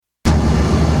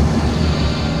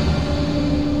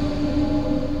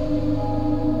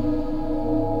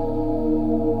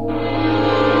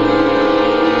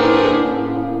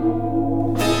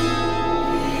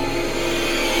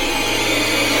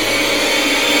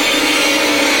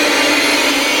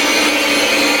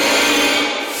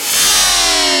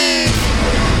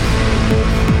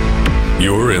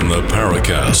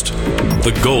Paracast,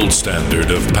 the gold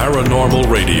standard of paranormal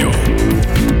radio.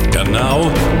 And now,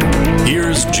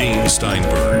 here's Gene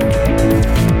Steinberg.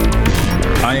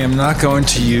 I am not going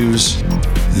to use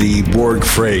the Borg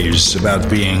phrase about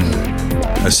being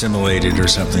assimilated or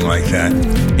something like that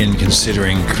in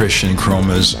considering Christian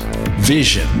Chroma's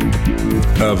vision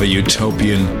of a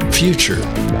utopian future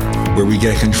where we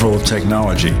get control of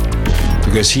technology,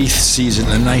 because he sees it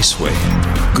in a nice way.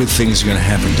 Good things are going to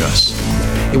happen to us.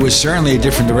 It was certainly a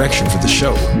different direction for the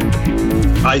show.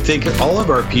 I think all of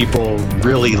our people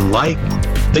really like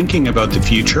thinking about the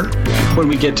future when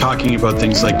we get talking about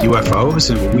things like UFOs,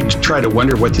 and we try to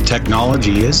wonder what the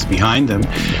technology is behind them,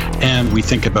 and we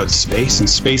think about space and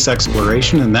space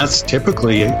exploration, and that's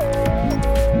typically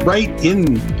right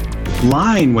in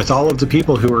line with all of the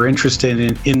people who are interested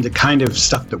in the kind of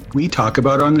stuff that we talk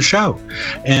about on the show.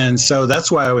 And so that's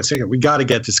why I was saying we got to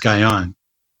get this guy on,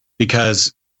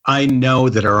 because I know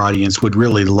that our audience would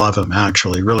really love him,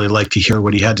 actually, really like to hear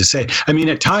what he had to say. I mean,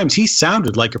 at times he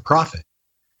sounded like a prophet.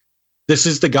 This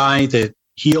is the guy that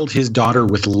healed his daughter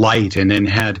with light and then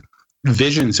had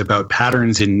visions about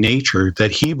patterns in nature that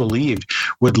he believed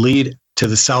would lead to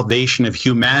the salvation of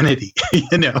humanity,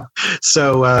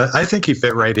 So I think he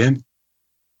fit right in.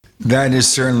 That is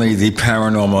certainly the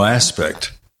paranormal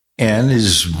aspect. And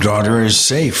his daughter is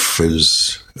safe,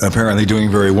 is apparently doing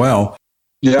very well.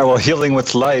 Yeah, well, healing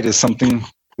with light is something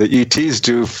that ETs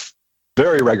do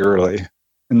very regularly.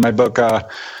 In my book, The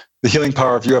Healing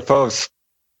Power of UFOs,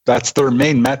 that's their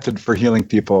main method for healing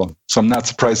people. So I'm not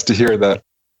surprised to hear that.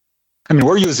 I mean,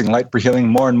 we're using light for healing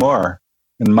more and more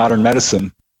in modern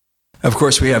medicine. Of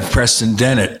course, we have Preston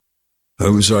Dennett,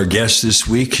 who's our guest this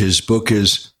week. His book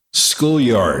is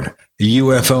Schoolyard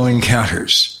UFO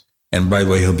Encounters. And by the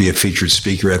way, he'll be a featured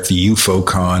speaker at the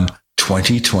UFOCon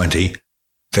 2020,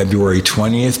 February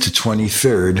 20th to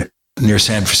 23rd near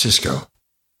San Francisco.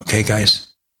 Okay, guys?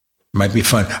 Might be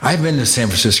fun. I've been to San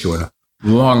Francisco in a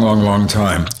long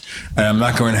time. And I'm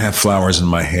not going to have flowers in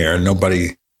my hair.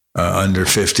 Nobody under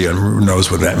 50 knows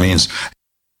what that means.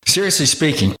 Seriously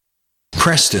speaking,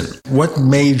 Preston, what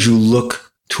made you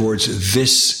look towards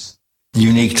this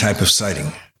unique type of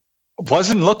sighting?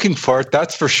 Wasn't looking for it,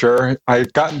 that's for sure. I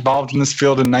got involved in this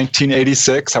field in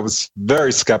 1986. I was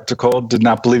very skeptical, did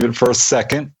not believe it for a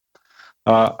second.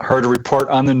 Heard a report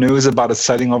on the news about a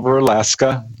sighting over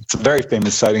Alaska. It's a very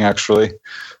famous sighting, actually.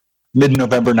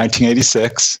 Mid-November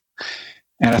 1986.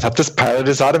 And I thought, this pilot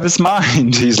is out of his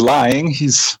mind. He's lying.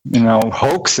 He's,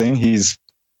 hoaxing. He's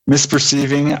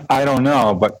misperceiving. I don't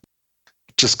know, but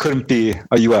just couldn't be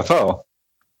a UFO.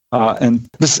 And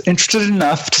was interested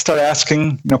enough to start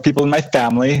asking, people in my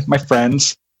family, my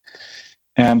friends.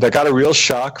 And I got a real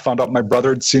shock, found out my brother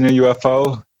had seen a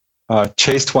UFO,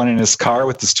 chased one in his car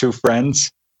with his two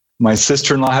friends. My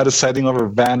sister-in-law had a sighting over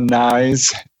Van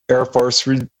Nuys Air Force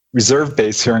Reserve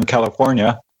Base here in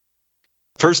California.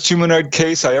 First humanoid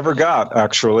case I ever got,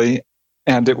 actually.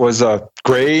 And it was a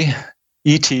gray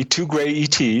ET, two gray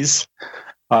ETs,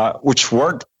 which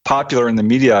weren't popular in the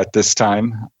media at this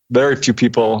time. Very few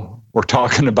people were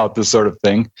talking about this sort of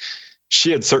thing.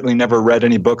 She had certainly never read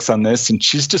any books on this, and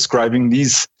she's describing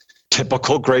these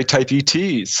typical gray type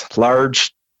ETs,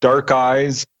 large, dark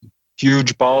eyes,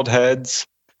 huge bald heads,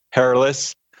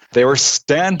 hairless. They were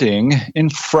standing in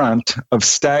front of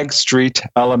Stagg Street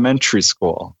Elementary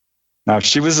School. Now,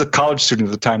 she was a college student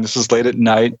at the time. This was late at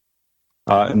night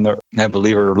in the, I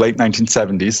believe, or late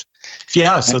 1970s.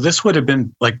 Yeah, so this would have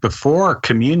been like before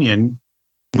communion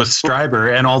with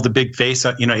Stryber and all the big face,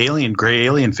 gray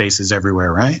alien faces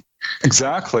everywhere, right?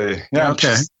 Exactly. Yeah.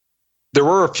 Okay. There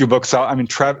were a few books out. I mean,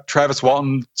 Travis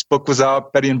Walton's book was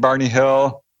out, Betty and Barney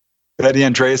Hill, Betty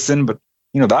Andreessen, but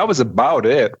that was about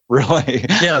it, really.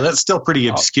 Yeah, that's still pretty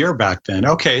obscure back then.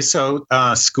 Okay, so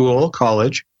school,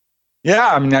 college.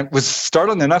 Yeah, I mean, it was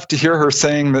startling enough to hear her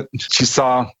saying that she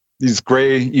saw these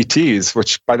gray ETs,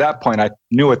 which by that point I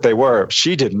knew what they were.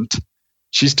 She didn't.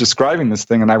 She's describing this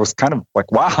thing, and I was kind of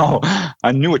like, wow,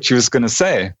 I knew what she was going to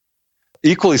say.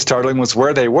 Equally startling was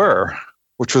where they were,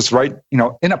 which was right,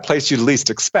 in a place you'd least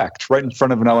expect, right in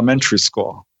front of an elementary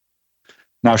school.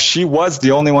 Now, she was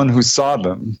the only one who saw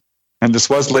them, and this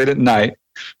was late at night,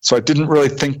 so I didn't really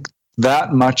think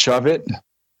that much of it.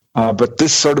 But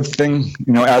this sort of thing,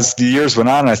 as the years went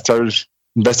on, I started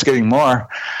investigating more.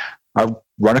 I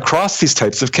run across these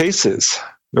types of cases.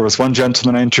 There was one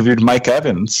gentleman I interviewed, Mike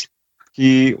Evans.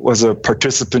 He was a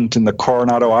participant in the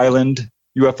Coronado Island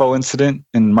UFO incident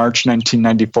in March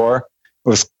 1994. It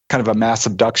was kind of a mass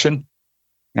abduction,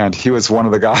 and he was one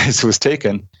of the guys who was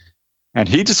taken. And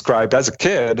he described as a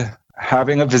kid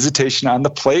having a visitation on the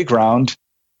playground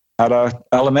at an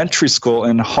elementary school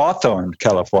in Hawthorne,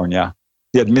 California.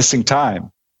 He had missing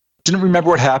time. Didn't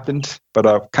remember what happened,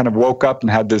 but kind of woke up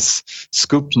and had this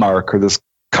scoop mark or this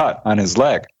cut on his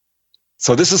leg.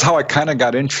 So this is how I kind of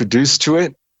got introduced to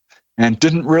it, and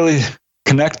didn't really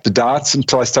connect the dots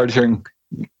until I started hearing,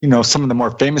 some of the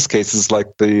more famous cases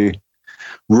like the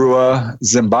Rua,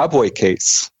 Zimbabwe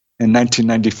case in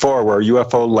 1994, where a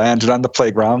UFO landed on the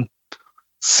playground.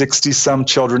 60-some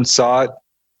children saw it.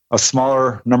 A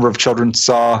smaller number of children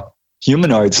saw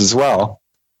humanoids as well.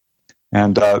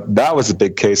 And that was a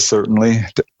big case, certainly.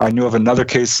 I knew of another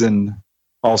case in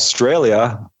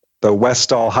Australia, the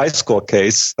Westall High School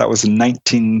case. That was in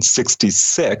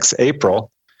 1966, April.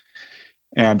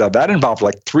 And that involved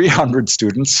like 300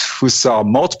 students who saw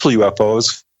multiple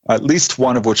UFOs, at least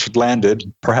one of which had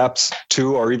landed, perhaps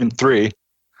two or even three.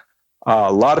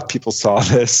 A lot of people saw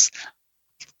this.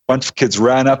 A bunch of kids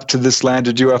ran up to this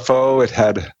landed UFO. It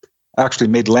had actually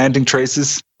made landing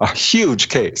traces, a huge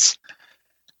case.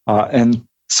 And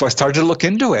so I started to look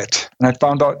into it, and I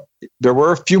found out there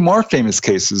were a few more famous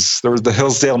cases. There was the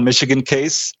Hillsdale, Michigan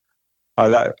case.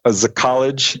 That was a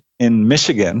college in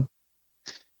Michigan.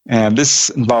 And this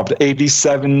involved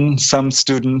 87 some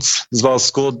students, as well as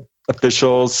school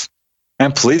officials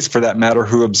and police, for that matter,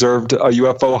 who observed a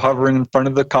UFO hovering in front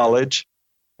of the college,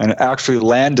 and it actually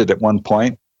landed at one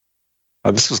point.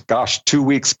 This was, 2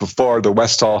 weeks before the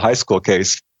Westall High School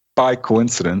case, by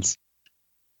coincidence.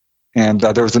 And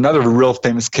there was another real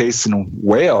famous case in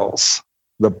Wales,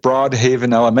 the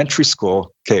Broadhaven Elementary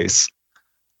School case.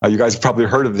 You guys have probably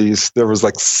heard of these. There was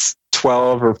like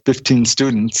 12 or 15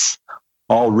 students,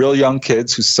 all real young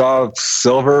kids, who saw a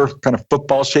silver kind of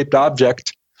football-shaped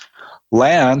object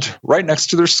land right next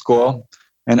to their school,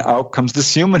 and out comes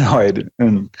this humanoid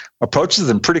and approaches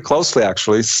them pretty closely,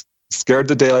 actually, scared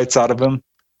the daylights out of them.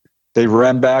 They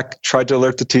ran back, tried to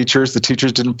alert the teachers. The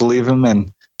teachers didn't believe him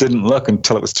and didn't look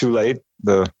until it was too late.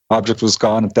 The object was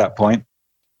gone at that point.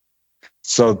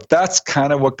 So that's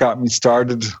kind of what got me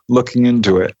started looking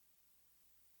into it.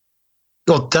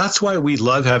 Well, that's why we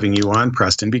love having you on,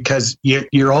 Preston, because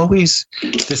you're always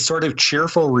this sort of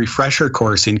cheerful refresher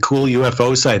course in cool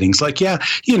UFO sightings. Like,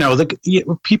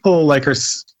 people like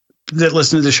us that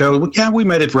listen to the show, we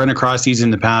might have run across these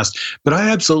in the past, but I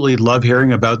absolutely love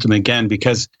hearing about them again,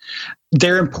 because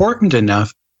they're important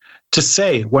enough to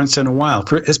say once in a while,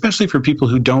 especially for people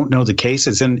who don't know the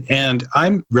cases. And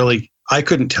I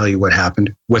couldn't tell you what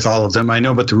happened with all of them. I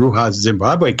know about the Ruha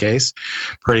Zimbabwe case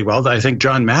pretty well. I think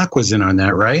John Mack was in on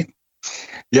that, right?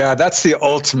 Yeah, that's the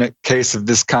ultimate case of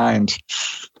this kind.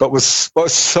 But what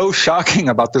was so shocking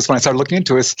about this when I started looking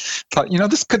into it, I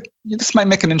thought, this might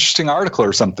make an interesting article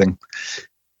or something.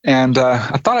 And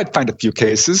I thought I'd find a few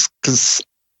cases, because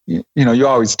you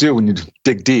always do when you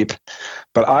dig deep.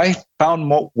 But I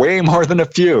found way more than a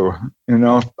few.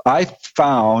 I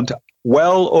found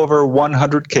well over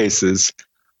 100 cases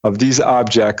of these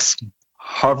objects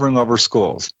hovering over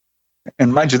schools.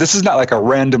 And mind you, this is not like a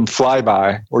random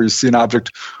flyby where you see an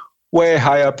object way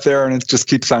high up there and it just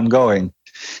keeps on going.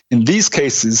 In these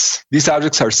cases, these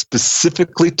objects are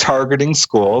specifically targeting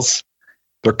schools.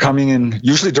 They're coming in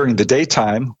usually during the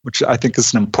daytime, which I think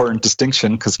is an important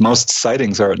distinction, because most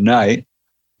sightings are at night,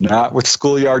 not with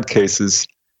schoolyard cases.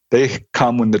 They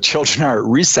come when the children are at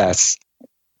recess,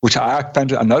 which I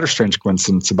find another strange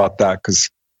coincidence about that, because,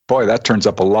 boy, that turns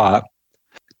up a lot.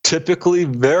 Typically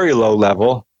very low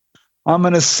level. I'm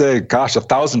going to say,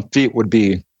 1,000 feet would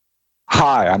be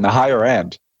high, on the higher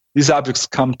end. These objects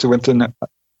come to within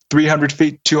 300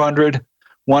 feet, 200,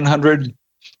 100,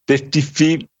 50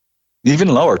 feet, even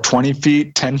lower, 20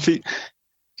 feet, 10 feet.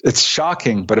 It's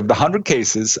shocking, but of the 100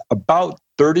 cases, about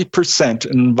 30%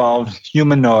 involve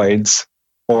humanoids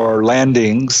or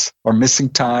landings or missing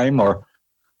time or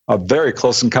a very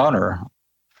close encounter.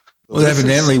 Well,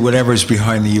 evidently, whatever's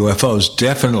behind the UFOs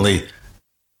definitely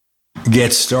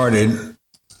gets started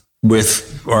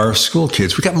with our school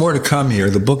kids. We got more to come here.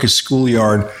 The book is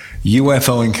Schoolyard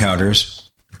UFO Encounters.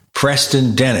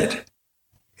 Preston Dennett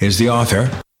is the author,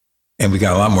 and we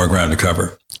got a lot more ground to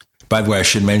cover. By the way, I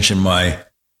should mention my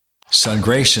son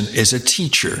Grayson is a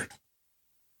teacher.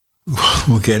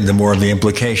 We'll get into more of the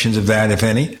implications of that, if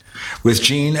any. With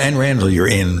Gene and Randall, you're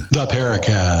in the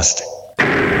Paracast.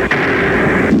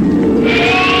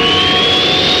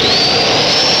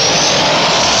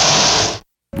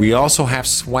 We also have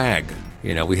swag.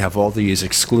 We have all these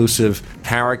exclusive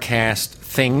Paracast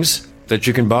things that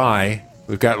you can buy.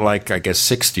 We've got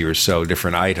 60 or so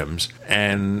different items,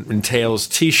 and entails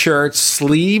t-shirts,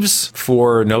 sleeves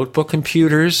for notebook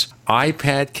computers,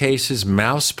 iPad cases,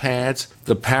 mouse pads,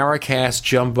 the Paracast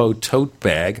Jumbo Tote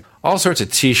Bag, all sorts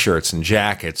of T-shirts and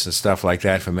jackets and stuff like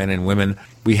that for men and women.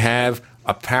 We have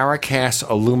a Paracast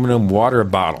aluminum water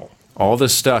bottle. All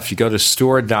this stuff, you go to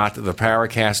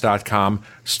store.theparacast.com,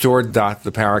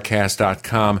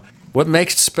 store.theparacast.com. What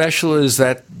makes it special is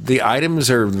that the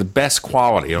items are the best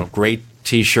quality, great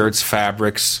T-shirts,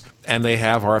 fabrics, and they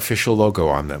have our official logo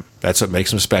on them. That's what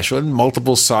makes them special, in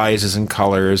multiple sizes and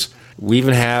colors. We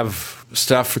even have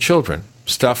stuff for children,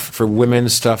 stuff for women,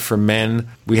 stuff for men.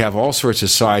 We have all sorts of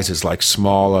sizes, like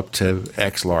small up to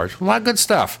X large. A lot of good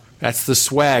stuff. That's the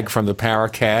swag from the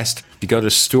Paracast. You go to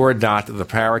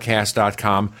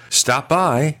store.theparacast.com, stop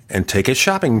by, and take a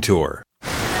shopping tour.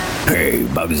 Hey,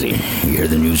 Bugsy, you hear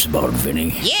the news about Vinny?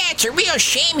 Yeah, it's a real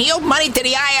shame. He owed money to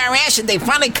the IRS and they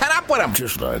finally caught up with him.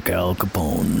 Just like Al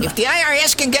Capone. If the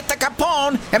IRS can get the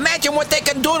Capone, imagine what they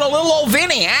can do to little old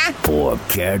Vinny, huh? Poor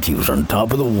cat, he was on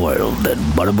top of the world, then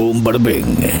bada boom, bada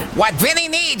bing. What Vinny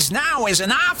needs now is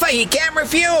an offer he can't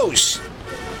refuse.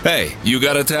 Hey, you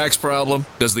got a tax problem?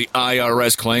 Does the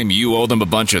IRS claim you owe them a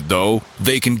bunch of dough?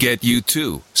 They can get you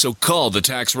too. So call the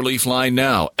tax relief line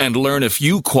now and learn if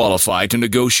you qualify to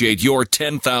negotiate your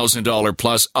 $10,000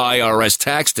 plus IRS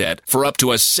tax debt for up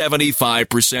to a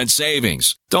 75%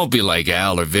 savings. Don't be like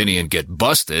Al or Vinny and get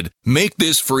busted. Make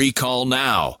this free call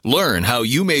now. Learn how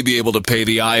you may be able to pay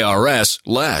the IRS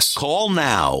less. Call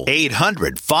now.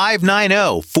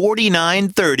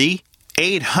 800-590-4930.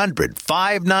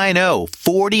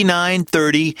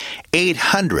 800-590-4930,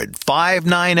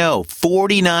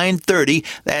 800-590-4930.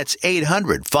 That's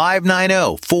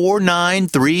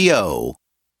 800-590-4930.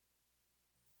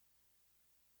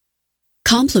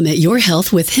 Complement your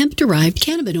health with hemp-derived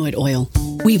cannabinoid oil.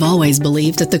 We've always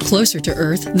believed that the closer to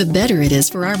Earth, the better it is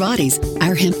for our bodies.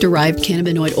 Our hemp-derived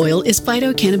cannabinoid oil is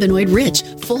phytocannabinoid-rich,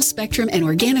 full-spectrum, and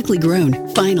organically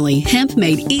grown. Finally, hemp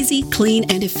made easy, clean,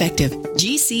 and effective.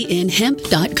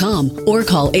 GCNhemp.com or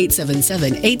call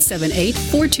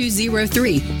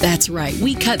 877-878-4203. That's right,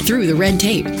 we cut through the red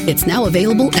tape. It's now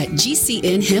available at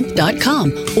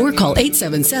GCNhemp.com or call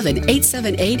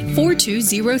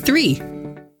 877-878-4203.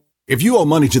 If you owe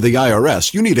money to the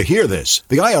IRS, you need to hear this.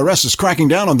 The IRS is cracking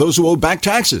down on those who owe back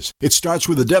taxes. It starts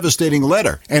with a devastating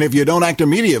letter, and if you don't act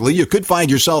immediately, you could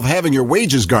find yourself having your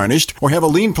wages garnished or have a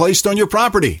lien placed on your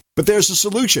property. But there's a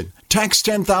solution. Tax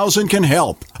 10,000 can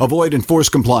help. Avoid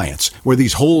enforced compliance, where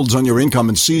these holds on your income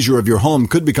and seizure of your home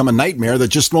could become a nightmare that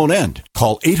just won't end.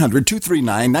 Call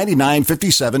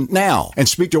 800-239-9957 now and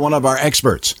speak to one of our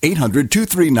experts.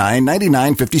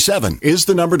 800-239-9957 is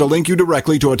the number to link you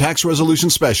directly to a tax resolution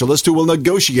specialist who will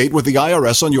negotiate with the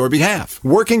IRS on your behalf.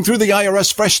 Working through the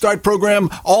IRS Fresh Start program,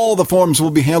 all the forms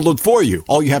will be handled for you.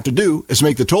 All you have to do is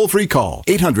make the toll-free call.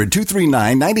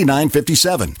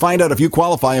 800-239-9957. Find out if you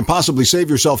qualify and possibly save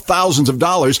yourself thousands of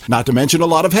dollars, not to mention a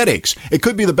lot of headaches. It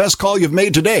could be the best call you've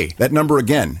made today. That number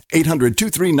again,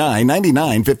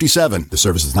 800-239-9957. The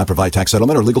service does not provide tax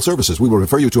settlement or legal services. We will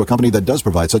refer you to a company that does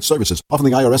provide such services. Often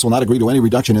the IRS will not agree to any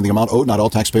reduction in the amount owed. Not all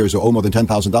taxpayers who owe more than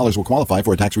 $10,000 will qualify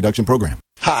for a tax reduction program.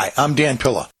 Hi, I'm Dan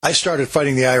Pilla. I started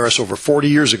fighting the IRS over 40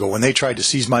 years ago when they tried to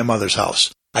seize my mother's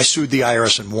house. I sued the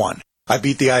IRS and won. I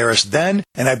beat the IRS then,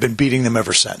 and I've been beating them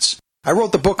ever since. I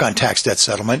wrote the book on tax debt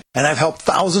settlement, and I've helped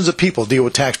thousands of people deal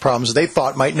with tax problems they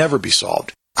thought might never be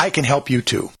solved. I can help you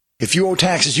too. If you owe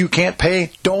taxes you can't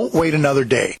pay, don't wait another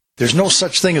day. There's no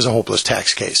such thing as a hopeless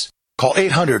tax case. Call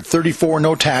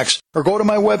 800-34-NO-TAX or go to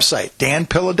my website,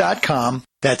 danpilla.com.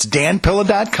 That's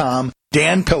danpilla.com,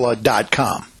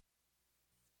 danpilla.com.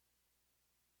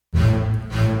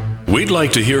 We'd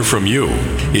like to hear from you.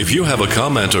 If you have a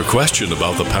comment or question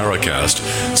about the Paracast,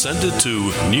 send it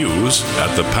to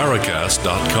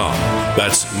news@theparacast.com.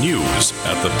 That's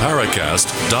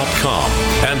news@theparacast.com.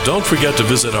 And don't forget to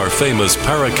visit our famous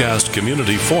Paracast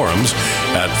community forums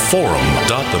at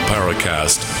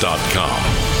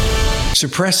forum.theparacast.com. So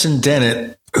Preston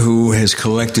Dennett, who has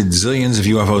collected zillions of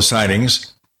UFO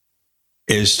sightings,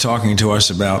 is talking to us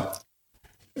about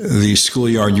the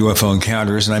Schoolyard UFO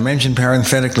Encounters. And I mentioned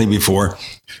parenthetically before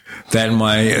that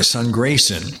my son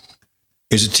Grayson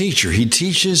is a teacher. He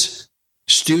teaches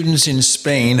students in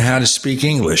Spain how to speak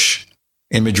English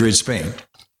in Madrid, Spain.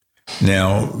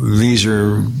 Now, these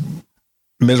are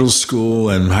middle school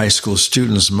and high school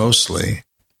students mostly.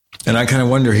 And I kind of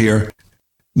wonder here,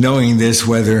 knowing this,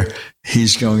 whether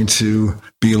he's going to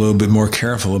be a little bit more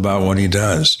careful about what he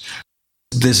does.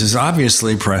 This is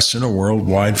obviously, Preston, a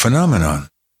worldwide phenomenon.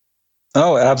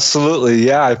 Oh, absolutely.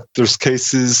 Yeah. There's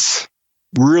cases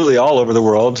really all over the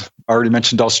world. I already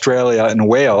mentioned Australia and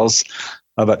Wales,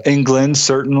 but England,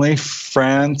 certainly,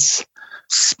 France,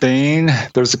 Spain.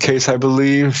 There's a case, I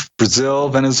believe, Brazil,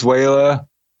 Venezuela,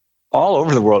 all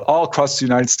over the world, all across the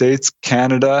United States,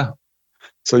 Canada.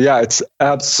 So yeah, it's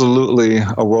absolutely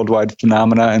a worldwide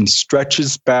phenomena and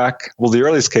stretches back. Well, the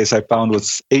earliest case I found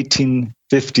was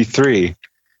 1853,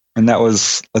 and that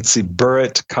was,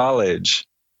 Burritt College.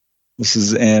 This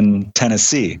is in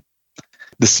Tennessee.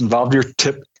 This involved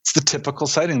it's the typical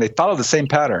sighting. They follow the same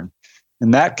pattern.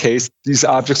 In that case, these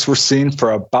objects were seen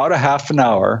for about a half an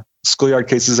hour. Schoolyard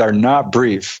cases are not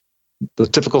brief. The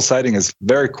typical sighting is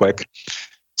very quick.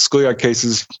 Schoolyard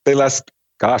cases, they last,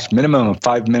 minimum of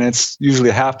 5 minutes, usually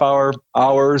a half hour,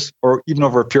 hours, or even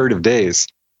over a period of days.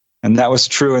 And that was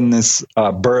true in this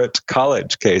Burritt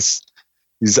College case.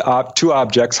 These two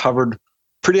objects hovered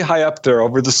pretty high up there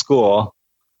over the school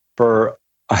for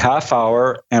a half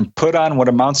hour and put on what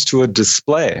amounts to a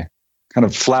display, kind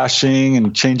of flashing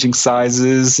and changing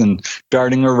sizes and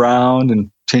darting around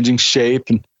and changing shape.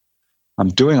 And I'm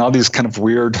doing all these kind of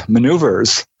weird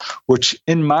maneuvers, which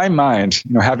in my mind,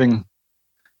 having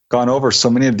gone over so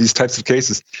many of these types of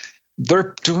cases,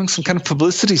 they're doing some kind of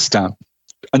publicity stunt,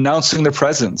 announcing their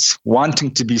presence, wanting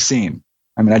to be seen.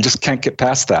 I mean, I just can't get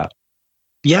past that.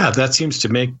 Yeah, that seems to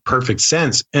make perfect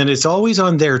sense. And it's always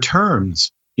on their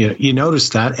terms. You notice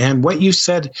that. And what you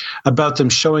said about them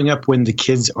showing up when the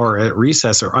kids are at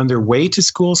recess or on their way to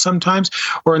school sometimes,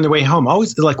 or on their way home,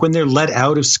 always like when they're let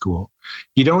out of school.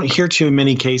 You don't hear too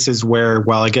many cases where,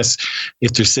 well, I guess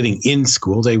if they're sitting in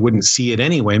school, they wouldn't see it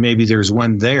anyway. Maybe there's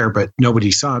one there, but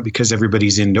nobody saw it because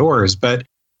everybody's indoors. But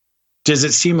does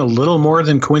it seem a little more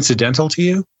than coincidental to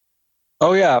you?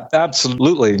 Oh, yeah,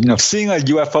 absolutely. Seeing a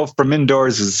UFO from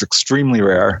indoors is extremely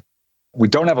rare. We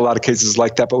don't have a lot of cases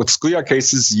like that, but with schoolyard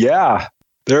cases, yeah,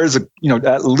 there is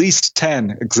at least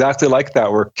 10 exactly like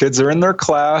that, where kids are in their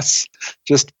class,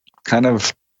 just kind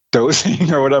of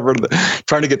dozing or whatever,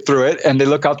 trying to get through it. And they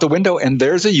look out the window and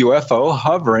there's a UFO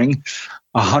hovering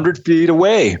 100 feet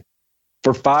away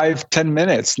for 5-10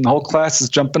 minutes. And the whole class is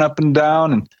jumping up and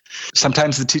down. And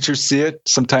sometimes the teachers see it.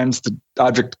 Sometimes the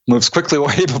object moves quickly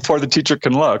away before the teacher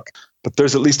can look. But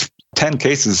there's at least 10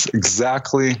 cases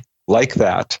exactly like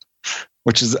that,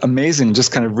 which is amazing.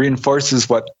 Just kind of reinforces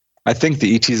what I think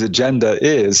the ET's agenda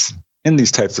is in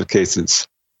these types of cases,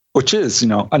 which is,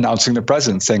 announcing their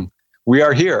presence, saying, we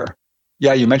are here.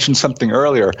 Yeah, you mentioned something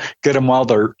earlier, get them while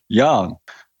they're young.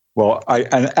 Well, I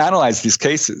analyze these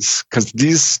cases because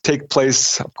these take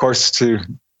place, of course, to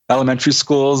elementary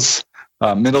schools,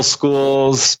 middle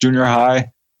schools, junior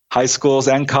high, high schools,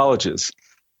 and colleges.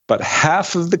 But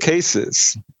half of the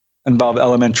cases involve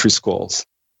elementary schools,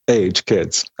 age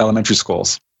kids, elementary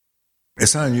schools.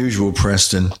 It's not unusual,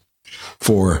 Preston,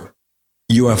 for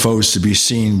UFOs to be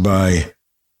seen by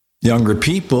younger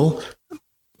people.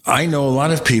 I know a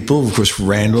lot of people, of course,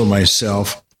 Randall,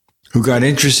 myself, who got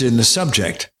interested in the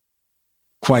subject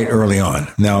quite early on.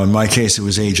 Now, in my case, it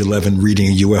was age 11 reading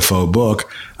a UFO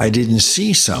book. I didn't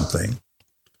see something,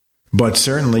 but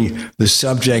certainly the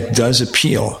subject does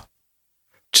appeal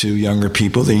to younger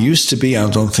people. There used to be, I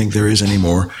don't think there is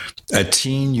anymore, a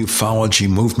teen ufology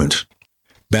movement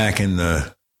back in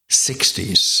the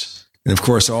 60s. And of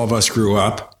course, all of us grew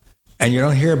up, and you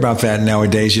don't hear about that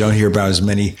nowadays. You don't hear about as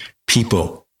many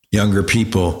people, younger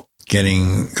people,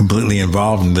 getting completely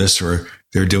involved in this, or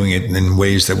they're doing it in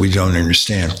ways that we don't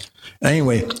understand.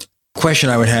 Anyway, question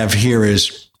I would have here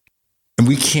is, and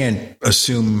we can't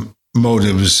assume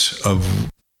motives of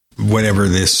whatever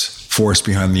this force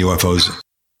behind the UFOs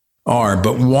are,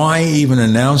 but why even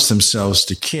announce themselves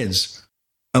to kids?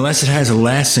 Unless it has a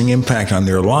lasting impact on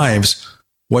their lives,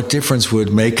 what difference would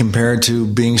it make compared to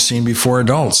being seen before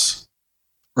adults?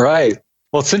 Right.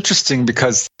 Well, it's interesting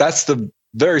because that's the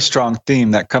very strong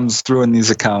theme that comes through in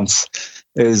these accounts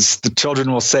is the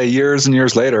children will say years and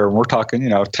years later, and we're talking,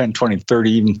 10, 20,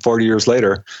 30, even 40 years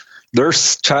later, their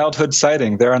childhood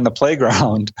sighting there on the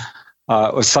playground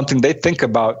was something they think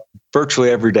about virtually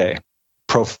every day,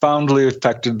 profoundly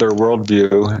affected their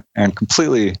worldview and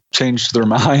completely changed their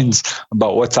minds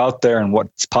about what's out there and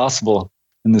what's possible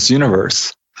in this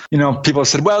universe. People have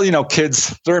said, well,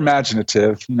 kids, they're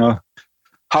imaginative.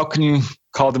 How can you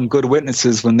call them good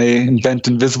witnesses when they invent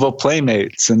invisible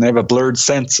playmates and they have a blurred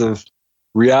sense of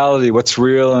reality, what's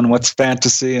real and what's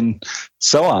fantasy and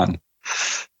so on?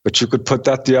 But you could put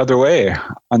that the other way.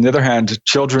 On the other hand,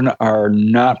 children are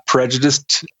not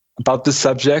prejudiced about this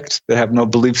subject. They have no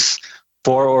beliefs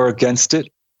for or against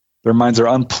it. Their minds are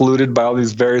unpolluted by all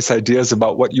these various ideas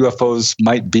about what UFOs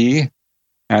might be.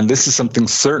 And this is something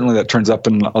certainly that turns up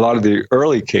in a lot of the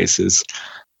early cases.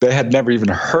 They had never even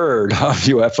heard of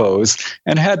UFOs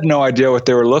and had no idea what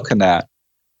they were looking at,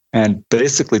 and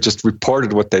basically just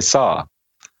reported what they saw.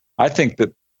 I think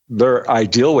that they're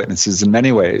ideal witnesses in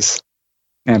many ways.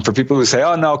 And for people who say,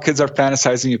 oh, no, kids are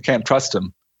fantasizing, you can't trust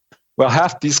them. Well,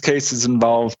 half these cases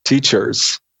involve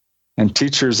teachers, and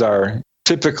teachers are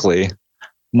typically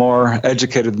more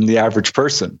educated than the average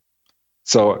person.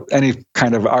 So any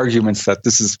kind of arguments that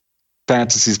this is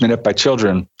fantasies made up by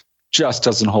children just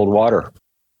doesn't hold water.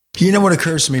 You know what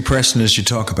occurs to me, Preston, as you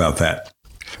talk about that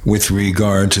with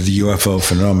regard to the UFO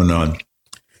phenomenon,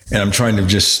 and I'm trying to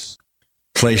just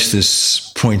place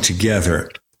this point together.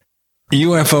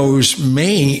 UFOs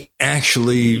may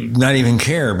actually not even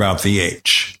care about the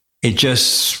age. It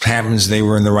just happens they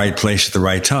were in the right place at the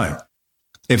right time.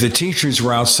 If the teachers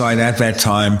were outside at that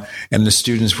time and the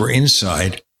students were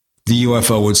inside, the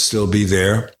UFO would still be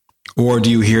there. Or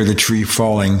do you hear the tree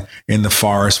falling in the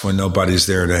forest when nobody's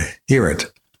there to hear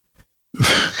it?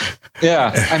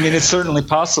 Yeah, I mean, it's certainly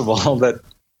possible that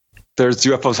there's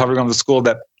UFOs hovering over the school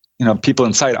that, people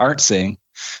inside aren't seeing.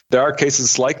 There are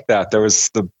cases like that. There was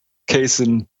the case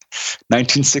in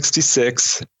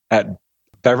 1966 at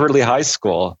Beverly High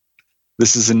School.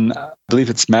 This is in, I believe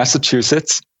it's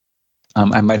Massachusetts.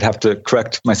 I might have to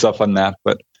correct myself on that,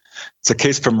 but it's a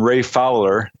case from Ray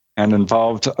Fowler and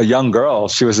involved a young girl.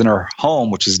 She was in her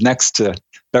home, which is next to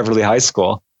Beverly High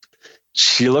School.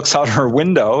 She looks out her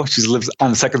window. She lives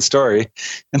on the second story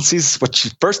and sees what she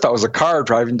first thought was a car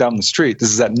driving down the street.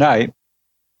 This is at night,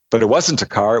 but it wasn't a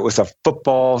car. It was a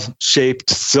football-shaped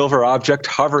silver object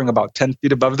hovering about 10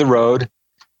 feet above the road.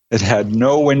 It had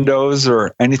no windows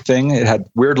or anything. It had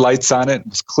weird lights on it. It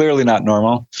was clearly not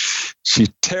normal. She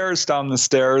tears down the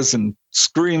stairs and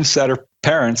screams at her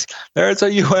parents, "There's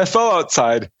a UFO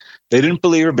outside." They didn't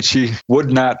believe her, but she would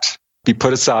not be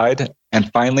put aside. And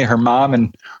finally, her mom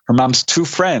and her mom's two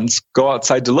friends go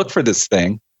outside to look for this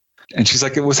thing. And she's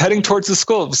like, it was heading towards the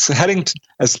school. It was heading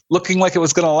as looking like it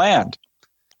was going to land.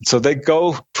 So they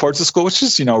go towards the school, which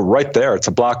is, right there. It's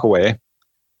a block away.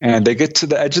 And they get to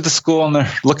the edge of the school and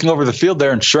they're looking over the field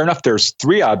there. And sure enough, there's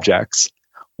three objects.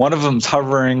 One of them's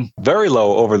hovering very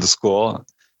low over the school.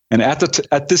 And at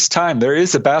this time, there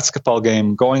is a basketball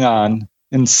game going on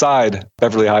inside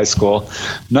Beverly High School.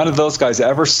 None of those guys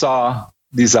ever saw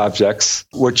these objects,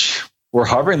 which were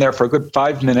hovering there for a good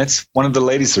 5 minutes. One of the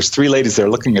ladies, there's three ladies there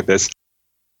looking at this.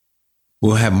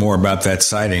 We'll have more about that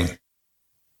sighting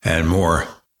and more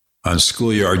on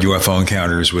Schoolyard UFO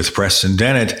Encounters with Preston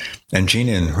Dennett. And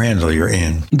Gina and Randall, you're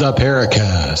in the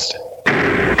Paracast.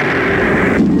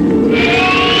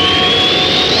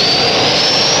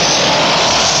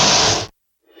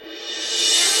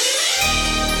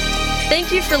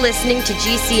 Thank you for listening to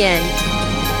GCN.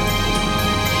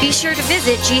 Be sure to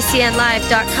visit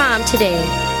GCNlive.com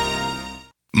today.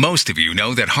 Most of you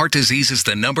know that heart disease is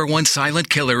the #1 silent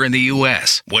killer in the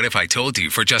U.S. What if I told you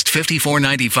for just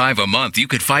 $54.95 a month you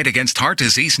could fight against heart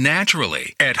disease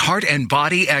naturally? At Heart and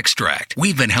Body Extract,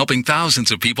 we've been helping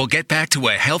thousands of people get back to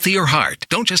a healthier heart.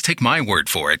 Don't just take my word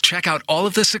for it. Check out all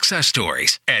of the success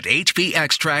stories at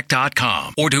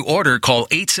hbextract.com. Or to order, call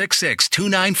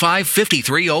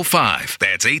 866-295-5305.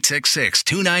 That's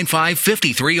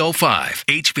 866-295-5305.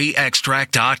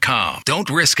 hbextract.com. Don't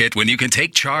risk it when you can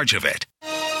take charge of it.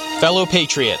 Fellow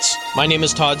Patriots, my name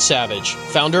is Todd Savage,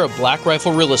 founder of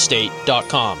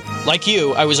BlackRifleRealEstate.com. Like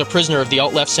you, I was a prisoner of the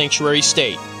alt-left sanctuary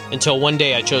state until one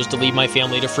day I chose to lead my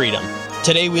family to freedom.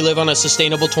 Today we live on a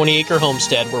sustainable 20-acre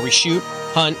homestead where we shoot,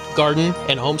 hunt, garden,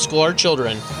 and homeschool our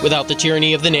children without the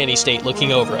tyranny of the nanny state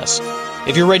looking over us.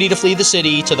 If you're ready to flee the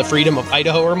city to the freedom of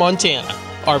Idaho or Montana,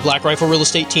 our Black Rifle Real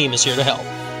Estate team is here to help.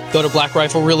 Go to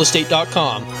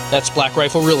BlackRifleRealEstate.com. That's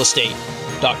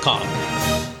BlackRifleRealEstate.com.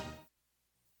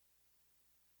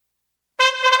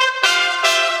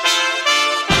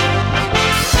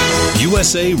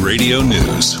 USA Radio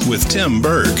News with Tim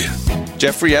Berg.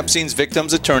 Jeffrey Epstein's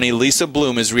victim's attorney, Lisa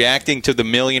Bloom, is reacting to the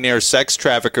millionaire sex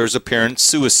trafficker's apparent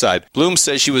suicide. Bloom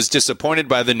says she was disappointed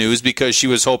by the news because she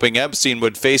was hoping Epstein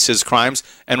would face his crimes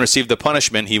and receive the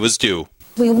punishment he was due.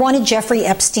 We wanted Jeffrey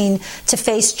Epstein to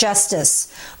face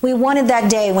justice. We wanted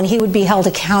that day when he would be held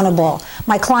accountable.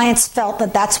 My clients felt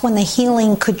that that's when the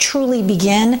healing could truly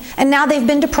begin, and now they've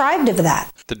been deprived of that.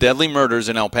 The deadly murders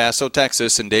in El Paso,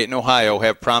 Texas, and Dayton, Ohio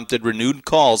have prompted renewed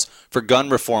calls for gun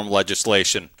reform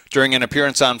legislation. During an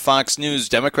appearance on Fox News,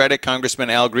 Democratic Congressman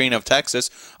Al Green of Texas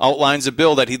outlines a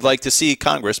bill that he'd like to see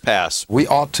Congress pass. We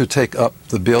ought to take up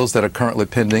the bills that are currently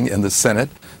pending in the Senate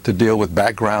to deal with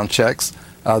background checks.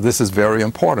 This is very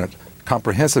important.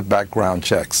 Comprehensive background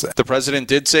checks. The president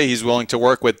did say he's willing to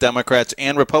work with Democrats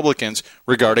and Republicans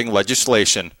regarding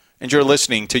legislation. And you're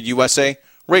listening to USA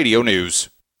Radio News.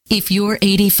 If you're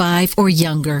 85 or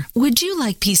younger, would you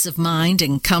like peace of mind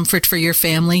and comfort for your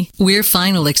family? We're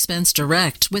Final Expense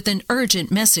Direct with an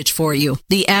urgent message for you.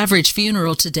 The average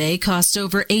funeral today costs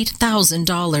over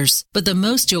 $8,000, but the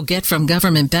most you'll get from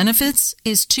government benefits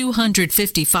is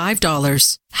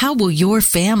 $255. How will your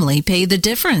family pay the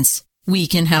difference? We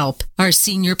can help. Our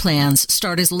senior plans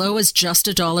start as low as just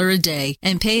 $1 a day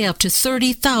and pay up to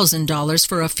 $30,000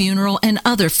 for a funeral and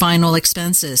other final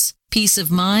expenses. Peace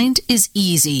of mind is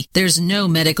easy. There's no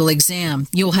medical exam.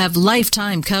 You'll have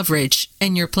lifetime coverage,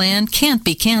 and your plan can't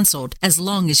be canceled as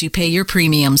long as you pay your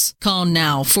premiums. Call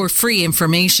now for free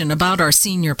information about our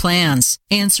senior plans.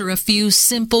 Answer a few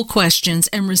simple questions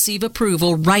and receive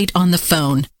approval right on the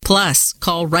phone. Plus,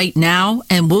 call right now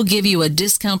and we'll give you a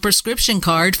discount prescription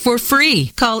card for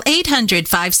free. Call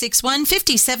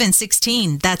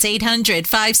 800-561-5716. That's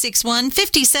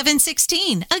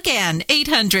 800-561-5716. Again,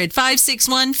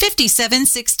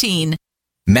 800-561-5716.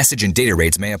 Message and data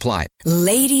rates may apply.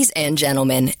 Ladies and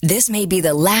gentlemen, this may be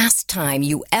the last time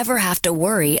you ever have to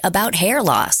worry about hair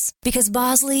loss, because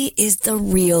Bosley is the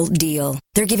real deal.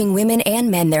 They're giving women and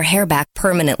men their hair back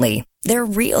permanently. Their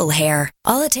real hair.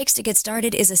 All it takes to get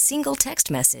started is a single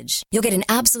text message. You'll get an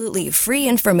absolutely free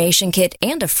information kit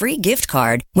and a free gift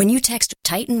card when you text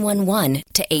Titan11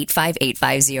 to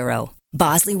 85850.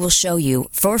 Bosley will show you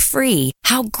for free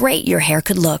how great your hair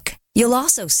could look. You'll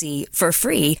also see, for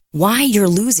free, why you're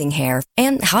losing hair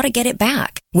and how to get it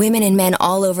back. Women and men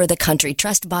all over the country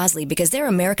trust Bosley because they're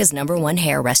America's #1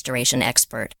 hair restoration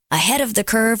expert. Ahead of the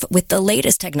curve with the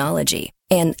latest technology.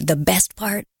 And the best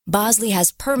part? Bosley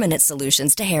has permanent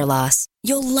solutions to hair loss.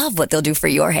 You'll love what they'll do for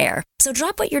your hair. So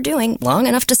drop what you're doing long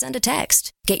enough to send a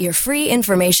text. Get your free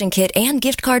information kit and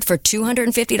gift card for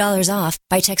 $250 off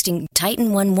by texting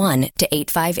Titan11 to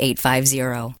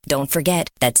 85850. Don't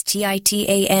forget, that's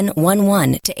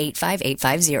TITAN11 to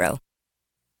 85850.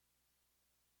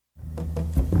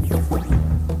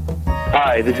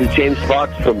 Hi, this is James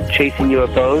Fox from Chasing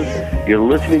UFOs. You're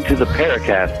listening to the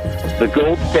Paracast, the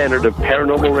gold standard of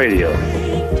paranormal radio.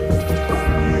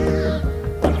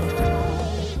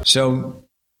 So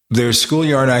there's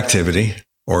schoolyard activity,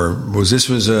 or was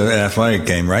an athletic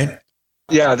game, right?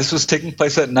 Yeah, this was taking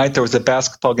place at night. There was a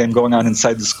basketball game going on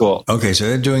inside the school. Okay, so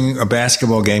they're doing a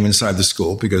basketball game inside the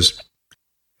school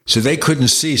so they couldn't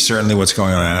see certainly what's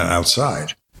going on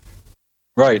outside.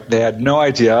 Right. They had no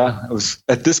idea. It was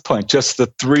at this point just the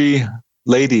three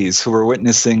ladies who were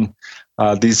witnessing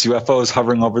these UFOs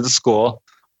hovering over the school.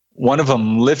 One of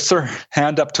them lifts her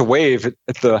hand up to wave at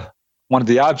one of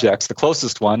the objects, the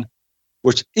closest one,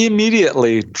 which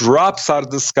immediately drops out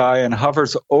of the sky and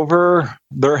hovers over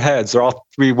their heads. All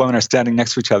three women are standing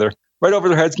next to each other, right over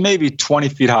their heads, maybe 20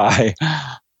 feet high.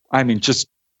 I mean, just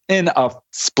in a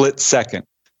split second.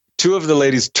 Two of the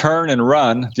ladies turn and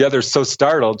run. The other's so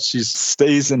startled, she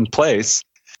stays in place.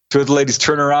 Two of the ladies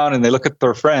turn around and they look at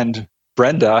their friend,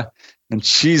 Brenda, and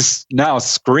she's now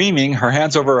screaming, her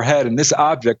hands over her head, and this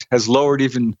object has lowered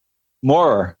even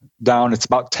more down. It's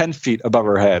about 10 feet above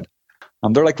her head.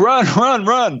 They're like, run, run,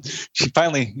 run. She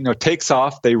finally, takes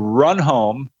off. They run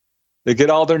home. They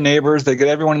get all their neighbors. They get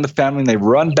everyone in the family, and they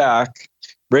run back.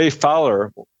 Ray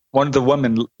Fowler, one of the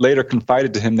women, later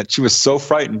confided to him that she was so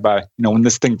frightened by, when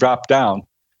this thing dropped down,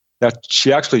 that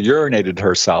she actually urinated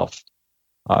herself.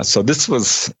 So this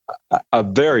was a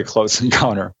very close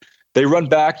encounter. They run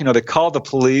back. They call the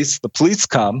police. The police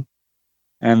come.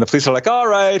 And the police are like, all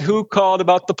right, who called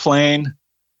about the plane?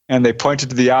 And they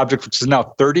pointed to the object, which is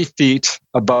now 30 feet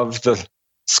above the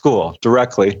school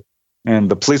directly. And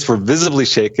the police were visibly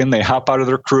shaken. They hop out of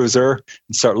their cruiser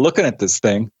and start looking at this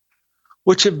thing,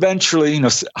 which eventually,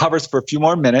 hovers for a few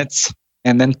more minutes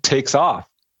and then takes off.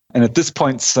 And at this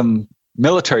point, some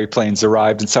military planes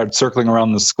arrived and started circling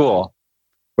around the school.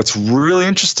 What's really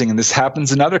interesting, and this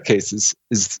happens in other cases,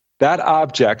 is that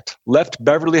object left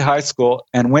Beverly High School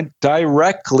and went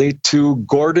directly to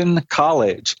Gordon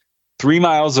College, 3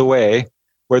 miles away,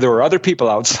 where there were other people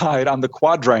outside on the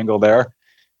quadrangle there.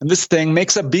 And this thing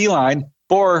makes a beeline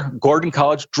for Gordon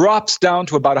College, drops down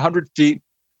to about 100 feet,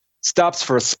 stops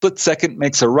for a split second,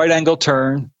 makes a right angle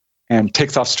turn, and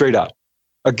takes off straight up.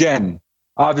 Again,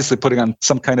 obviously putting on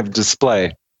some kind of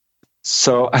display.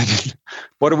 So,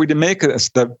 what are we to make of this?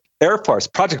 The Air Force,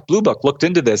 Project Blue Book, looked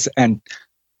into this and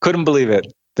couldn't believe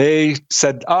it. They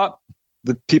said,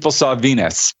 the people saw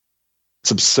Venus.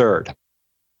 It's absurd.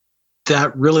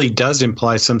 That really does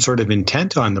imply some sort of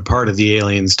intent on the part of the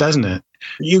aliens, doesn't it?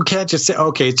 You can't just say,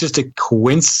 okay, it's just a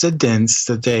coincidence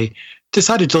that they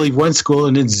decided to leave one school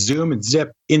and then zoom and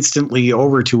zip instantly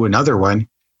over to another one.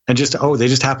 And they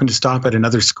just happened to stop at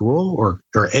another school or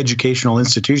educational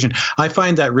institution. I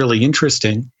find that really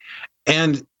interesting.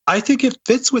 And I think it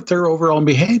fits with their overall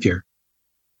behavior.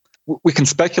 We can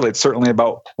speculate certainly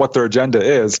about what their agenda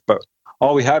is, but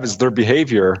all we have is their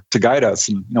behavior to guide us,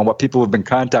 and what people who've been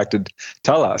contacted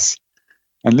tell us.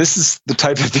 And this is the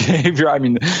type of behavior. I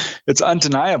mean, it's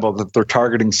undeniable that they're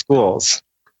targeting schools.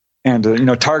 And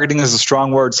targeting is a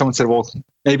strong word. Someone said, well,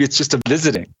 maybe it's just a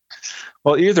visiting.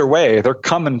 Well, either way, they're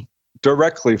coming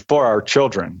directly for our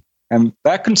children. And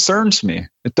that concerns me.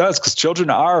 It does, because children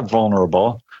are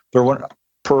vulnerable. They're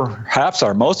perhaps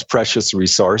our most precious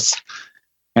resource.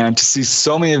 And to see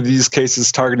so many of these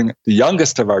cases targeting the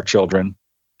youngest of our children,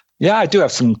 yeah, I do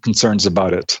have some concerns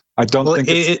about it. I don't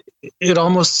think it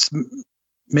almost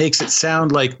makes it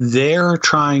sound like they're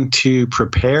trying to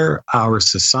prepare our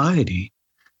society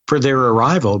for their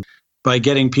arrival by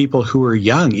getting people who are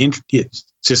young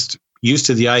just used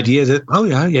to the idea that, oh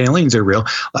yeah, aliens are real.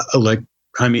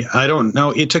 I don't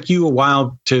know. It took you a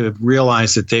while to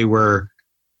realize that they were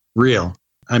real.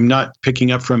 I'm not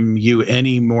picking up from you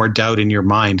any more doubt in your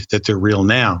mind that they're real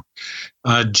now.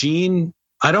 Gene,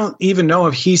 I don't even know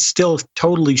if he's still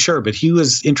totally sure, but he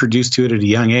was introduced to it at a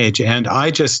young age. And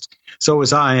so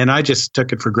was I, and I just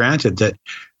took it for granted that,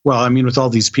 with all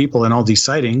these people and all these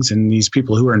sightings and these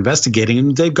people who are investigating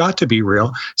them, they've got to be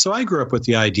real. So I grew up with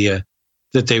the idea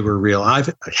that they were real.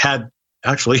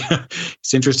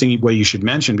 It's interesting what you should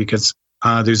mention, because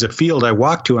there's a field I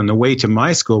walked to on the way to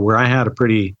my school where I had a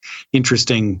pretty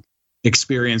interesting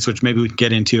experience, which maybe we can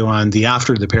get into on the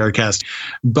after the Paracast.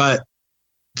 But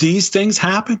these things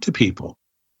happen to people.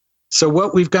 So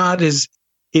what we've got is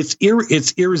it's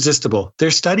irresistible.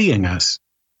 They're studying us.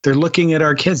 They're looking at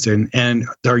our kids and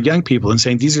our young people and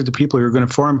saying, these are the people who are going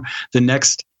to form the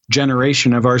next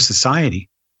generation of our society.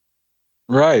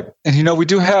 Right. And, we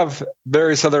do have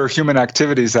various other human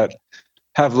activities that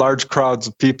have large crowds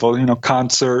of people,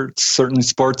 concerts, certainly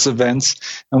sports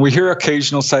events. And we hear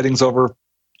occasional sightings over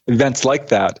events like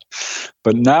that,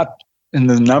 but not in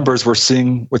the numbers we're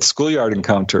seeing with Schoolyard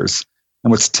Encounters. And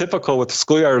what's typical with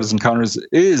Schoolyard Encounters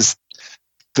is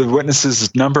the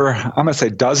witnesses number, I'm going to say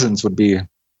dozens would be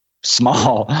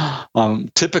small.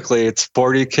 Typically, it's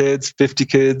 40 kids, 50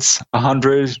 kids,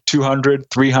 100, 200,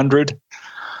 300.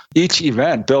 Each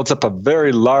event builds up a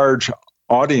very large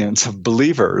audience of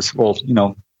believers,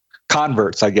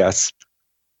 converts, I guess.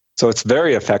 So it's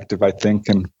very effective, I think.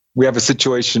 And we have a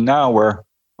situation now where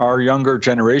our younger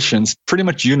generations pretty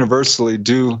much universally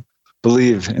do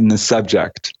believe in this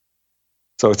subject.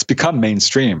 So it's become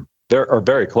mainstream. They're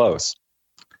very close.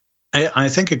 I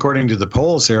think according to the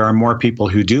polls, there are more people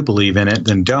who do believe in it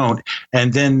than don't.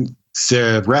 And then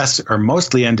the rest are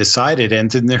mostly undecided. And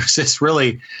then there's this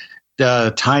really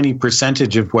tiny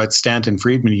percentage of what Stanton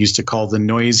Friedman used to call the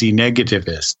noisy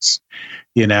negativists,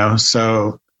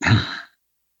 So,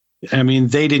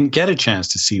 they didn't get a chance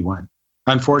to see one.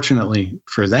 Unfortunately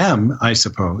for them, I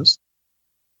suppose.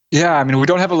 Yeah, we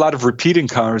don't have a lot of repeat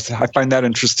encounters. I find that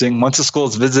interesting. Once a school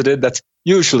is visited, that's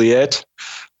usually it.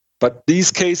 But these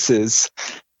cases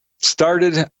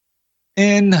started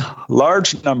in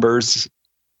large numbers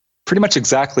pretty much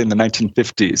exactly in the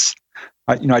 1950s.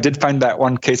 I did find that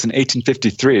one case in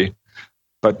 1853,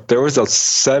 but there was a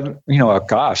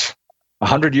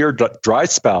 100-year dry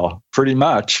spell, pretty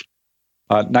much,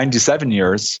 97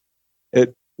 years.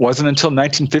 It wasn't until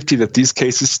 1950 that these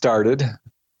cases started.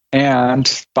 And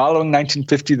following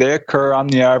 1950, they occur on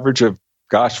the average of,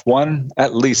 one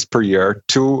at least per year,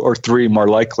 2 or 3 more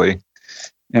likely.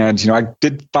 And, I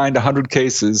did find 100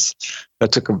 cases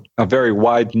that took a very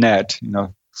wide net,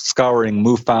 scouring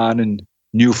MUFON and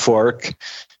New Fork,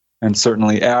 and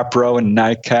certainly APRO and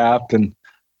NICAP and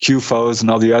UFOs and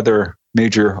all the other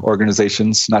major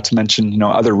organizations, not to mention,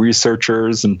 other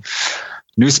researchers and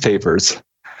newspapers.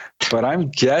 But I'm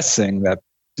guessing that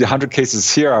the 100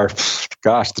 cases here are,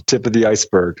 the tip of the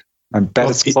iceberg. I bet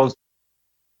it's close.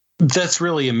 That's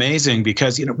really amazing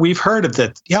because, we've heard of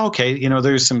that. Yeah, okay.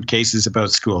 There's some cases about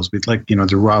schools. We'd like, the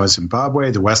Rawa Zimbabwe,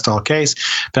 the Westall case,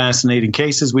 fascinating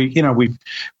cases. We've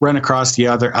run across the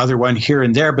other one here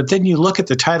and there. But then you look at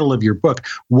the title of your book,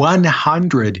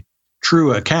 100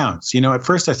 True Accounts. At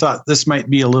first I thought this might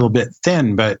be a little bit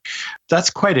thin, but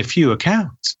that's quite a few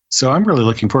accounts. So I'm really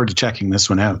looking forward to checking this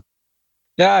one out.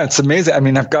 Yeah, it's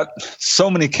amazing. I've got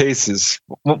so many cases.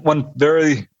 One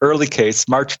very early case,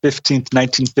 March 15th,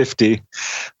 1950,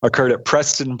 occurred at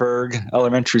Prestonburg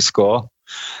Elementary School,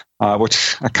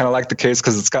 which I kind of like the case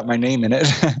because it's got my name in it.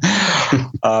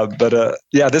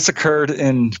 This occurred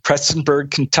in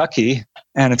Prestonburg, Kentucky,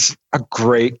 and it's a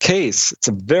great case. It's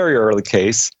a very early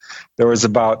case. There was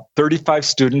about 35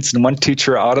 students and one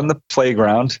teacher out on the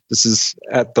playground. This is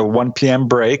at the 1 p.m.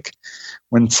 break,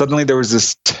 when suddenly there was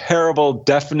this terrible,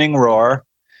 deafening roar,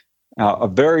 a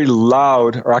very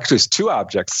loud, or actually it's two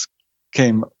objects,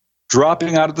 came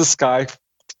dropping out of the sky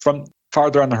from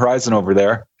farther on the horizon over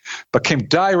there, but came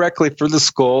directly for the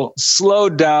school,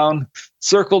 slowed down,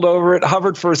 circled over it,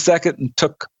 hovered for a second, and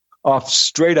took off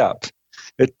straight up.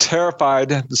 It terrified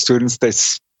the students. They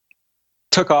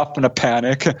took off in a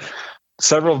panic.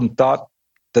 Several of them thought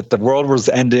that the world was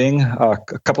ending. A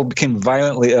couple became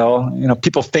violently ill.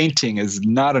 People fainting is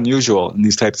not unusual in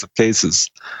these types of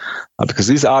cases because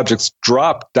these objects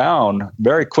drop down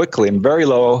very quickly and very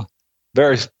low,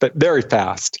 very, very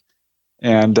fast.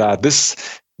 And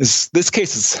this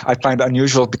case is, I find,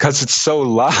 unusual because it's so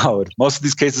loud. Most of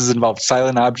these cases involve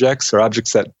silent objects or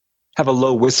objects that have a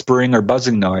low whispering or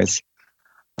buzzing noise.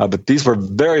 But these were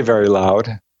very, very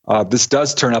loud. This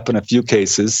does turn up in a few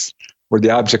cases where the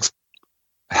objects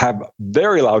have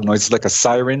very loud noises, like a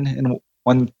siren in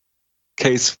one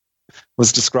case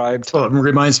was described. Well, it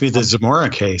reminds me of the Zamora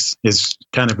case is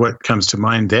kind of what comes to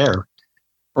mind there.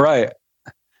 Right.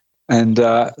 And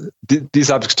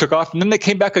these objects took off, and then they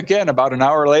came back again about an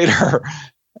hour later.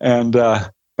 And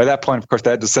by that point, of course,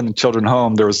 they had to send the children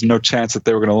home. There was no chance that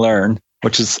they were going to learn,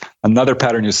 which is another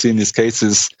pattern you see in these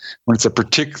cases when it's a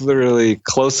particularly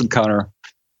close encounter.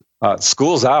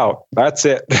 School's out. That's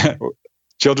it.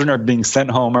 Children are being sent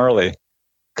home early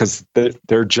because they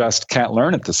just can't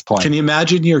learn at this point. Can you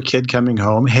imagine your kid coming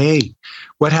home? Hey,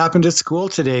 what happened at school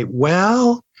today?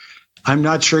 Well, I'm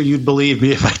not sure you'd believe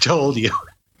me if I told you.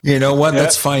 You know what?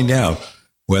 Let's find out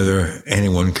whether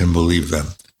anyone can believe them.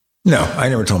 No, I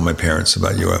never told my parents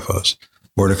about UFOs.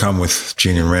 More to come with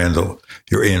Gene and Randall.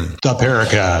 You're in the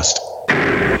Paracast.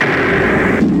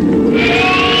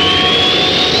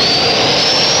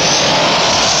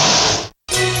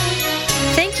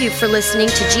 Thank you for listening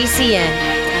to GCN.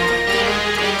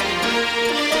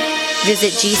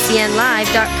 Visit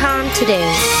GCNlive.com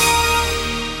today.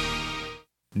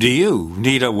 Do you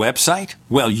need a website?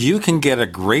 Well, you can get a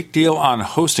great deal on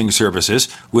hosting services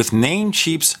with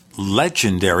Namecheap's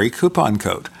legendary coupon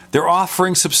code. They're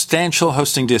offering substantial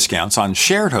hosting discounts on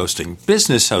shared hosting,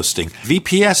 business hosting,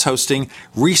 VPS hosting,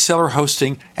 reseller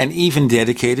hosting, and even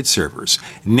dedicated servers.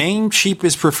 Namecheap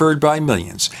is preferred by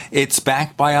millions. It's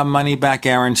backed by a money-back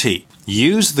guarantee.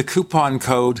 Use the coupon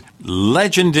code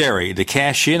LEGENDARY to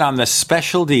cash in on the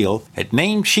special deal at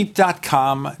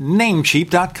Namecheap.com,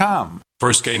 Namecheap.com.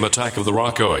 First came Attack of the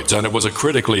Rockoids, and it was a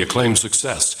critically acclaimed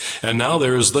success. And now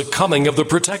there's The Coming of the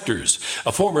Protectors.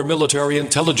 A former military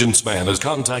intelligence man is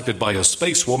contacted by a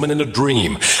space woman in a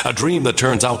dream that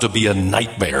turns out to be a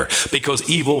nightmare because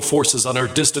evil forces on her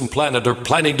distant planet are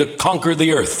planning to conquer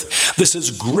the Earth. This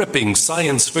is gripping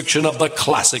science fiction of the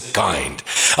classic kind.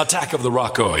 Attack of the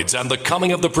Rockoids and The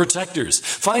Coming of the Protectors.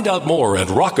 Find out more at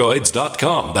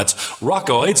rockoids.com. That's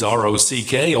Rockoids,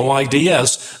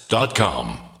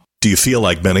 ROCKOIDS.com. Do you feel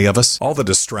like many of us? All the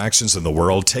distractions in the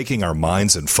world taking our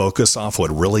minds and focus off what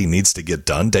really needs to get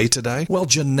done day to day? Well,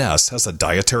 Janess has a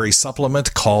dietary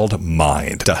supplement called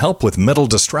Mind to help with mental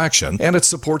distraction, and it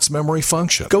supports memory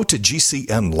function. Go to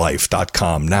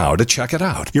GCNlife.com now to check it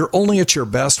out. You're only at your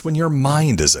best when your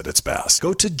mind is at its best.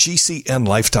 Go to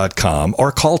GCNlife.com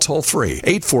or call toll-free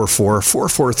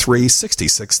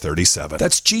 844-443-6637.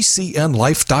 That's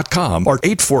GCNlife.com or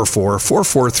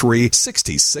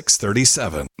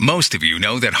 844-443-6637. Most of you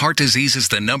know that heart disease is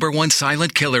the #1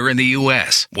 silent killer in the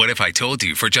U.S. What if I told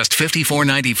you for just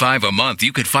 $54.95 a month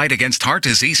you could fight against heart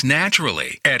disease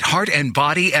naturally? At Heart and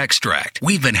Body Extract,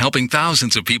 we've been helping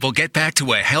thousands of people get back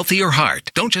to a healthier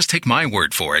heart. Don't just take my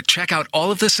word for it. Check out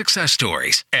all of the success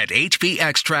stories at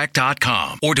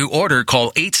hbextract.com. Or to order,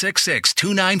 call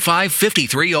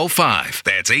 866-295-5305.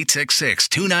 That's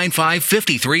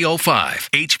 866-295-5305.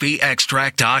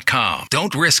 hbextract.com.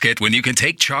 Don't risk it when you can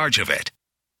take charge of it.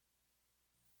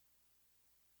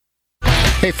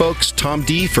 Hey folks, Tom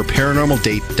D for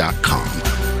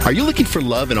ParanormalDate.com. Are you looking for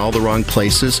love in all the wrong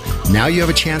places? Now you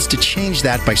have a chance to change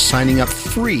that by signing up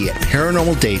free at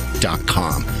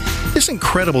ParanormalDate.com. This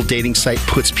incredible dating site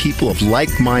puts people of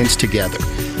like minds together.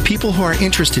 People who are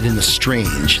interested in the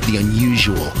strange, the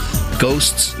unusual,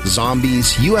 ghosts,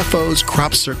 zombies, UFOs,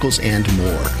 crop circles, and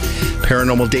more.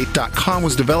 ParanormalDate.com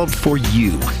was developed for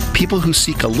you, people who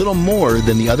seek a little more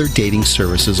than the other dating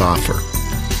services offer.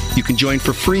 You can join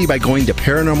for free by going to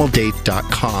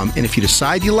ParanormalDate.com, and if you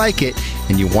decide you like it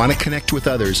and you want to connect with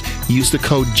others, use the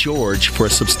code GEORGE for a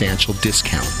substantial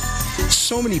discount.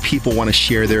 So many people want to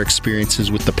share their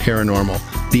experiences with the paranormal,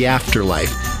 the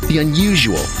afterlife, the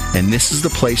unusual, and this is the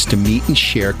place to meet and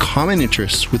share common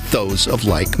interests with those of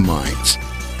like minds.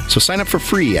 So sign up for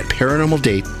free at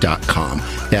paranormaldate.com.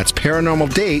 That's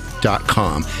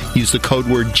paranormaldate.com. Use the code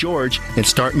word George and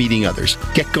start meeting others.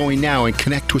 Get going now and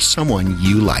connect with someone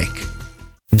you like.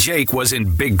 Jake was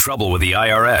in big trouble with the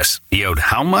IRS. He owed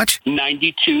how much?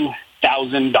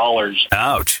 $92,000.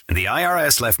 Ouch. And the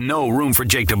IRS left no room for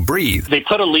Jake to breathe. They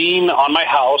put a lien on my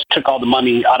house, took all the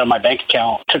money out of my bank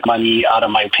account, took money out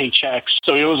of my paychecks.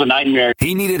 So it was a nightmare.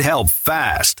 He needed help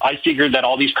fast. I figured that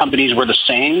all these companies were the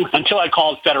same until I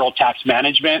called Federal Tax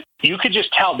Management. You could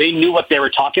just tell they knew what they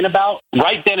were talking about.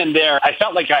 Right then and there, I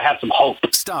felt like I had some hope.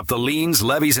 Stop the liens,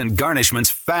 levies, and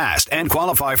garnishments fast and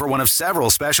qualify for one of several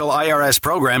special IRS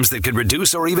programs that could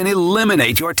reduce or even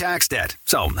eliminate your tax debt.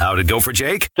 So, how'd it go for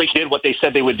Jake? They did what they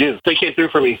said they would do. They came through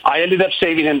for me. I ended up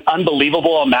saving an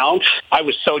unbelievable amount. I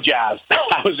was so jazzed.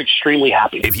 I was extremely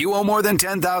happy. If you owe more than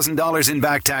 $10,000 in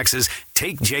back taxes,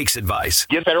 take Jake's advice.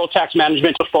 Give Federal Tax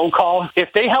Management a phone call.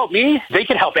 If they help me, they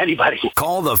can help anybody.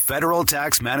 Call the Federal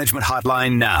Tax Management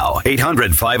Hotline now.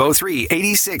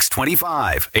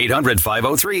 800-503-8625.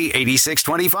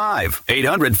 800-503-8625.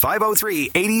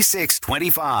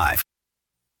 800-503-8625.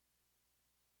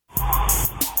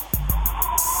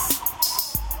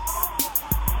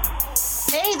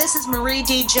 Hey, this is Marie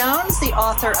D. Jones, the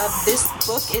author of This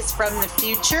Book is from the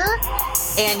Future,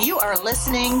 and you are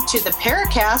listening to the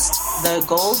Paracast, the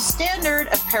gold standard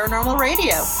of paranormal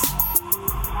radio.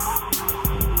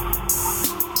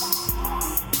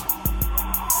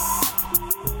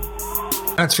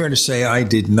 That's fair to say I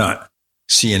did not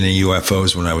see any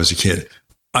UFOs when I was a kid.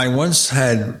 I once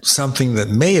had something that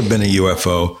may have been a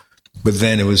UFO, but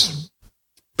then it was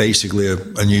basically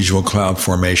an unusual cloud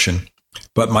formation.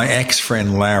 But my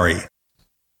ex-friend Larry,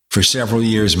 for several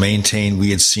years, maintained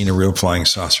we had seen a real flying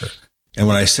saucer. And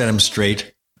when I set him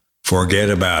straight, forget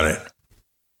about it.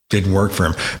 Didn't work for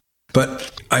him.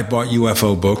 But I bought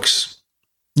UFO books,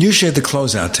 usually at the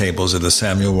closeout tables at the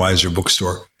Samuel Weiser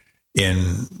bookstore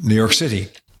in New York City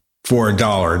for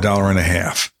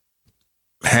 $1.50.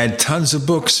 Had tons of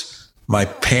books. My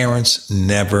parents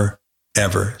never,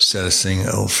 ever said a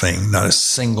single thing, not a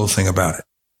single thing about it.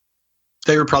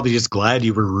 They were probably just glad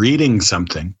you were reading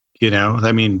something, you know?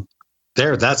 I mean,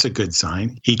 that's a good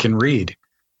sign. He can read.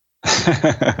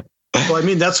 Well, I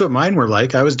mean, that's what mine were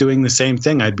like. I was doing the same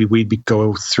thing. We'd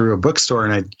go through a bookstore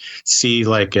and I'd see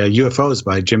like UFOs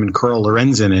by Jim and Carl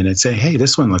Lorenzen, and I'd say, hey,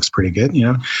 this one looks pretty good. You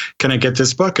know, can I get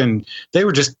this book? And they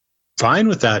were just fine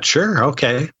with that. Sure.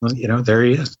 Okay. Well, you know, there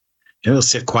he is. He'll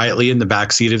sit quietly in the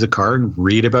back seat of the car and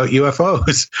read about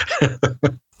UFOs.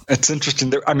 It's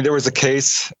interesting. There was a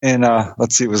case in,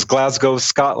 it was Glasgow,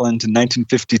 Scotland in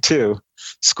 1952.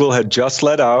 School had just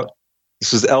let out.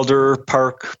 This was Elder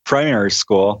Park Primary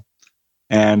School.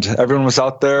 And everyone was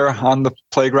out there on the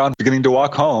playground beginning to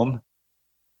walk home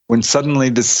when suddenly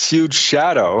this huge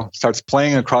shadow starts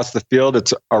playing across the field.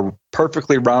 It's a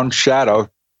perfectly round shadow,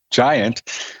 giant.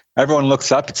 Everyone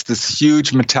looks up. It's this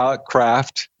huge metallic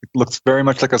craft. It looks very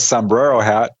much like a sombrero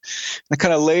hat. It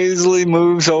kind of lazily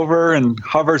moves over and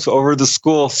hovers over the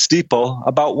school steeple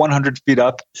about 100 feet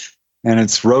up. And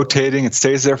it's rotating. It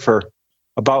stays there for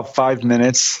about 5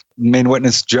 minutes. Main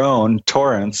witness, Joan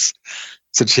Torrance,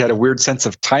 said she had a weird sense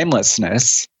of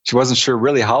timelessness. She wasn't sure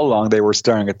really how long they were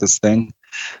staring at this thing.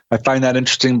 I find that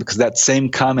interesting because that same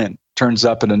comment turns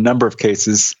up in a number of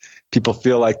cases. People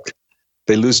feel like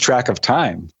they lose track of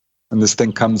time when this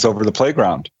thing comes over the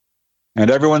playground.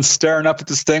 And everyone's staring up at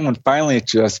this thing when finally it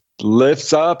just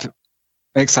lifts up,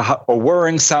 makes a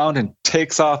whirring sound, and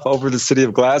takes off over the city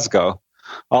of Glasgow.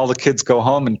 All the kids go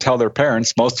home and tell their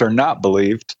parents. Most are not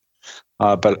believed.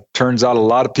 But it turns out a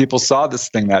lot of people saw this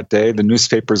thing that day. The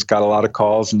newspapers got a lot of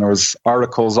calls, and there was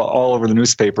articles all over the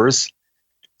newspapers.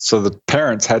 So the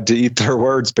parents had to eat their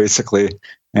words, basically,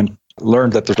 and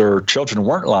learned that their children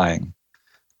weren't lying.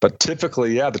 But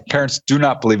typically, the parents do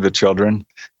not believe the children.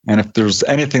 And if there's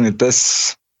anything that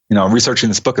this, researching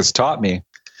this book has taught me,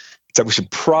 it's that we should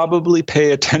probably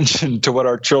pay attention to what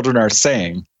our children are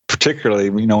saying, particularly,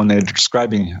 when they're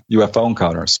describing UFO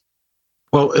encounters.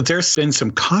 Well, there's been some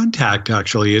contact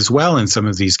actually as well in some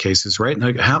of these cases, right?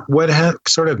 Like what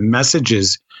sort of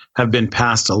messages have been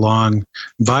passed along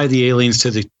by the aliens to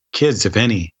the kids, if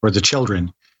any, or the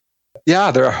children?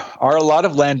 Yeah, there are a lot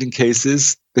of landing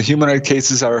cases. The humanoid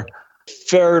cases are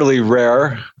fairly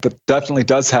rare, but definitely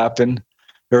does happen.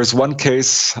 There was one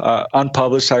case,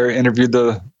 unpublished. I interviewed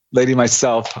the lady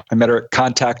myself. I met her at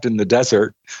Contact in the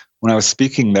Desert when I was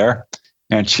speaking there.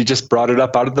 And she just brought it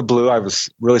up out of the blue. I was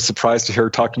really surprised to hear her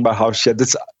talking about how she had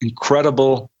this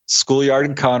incredible schoolyard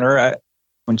encounter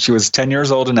when she was 10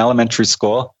 years old in elementary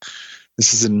school.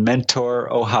 This is in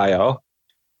Mentor, Ohio.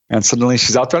 And suddenly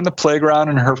she's out there on the playground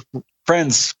and her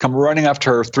friends come running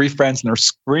after her, 3 friends, and they're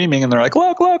screaming, and they're like,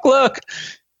 look, look, look.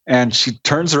 And she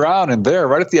turns around, and there,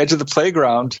 right at the edge of the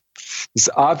playground, this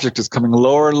object is coming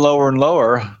lower and lower and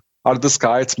lower out of the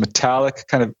sky. It's metallic,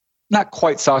 kind of not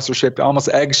quite saucer-shaped, almost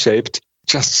egg-shaped,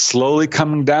 just slowly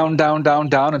coming down, down, down,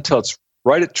 down until it's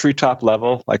right at treetop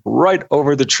level, like right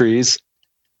over the trees.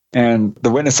 And the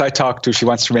witness I talked to, she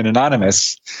wants to remain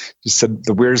anonymous. She said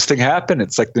the weirdest thing happened.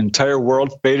 It's like the entire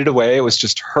world faded away. It was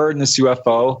just her and this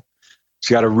UFO.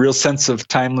 She got a real sense of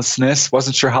timelessness.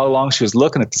 Wasn't sure how long she was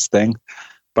looking at this thing,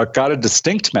 but got a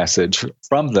distinct message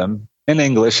from them in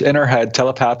English, in her head,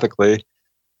 telepathically.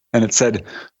 And it said,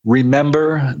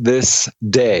 remember this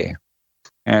day.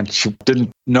 And she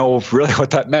didn't know really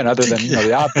what that meant other than,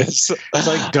 the obvious. It's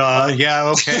like, duh, yeah,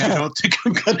 okay. I don't think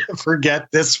I'm going to forget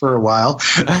this for a while.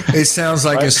 It sounds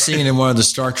like a scene in one of the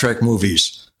Star Trek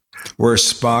movies where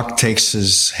Spock takes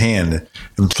his hand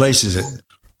and places it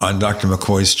on Dr.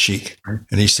 McCoy's cheek.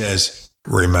 And he says,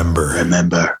 remember.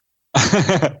 Remember.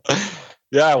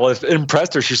 Yeah, well, if it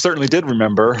impressed her, she certainly did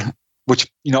remember, which,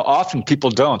 often people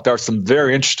don't. There are some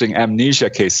very interesting amnesia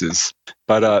cases.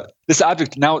 But this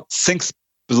object now sinks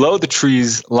below the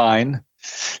trees line.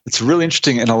 It's really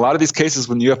interesting. In a lot of these cases,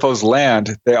 when UFOs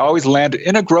land, they always land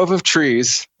in a grove of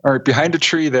trees or behind a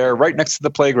tree there, right next to the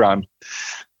playground.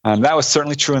 That was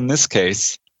certainly true in this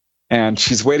case. And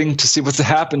she's waiting to see what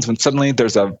happens when suddenly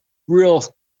there's a real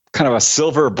kind of a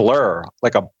silver blur,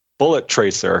 like a bullet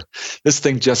tracer. This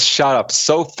thing just shot up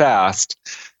so fast.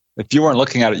 If you weren't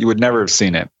looking at it, you would never have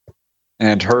seen it.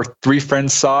 And her 3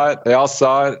 friends saw it. They all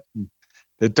saw it.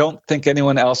 They don't think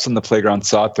anyone else in the playground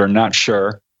saw it. They're not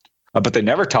sure. But they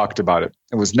never talked about it.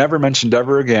 It was never mentioned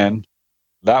ever again.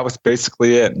 That was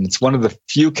basically it. And it's one of the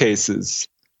few cases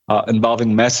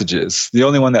involving messages. The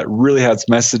only one that really has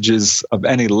messages of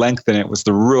any length in it was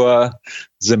the Rua,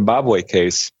 Zimbabwe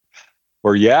case,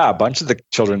 where, a bunch of the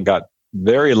children got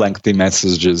very lengthy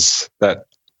messages that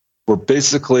were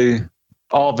basically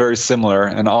all very similar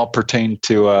and all pertain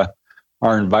to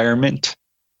our environment.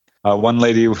 One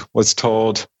lady was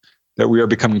told that we are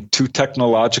becoming too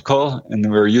technological and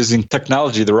we're using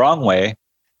technology the wrong way,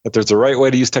 that there's a right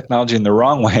way to use technology in the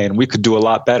wrong way, and we could do a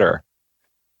lot better.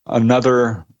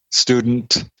 Another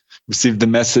student received the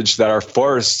message that our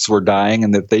forests were dying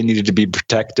and that they needed to be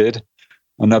protected.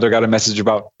 Another got a message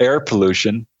about air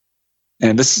pollution.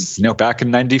 And this is, back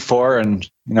in 94 and,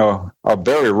 a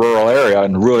very rural area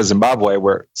in Rua, Zimbabwe,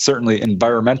 where certainly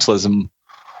environmentalism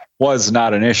was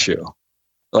not an issue,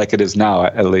 like it is now,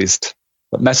 at least.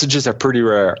 But messages are pretty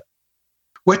rare.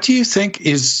 What do you think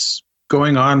is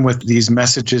going on with these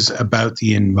messages about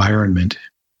the environment?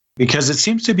 Because it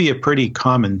seems to be a pretty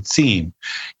common theme.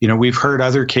 We've heard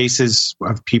other cases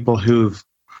of people who've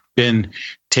been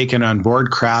taken on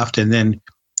board craft and then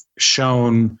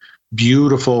shown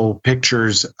beautiful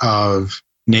pictures of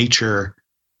nature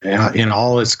in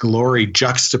all its glory,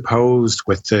 juxtaposed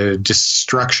with the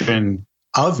destruction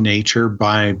of nature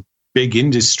by big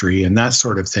industry and that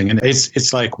sort of thing. And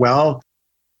it's like, well,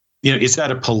 is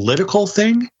that a political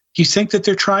thing? Do you think that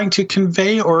they're trying to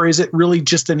convey, or is it really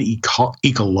just an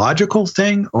ecological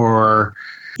thing? Or,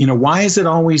 why is it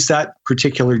always that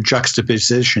particular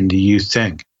juxtaposition, do you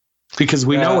think? Because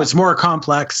we know it's more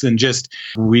complex than just,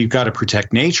 we've got to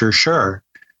protect nature, sure.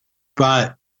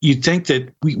 But you'd think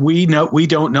that we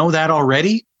don't know that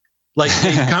already? Like,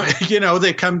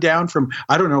 they come down from,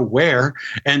 I don't know where,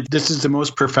 and this is the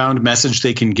most profound message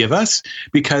they can give us,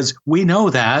 because we know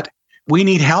that we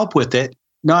need help with it,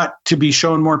 not to be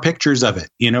shown more pictures of it.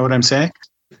 You know what I'm saying?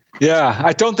 Yeah,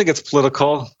 I don't think it's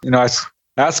political. I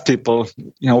ask people,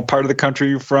 what part of the country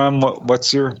you're from,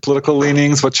 what's your political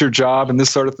leanings, what's your job, and this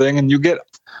sort of thing. And you get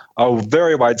a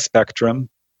very wide spectrum.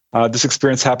 This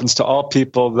experience happens to all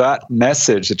people. That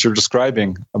message that you're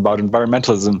describing about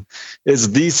environmentalism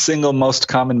is the single most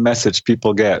common message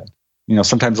people get.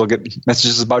 Sometimes they'll get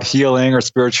messages about healing or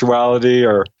spirituality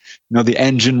or, the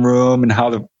engine room and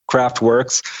how the craft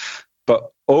works.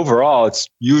 But overall, it's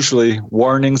usually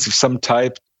warnings of some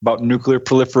type about nuclear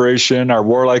proliferation, our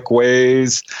warlike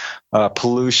ways,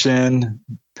 pollution,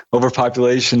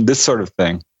 overpopulation, this sort of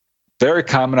thing. Very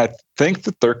common. I think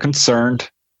that they're concerned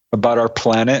about our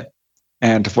planet.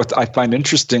 And what I find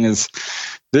interesting is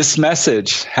this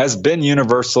message has been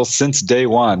universal since day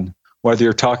one, whether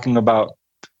you're talking about,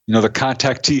 the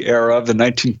contactee era of the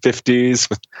 1950s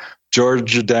with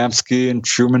George Adamski and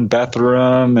Truman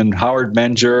Bethlehem and Howard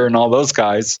Menger and all those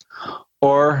guys,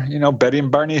 or, Betty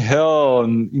and Barney Hill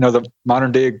and, the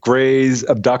modern day Greys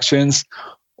abductions,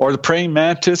 or the praying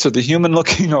mantis or the human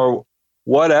looking or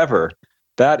whatever.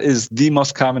 That is the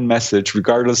most common message,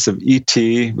 regardless of ET,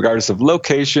 regardless of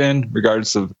location,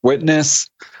 regardless of witness.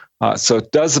 So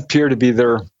it does appear to be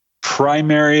their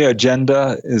primary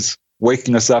agenda is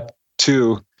waking us up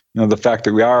to the fact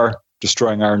that we are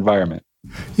destroying our environment.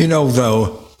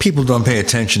 Though, people don't pay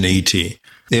attention to ET.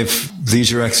 If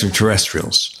these are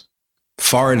extraterrestrials,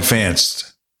 far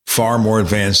advanced, far more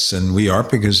advanced than we are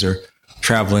because they're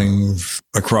traveling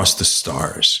across the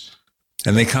stars.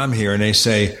 And they come here and they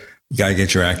say, you got to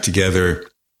get your act together.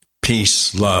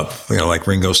 Peace, love, like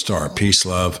Ringo Starr, peace,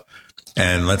 love,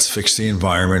 and let's fix the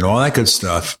environment, all that good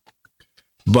stuff.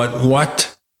 But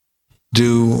what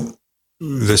do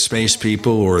the space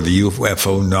people or the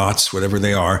UFO nauts, whatever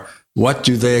they are, what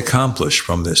do they accomplish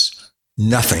from this?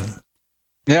 Nothing.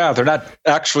 Yeah, they're not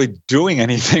actually doing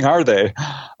anything, are they?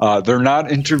 They're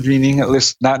not intervening, at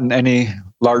least not in any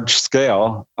large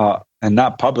scale, and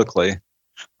not publicly.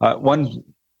 One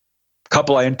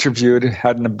couple I interviewed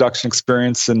had an abduction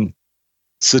experience in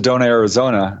Sedona,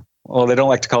 Arizona. Well, they don't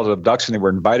like to call it abduction. They were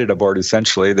invited aboard,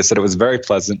 essentially. They said it was very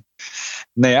pleasant.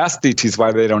 And they asked ETs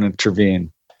why they don't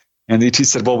intervene. And the ET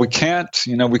said, well, we can't.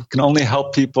 We can only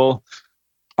help people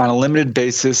on a limited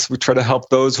basis. We try to help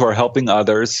those who are helping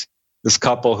others. This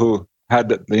couple who had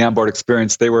the onboard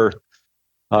experience, they were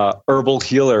herbal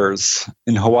healers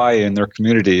in Hawaii in their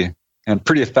community and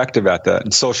pretty effective at that.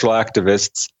 And social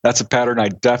activists, that's a pattern I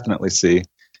definitely see.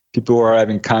 People who are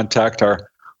having contact are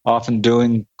often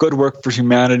doing good work for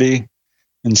humanity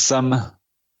in some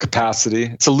capacity.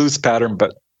 It's a loose pattern,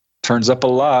 but turns up a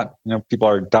lot. People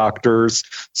are doctors,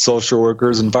 social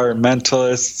workers,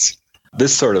 environmentalists,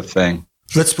 this sort of thing.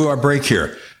 Let's do our break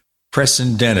here.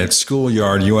 Preston Dennett,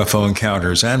 Schoolyard UFO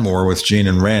Encounters, and more with Gene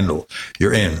and Randall.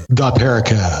 You're in The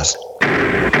Paracast.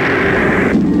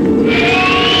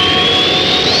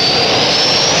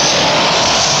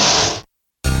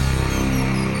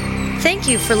 Thank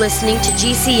you for listening to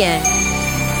GCN.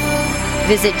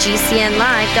 Visit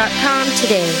GCNlive.com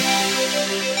today.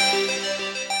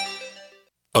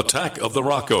 Attack of the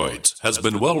Rockoids has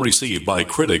been well received by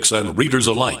critics and readers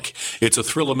alike. It's a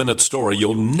thrill-a-minute story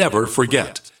you'll never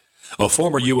forget. A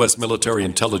former U.S. military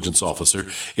intelligence officer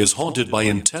is haunted by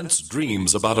intense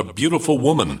dreams about a beautiful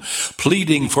woman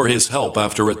pleading for his help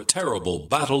after a terrible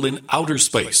battle in outer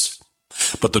space.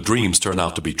 But the dreams turn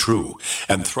out to be true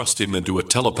and thrust him into a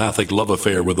telepathic love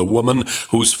affair with a woman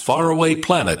whose faraway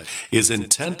planet is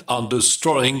intent on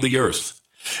destroying the Earth.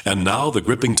 And now the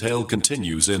gripping tale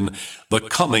continues in The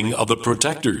Coming of the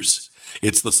Protectors.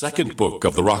 It's the second book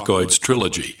of the Rockoids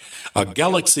trilogy, a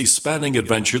galaxy-spanning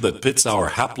adventure that pits our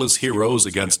hapless heroes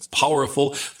against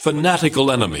powerful, fanatical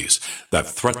enemies that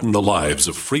threaten the lives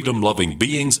of freedom-loving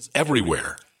beings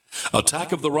everywhere.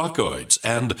 Attack of the Rockoids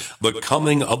and The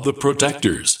Coming of the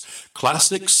Protectors,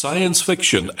 classic science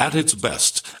fiction at its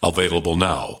best, available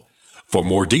now. For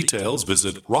more details,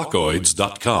 visit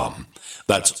rockoids.com.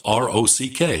 That's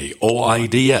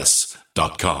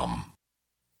ROCKOIDS.com.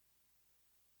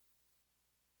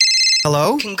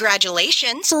 Hello?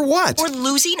 Congratulations. For what? For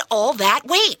losing all that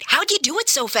weight. How'd you do it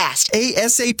so fast?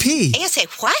 ASAP.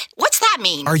 ASAP what? What's that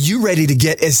mean? Are you ready to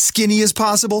get as skinny as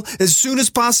possible, as soon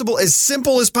as possible, as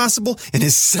simple as possible, and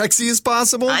as sexy as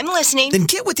possible? I'm listening. Then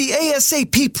get with the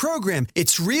ASAP program.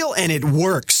 It's real and it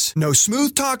works. No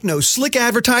smooth talk, no slick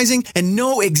advertising, and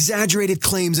no exaggerated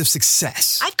claims of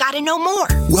success. I've got to know more.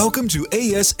 Welcome to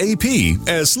ASAP,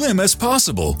 as slim as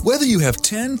possible. Whether you have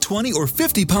 10, 20, or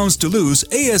 50 pounds to lose,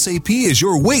 ASAP is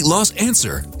your weight loss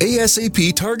answer.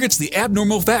 ASAP targets the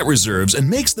abnormal fat reserves and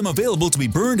makes them available to be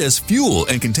burned as fuel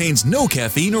and contains no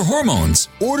caffeine or hormones.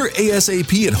 Order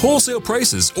ASAP at wholesale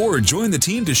prices or join the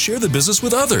team to share the business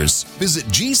with others. Visit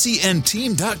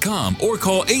GCNteam.com or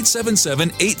call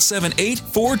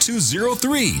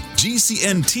 877-878-4203.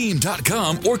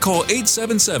 GCNteam.com or call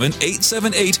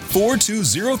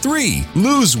 877-878-4203.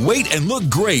 Lose weight and look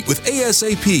great with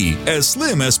ASAP, as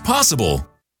slim as possible.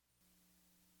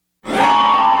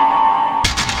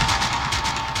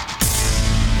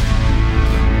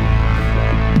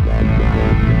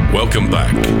 Welcome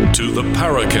back to the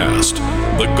Paracast,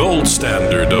 the gold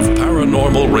standard of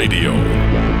paranormal radio.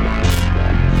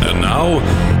 And now,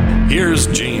 here's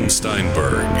Gene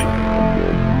Steinberg.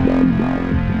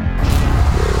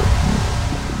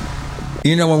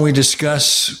 When we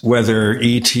discuss whether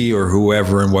ET or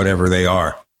whoever and whatever they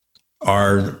are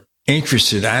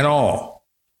interested at all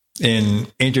in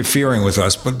interfering with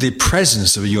us, but the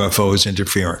presence of a UFO is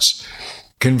interference.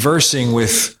 Conversing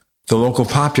with the local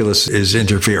populace is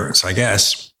interference, I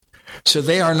guess. So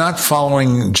they are not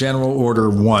following General Order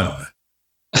 1.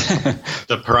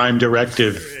 The prime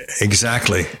directive.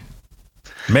 Exactly.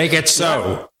 Make it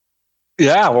so.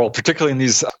 Yeah, well, particularly in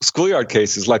these schoolyard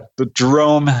cases, like the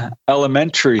Jerome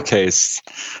Elementary case.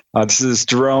 This is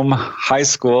Jerome High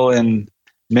School in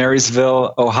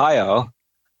Marysville, Ohio.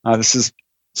 This is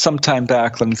sometime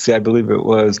back, let me see, I believe it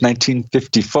was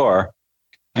 1954.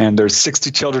 And there's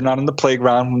 60 children out on the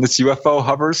playground when this UFO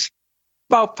hovers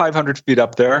about 500 feet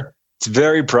up there. It's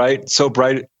very bright, so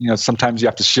bright, sometimes you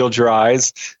have to shield your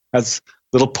eyes. It has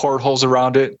little portholes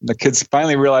around it. And the kids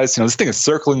finally realize, this thing is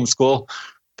circling the school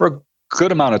for a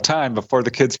good amount of time before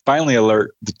the kids finally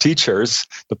alert the teachers.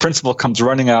 The principal comes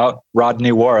running out,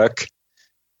 Rodney Warwick,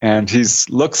 and he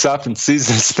looks up and sees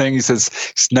this thing. He says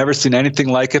he's never seen anything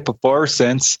like it before or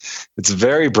since. It's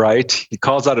very bright. He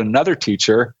calls out another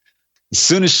teacher. As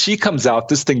soon as she comes out,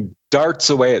 this thing darts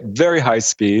away at very high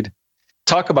speed.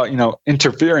 Talk about,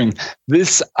 interfering.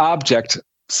 This object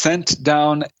sent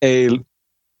down a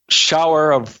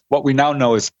shower of what we now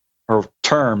know as, or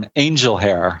term, angel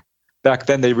hair. Back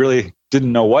then, they really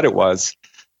didn't know what it was,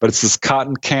 but it's this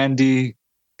cotton candy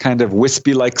kind of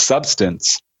wispy-like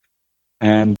substance.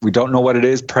 And we don't know what it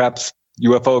is, perhaps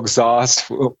UFO exhaust.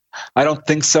 I don't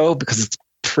think so, because it's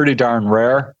pretty darn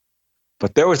rare.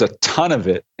 But there was a ton of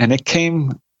it, and it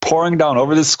came pouring down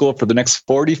over the school for the next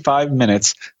 45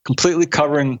 minutes, completely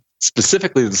covering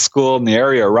specifically the school and the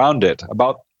area around it,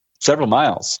 about several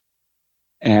miles.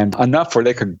 And enough where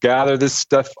they could gather this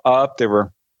stuff up. They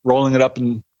were rolling it up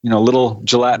in, little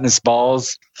gelatinous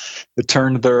balls that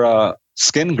turned their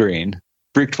skin green.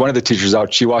 Freaked one of the teachers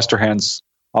out. She washed her hands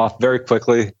off very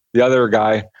quickly. The other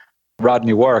guy,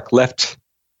 Rodney Warwick, left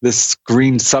this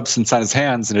green substance on his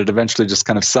hands, and it eventually just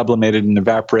kind of sublimated and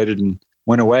evaporated and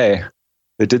went away.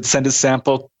 They did send a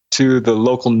sample to the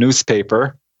local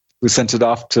newspaper, who sent it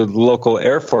off to the local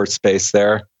Air Force base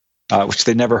there, which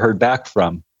they never heard back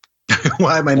from.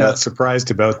 Why am I not surprised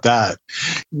about that?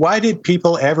 Why did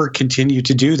people ever continue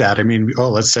to do that? I mean,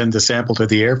 let's send the sample to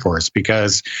the Air Force,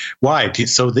 because why?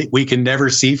 So that we can never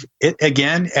see it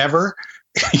again, ever?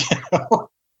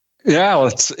 Yeah, well,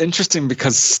 it's interesting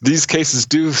because these cases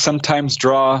do sometimes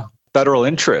draw federal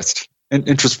interest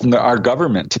from our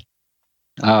government,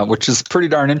 which is pretty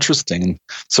darn interesting. And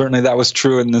certainly that was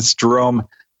true in this Jerome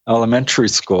Elementary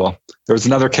School. There was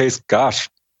another case, I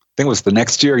think it was the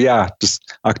next year,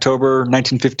 just October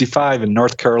 1955 in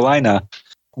North Carolina,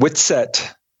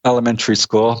 Whitsett Elementary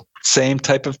School, same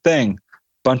type of thing.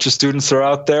 Bunch of students are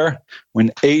out there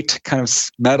when 8 kind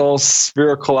of metal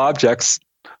spherical objects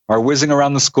are whizzing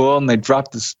around the school, and they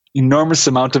drop this enormous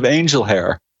amount of angel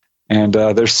hair. And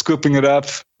they're scooping it up.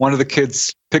 One of the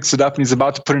kids picks it up, and he's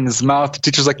about to put it in his mouth. The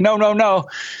teacher's like, no.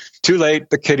 Too late.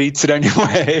 The kid eats it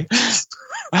anyway.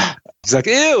 He's like,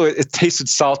 ew, it tasted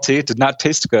salty. It did not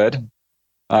taste good.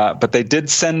 But they did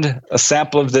send a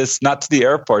sample of this, not to the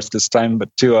Air Force this time,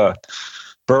 but to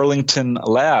Burlington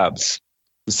Labs,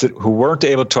 who weren't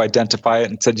able to identify it,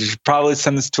 and said, you should probably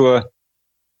send this to a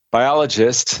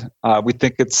biologist. We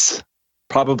think it's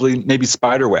probably maybe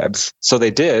spider webs. So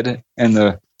they did. And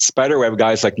the spider web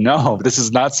guy's like, no, this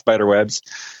is not spider webs.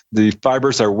 The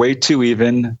fibers are way too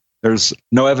even. There's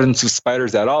no evidence of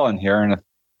spiders at all in here. And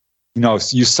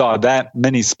if you saw that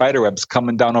many spider webs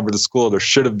coming down over the school, there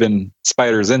should have been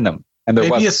spiders in them. And there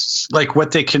maybe it's like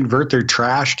what they convert their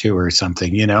trash to or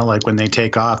something, like when they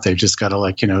take off, they've just got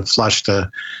to flush the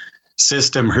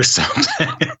system or something.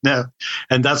 No.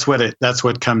 And that's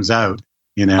what comes out,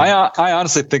 I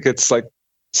honestly think it's like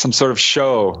some sort of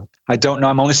show. I don't know.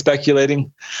 I'm only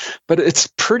speculating, but it's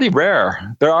pretty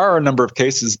rare. There are a number of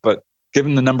cases, but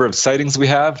given the number of sightings we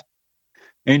have,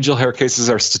 angel hair cases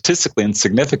are statistically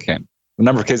insignificant. The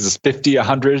number of cases is 50,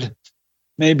 100,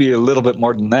 maybe a little bit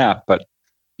more than that, but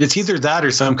it's either that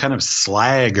or some kind of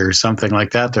slag or something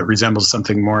like that resembles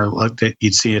something more like that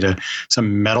you'd see at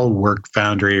some metalwork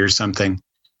foundry or something.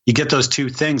 You get those two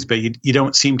things, but you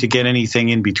don't seem to get anything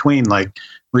in between, like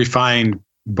refined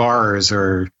bars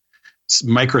or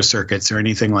microcircuits or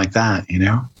anything like that,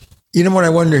 What I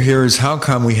wonder here is how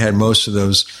come we had most of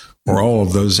those or all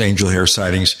of those angel hair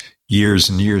sightings years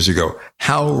and years ago?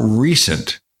 How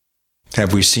recent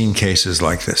have we seen cases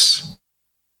like this?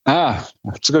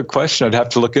 That's a good question. I'd have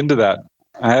to look into that.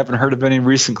 I haven't heard of any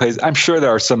recent cases. I'm sure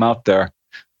there are some out there.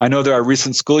 I know there are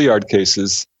recent schoolyard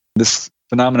cases. This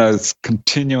phenomena is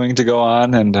continuing to go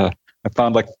on, and I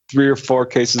found like 3 or 4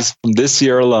 cases from this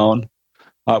year alone,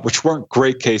 which weren't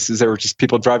great cases. They were just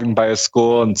people driving by a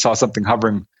school and saw something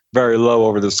hovering very low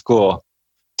over the school.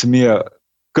 To me, a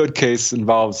good case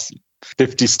involves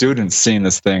 50 students seeing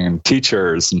this thing, and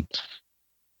teachers, and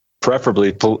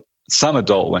preferably some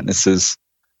adult witnesses.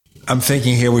 I'm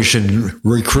thinking here we should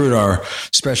recruit our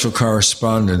special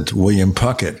correspondent, William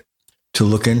Puckett, to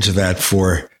look into that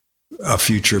for a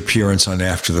future appearance on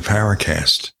After the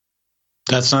Paracast.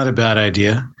 That's not a bad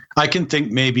idea. I can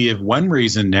think maybe of one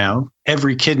reason now.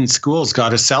 Every kid in school's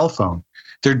got a cell phone.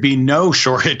 there'd be no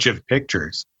shortage of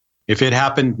pictures. If it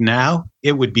happened now,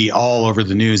 it would be all over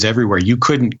the news everywhere. You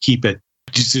couldn't keep it.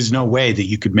 Just, there's no way that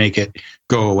you could make it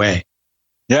go away.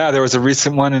 Yeah, there was a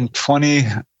recent one in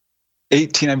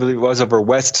 2018, I believe it was, over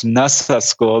West Nusa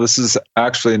School. This is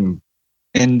actually in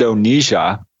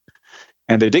Indonesia.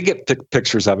 And they did get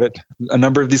pictures of it. A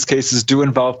number of these cases do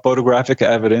involve photographic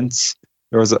evidence.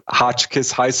 There was a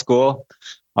Hotchkiss High School.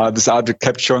 This object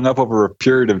kept showing up over a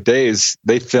period of days.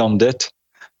 They filmed it.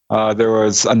 There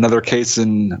was another case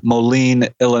in Moline,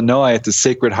 Illinois at the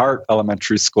Sacred Heart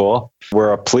Elementary School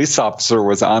where a police officer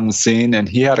was on the scene and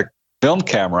he had a film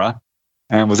camera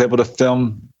and was able to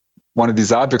film one of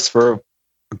these objects for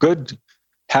a good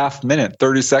half minute,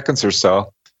 30 seconds or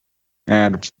so.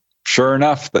 And sure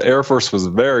enough, the Air Force was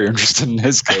very interested in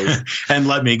his case. And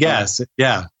let me guess,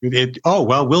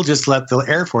 we'll just let the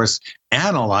Air Force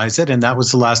analyze it. And that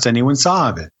was the last anyone saw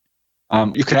of it.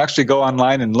 You can actually go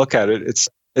online and look at it.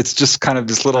 It's just kind of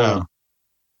this little,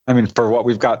 for what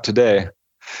we've got today.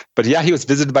 But yeah, he was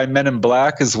visited by men in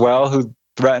black as well, who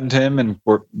threatened him and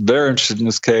were very interested in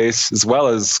this case, as well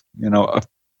as,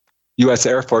 U.S.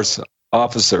 Air Force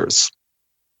officers.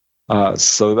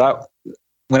 So that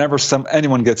whenever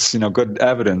anyone gets, good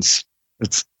evidence,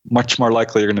 it's much more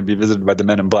likely you're going to be visited by the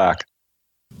men in black.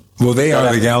 Well, they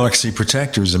are the galaxy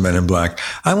protectors, the men in black.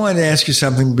 I wanted to ask you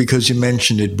something because you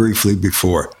mentioned it briefly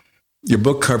before. Your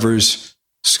book covers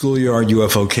schoolyard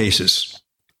UFO cases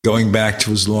going back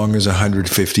to as long as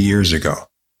 150 years ago.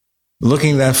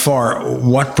 Looking that far,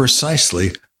 what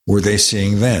precisely were they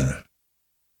seeing then?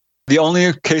 The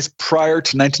only case prior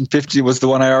to 1950 was the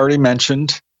one I already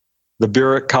mentioned, the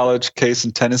Burritt College case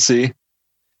in Tennessee.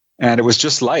 And it was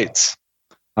just lights,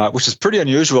 which is pretty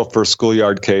unusual for a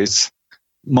schoolyard case.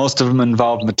 Most of them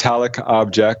involved metallic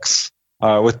objects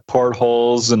with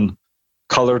portholes and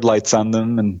colored lights on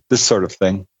them and this sort of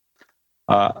thing.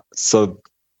 So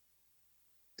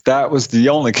that was the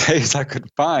only case I could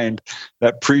find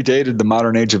that predated the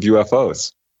modern age of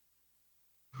UFOs.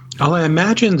 Well, I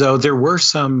imagine, though, there were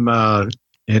some,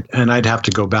 and I'd have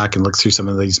to go back and look through some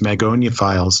of these Magonia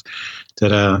files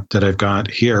that I've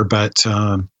got here. But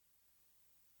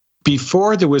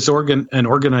before there was an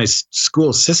organized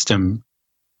school system,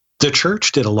 the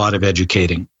church did a lot of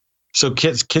educating. So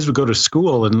kids would go to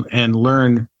school and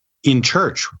learn in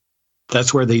church.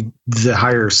 That's where the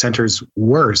higher centers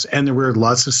were. And there were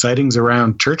lots of sightings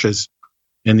around churches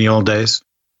in the old days.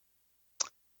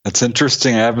 That's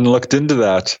interesting. I haven't looked into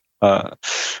that. But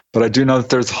I do know that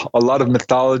there's a lot of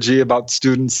mythology about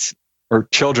students or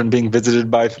children being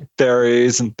visited by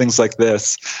fairies and things like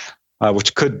this,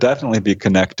 which could definitely be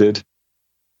connected.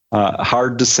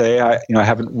 Hard to say. I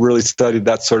haven't really studied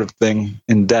that sort of thing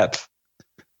in depth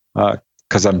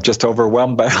because I'm just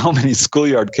overwhelmed by how many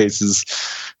schoolyard cases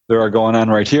there are going on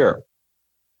right here.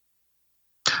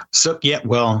 So,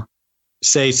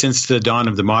 say since the dawn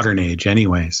of the modern age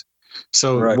anyways.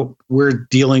 So we're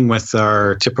dealing with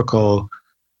our typical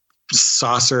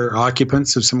saucer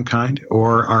occupants of some kind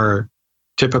or our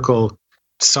typical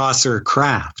saucer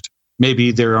craft.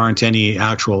 Maybe there aren't any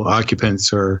actual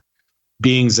occupants or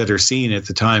beings that are seen at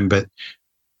the time, but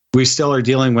we still are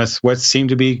dealing with what seem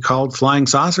to be called flying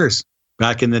saucers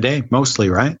back in the day, mostly,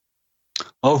 right?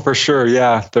 Oh, for sure.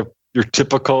 Yeah. Your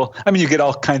typical, you get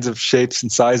all kinds of shapes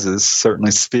and sizes,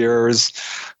 certainly spheres,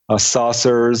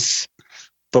 saucers,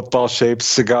 football shapes,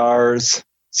 cigars.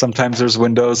 Sometimes there's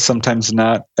windows, sometimes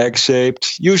not.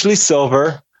 Egg-shaped, usually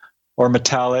silver or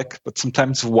metallic, but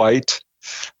sometimes white.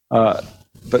 But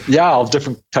yeah, all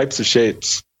different types of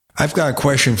shapes. I've got a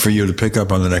question for you to pick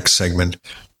up on the next segment.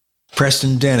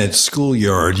 Preston Dennett,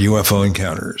 Schoolyard UFO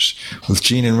Encounters. With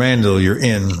Gene and Randall, you're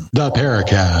in the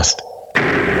Paracast.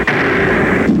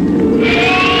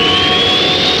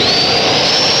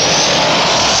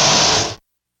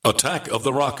 Attack of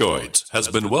the Rockoids has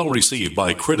been well received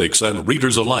by critics and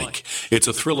readers alike. It's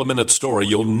a thrill-a-minute story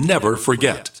you'll never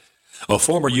forget. A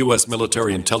former U.S.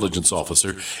 military intelligence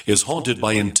officer is haunted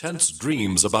by intense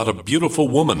dreams about a beautiful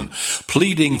woman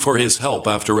pleading for his help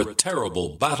after a terrible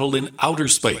battle in outer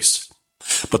space.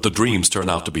 But the dreams turn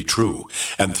out to be true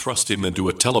and thrust him into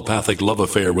a telepathic love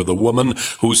affair with a woman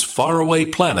whose faraway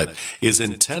planet is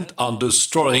intent on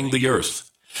destroying the Earth.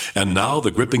 And now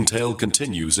the gripping tale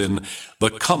continues in The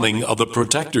Coming of the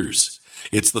Protectors.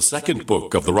 It's the second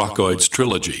book of the Rockoids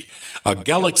trilogy, a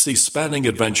galaxy-spanning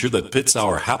adventure that pits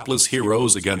our hapless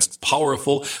heroes against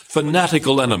powerful,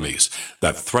 fanatical enemies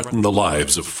that threaten the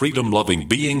lives of freedom-loving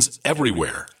beings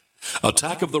everywhere.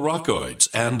 Attack of the Rockoids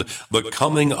and The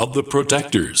Coming of the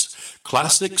Protectors,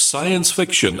 classic science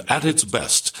fiction at its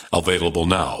best, available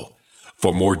now.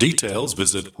 For more details,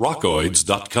 visit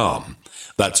rockoids.com.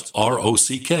 That's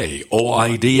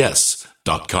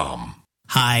ROCKOIDS.com.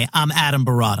 Hi, I'm Adam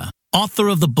Barata, author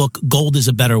of the book Gold is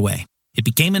a Better Way. It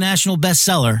became a national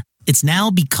bestseller. It's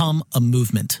now become a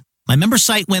movement. My member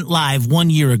site went live 1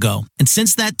 year ago, and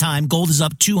since that time, gold is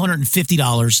up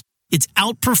 $250. It's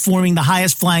outperforming the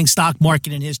highest flying stock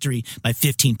market in history by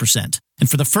 15%. And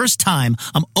for the first time,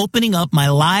 I'm opening up my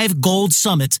live gold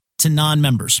summit to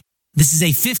non-members. This is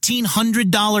a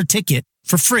 $1,500 ticket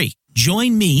for free.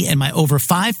 Join me and my over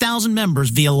 5,000 members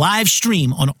via live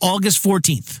stream on August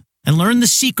 14th and learn the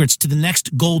secrets to the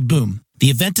next gold boom. The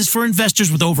event is for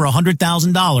investors with over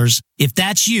 $100,000. If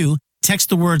that's you, text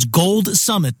the words Gold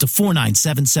Summit to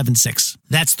 49776.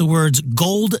 That's the words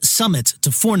Gold Summit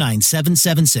to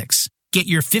 49776. Get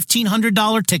your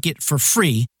 $1,500 ticket for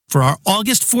free for our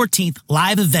August 14th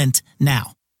live event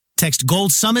now. Text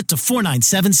Gold Summit to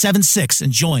 49776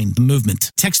 and join the movement.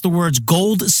 Text the words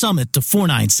Gold Summit to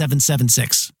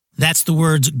 49776. That's the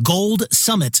words Gold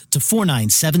Summit to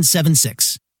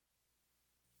 49776.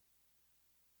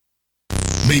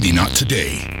 Maybe not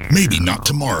today, maybe not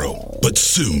tomorrow, but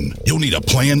soon you'll need a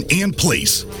plan and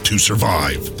place to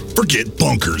survive. Forget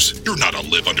bunkers. You're not a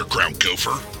live underground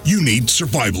gopher. You need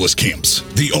survivalist camps,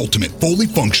 the ultimate fully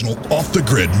functional,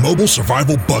 off-the-grid mobile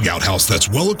survival bug-out house that's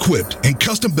well-equipped and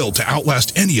custom-built to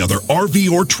outlast any other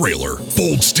RV or trailer.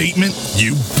 Bold statement?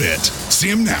 You bet. See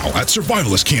them now at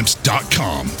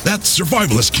survivalistcamps.com. That's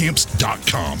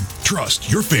survivalistcamps.com.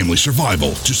 Trust your family's survival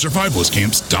to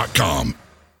survivalistcamps.com.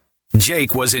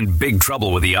 Jake was in big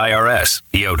trouble with the IRS.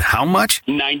 He owed how much?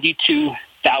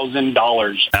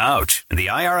 $92,000. Ouch. The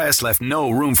IRS left no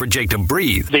room for Jake to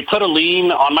breathe. They put a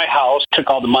lien on my house, took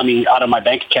all the money out of my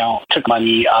bank account, took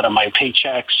money out of my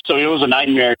paychecks. So it was a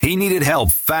nightmare. He needed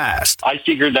help fast. I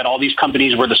figured that all these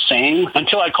companies were the same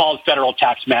until I called federal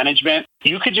tax management.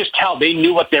 You could just tell they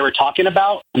knew what they were talking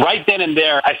about. Right then and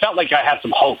there, I felt like I had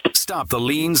some hope. Stop the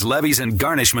liens, levies, and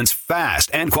garnishments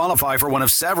fast and qualify for one of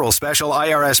several special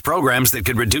IRS programs that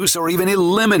could reduce or even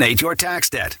eliminate your tax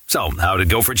debt. So, how'd it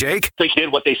go for Jake? They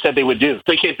did what they said they would do.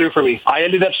 They came through for me. I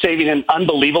ended up saving an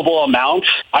unbelievable amount.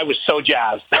 I was so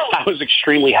jazzed. I was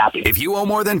extremely happy. If you owe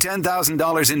more than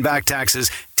 $10,000 in back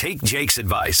taxes, take Jake's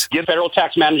advice. Give federal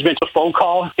tax management a phone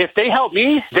call. If they help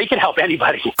me, they can help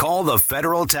anybody. Call the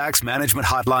Federal Tax Management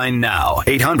Hotline now.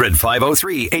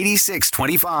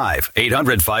 800-503-8625.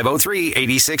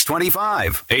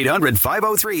 800-503-8625.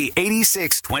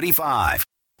 800-503-8625.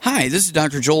 Hi, this is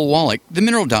Dr. Joel Wallach, the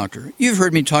Mineral Doctor. You've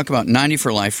heard me talk about 90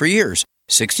 for Life for years.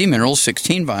 60 minerals,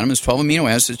 16 vitamins, 12 amino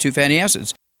acids, 2 fatty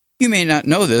acids. You may not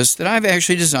know this, that I've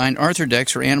actually designed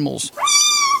Arthrodex for animals.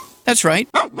 That's right.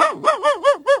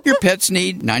 Your pets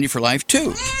need 90 for Life,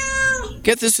 too.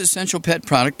 Get this essential pet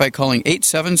product by calling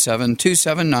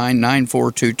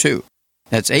 877-279-9422.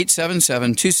 That's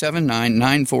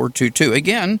 877-279-9422.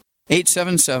 Again,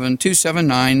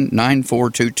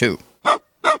 877-279-9422.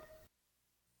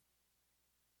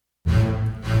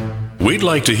 We'd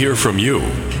like to hear from you.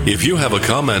 If you have a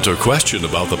comment or question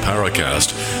about the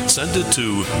Paracast, send it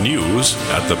to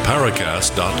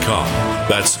news@theparacast.com.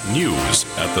 That's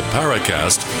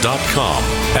news@theparacast.com.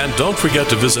 And don't forget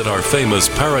to visit our famous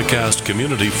Paracast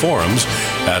community forums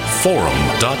at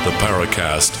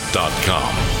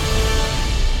forum.theparacast.com.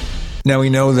 Now,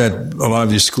 we know that a lot of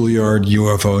these Schoolyard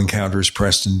UFO Encounters,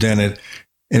 Preston Dennett,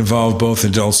 involve both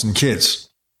adults and kids.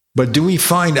 But do we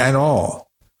find at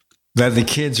all that the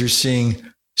kids are seeing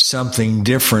something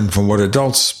different from what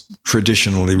adults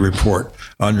traditionally report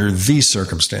under these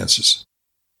circumstances?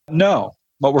 No.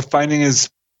 What we're finding is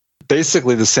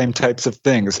basically the same types of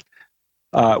things.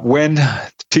 When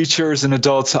teachers and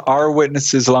adults are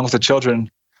witnesses along with the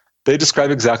children, they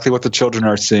describe exactly what the children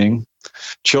are seeing.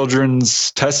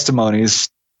 Children's testimonies,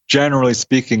 generally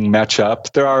speaking, match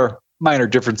up. There are minor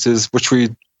differences, which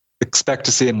we expect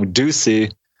to see and we do see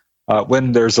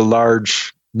when there's a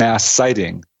large mass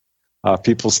sighting.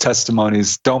 People's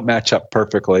testimonies don't match up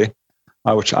perfectly,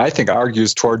 which I think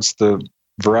argues towards the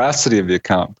veracity of the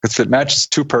account. Because if it matches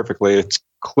too perfectly, it's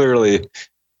clearly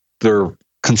they're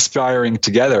conspiring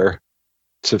together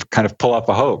to kind of pull up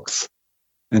a hoax.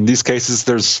 In these cases,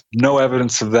 there's no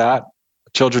evidence of that.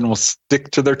 Children will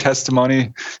stick to their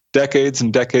testimony decades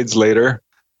and decades later.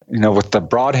 You know, with the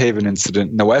Broadhaven incident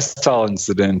and the Westall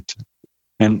incident,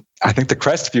 and I think the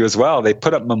Crestview as well, they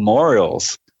put up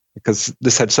memorials because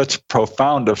this had such a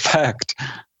profound effect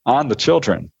on the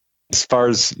children. As far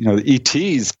as, you know, the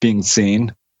ETs being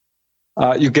seen,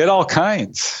 you get all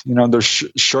kinds. You know, there's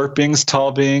short beings,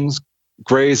 tall beings.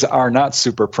 Grays are not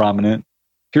super prominent.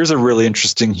 Here's a really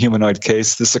interesting humanoid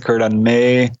case. This occurred on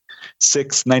May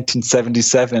 6,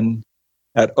 1977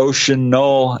 at Ocean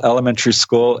Knoll Elementary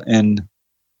School in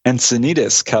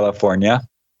Encinitas, California.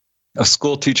 A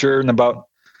school teacher and about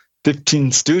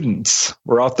 15 students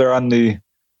were out there on the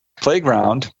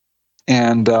playground,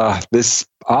 and this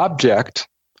object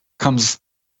comes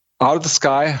out of the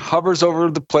sky, hovers over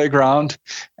the playground,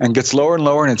 and gets lower and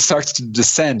lower, and it starts to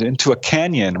descend into a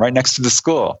canyon right next to the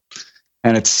school.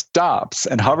 And it stops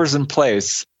and hovers in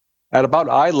place at about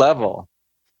eye level,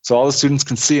 so all the students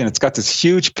can see. And it's got this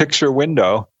huge picture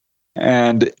window,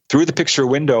 and through the picture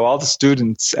window, all the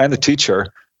students and the teacher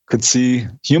could see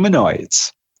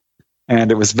humanoids.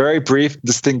 And it was very brief.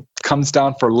 This thing comes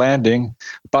down for landing.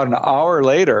 About an hour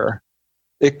later,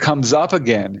 it comes up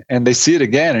again, and they see it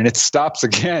again, and it stops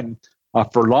again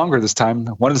for longer this time.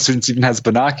 One of the students even has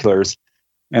binoculars,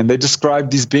 and they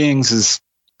describe these beings as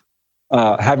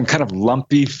having kind of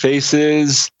lumpy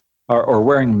faces or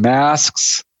wearing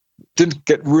masks. Didn't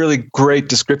get really great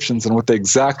descriptions on what they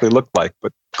exactly looked like,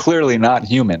 but clearly not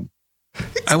human.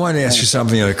 I want to ask you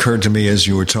something that occurred to me as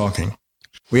you were talking.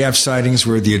 We have sightings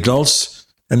where the adults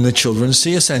and the children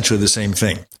see essentially the same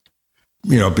thing,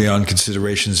 beyond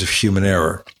considerations of human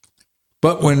error.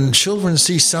 But when children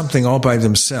see something all by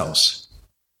themselves,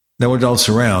 no adults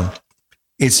around,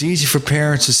 it's easy for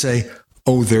parents to say,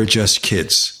 oh, they're just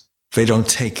kids. They don't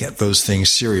take those things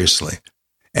seriously.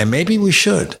 And maybe we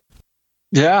should.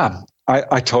 Yeah,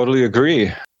 I totally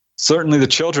agree. Certainly the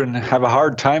children have a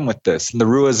hard time with this. In the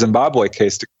Rua, Zimbabwe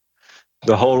case,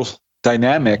 the whole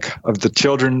dynamic of the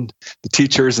children, the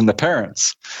teachers, and the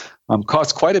parents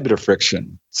caused quite a bit of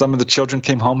friction. Some of the children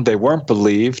came home, they weren't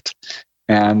believed,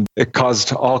 and it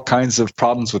caused all kinds of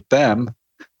problems with them.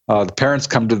 The parents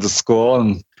come to the school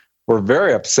and were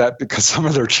very upset because some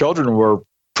of their children were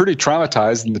pretty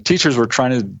traumatized, and the teachers were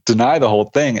trying to deny the whole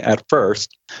thing at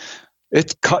first.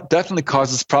 It definitely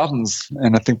causes problems,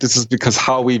 and I think this is because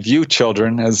how we view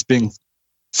children as being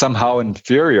somehow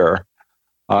inferior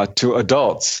to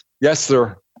adults. Yes,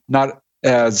 they're not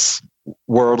as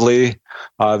worldly,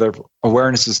 their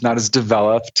awareness is not as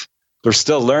developed, they're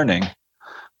still learning,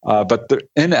 but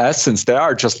in essence, they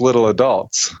are just little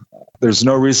adults. There's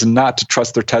no reason not to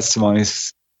trust their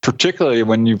testimonies, particularly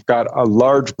when you've got a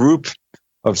large group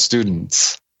of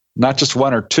students, not just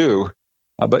one or two,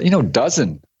 but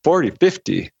dozen, 40,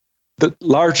 50. The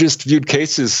largest viewed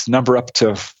cases number up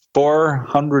to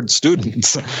 400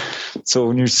 students. So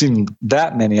when you're seeing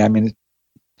that many,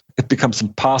 it becomes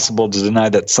impossible to deny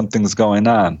that something's going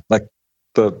on. Like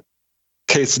the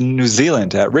case in New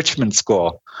Zealand at Richmond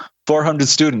School, 400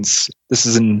 students. This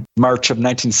is in March of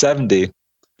 1970.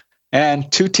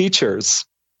 And 2 teachers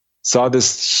saw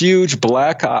this huge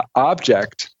black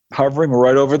object hovering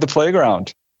right over the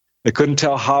playground. They couldn't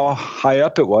tell how high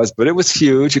up it was, but it was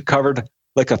huge. It covered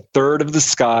like a third of the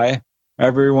sky.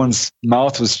 Everyone's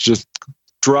mouth was just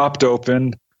dropped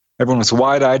open. Everyone was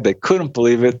wide-eyed. They couldn't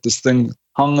believe it. This thing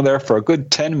hung there for a good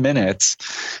 10 minutes.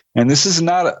 And this is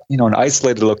not, an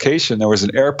isolated location. There was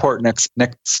an airport next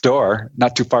door,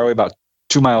 not too far away, about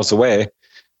 2 miles away.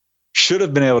 Should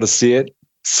have been able to see it.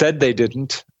 Said they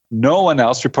didn't. No one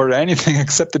else reported anything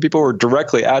except the people who were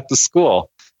directly at the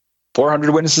school.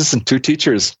 400 witnesses and 2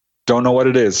 teachers. Don't know what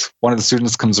it is. One of the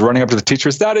students comes running up to the teacher.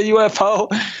 Is that a UFO?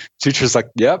 Teacher's like,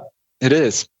 yep, it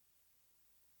is.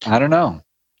 I don't know.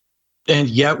 And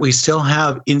yet we still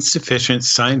have insufficient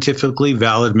scientifically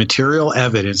valid material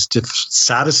evidence to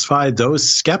satisfy those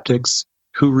skeptics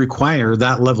who require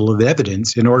that level of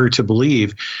evidence in order to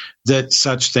believe that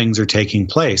such things are taking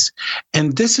place.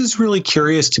 And this is really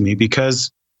curious to me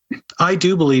because I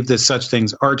do believe that such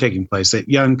things are taking place, that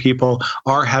young people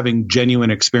are having genuine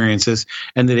experiences,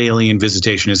 and that alien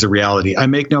visitation is a reality. I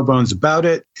make no bones about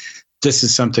it. This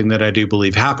is something that I do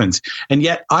believe happens. And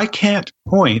yet I can't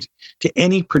point to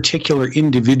any particular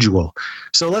individual.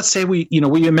 So let's say we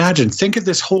imagine, think of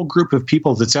this whole group of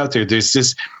people that's out there.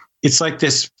 It's like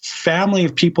this family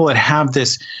of people that have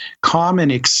this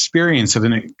common experience of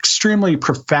an extremely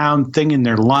profound thing in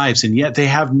their lives, and yet they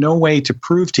have no way to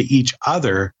prove to each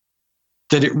other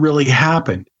that it really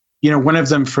happened. One of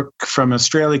them from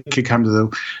Australia could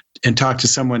come and talk to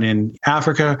someone in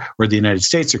Africa or the United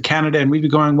States or Canada, and we'd be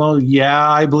going, well, yeah,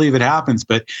 I believe it happens,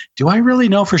 but do I really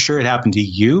know for sure it happened to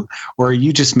you, or are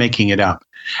you just making it up?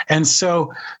 And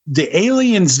so the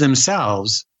aliens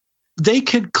themselves, they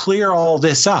could clear all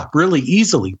this up really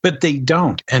easily, but they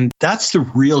don't. And that's the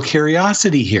real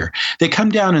curiosity here. They come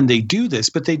down and they do this,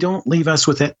 but they don't leave us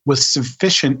with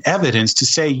sufficient evidence to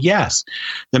say, yes,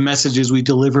 the messages we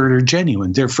delivered are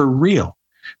genuine. They're for real.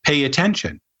 Pay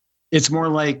attention. It's more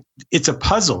like it's a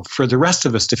puzzle for the rest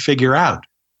of us to figure out.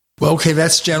 Well, okay,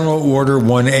 that's General Order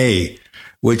 1A,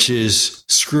 which is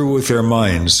screw with their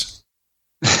minds.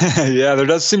 Yeah, there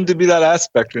does seem to be that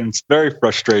aspect, and it's very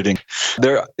frustrating.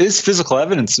 There is physical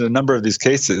evidence in a number of these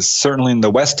cases. Certainly in the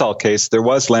Westall case, there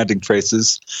was landing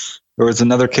traces. There was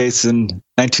another case in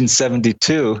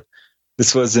 1972.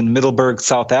 This was in Middelburg,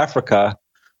 South Africa,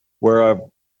 where an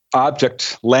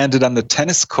object landed on the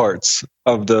tennis courts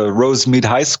of the Rosemead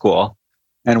High School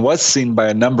and was seen by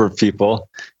a number of people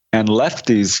and left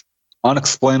these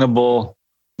unexplainable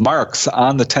marks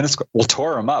on the tennis court. Well,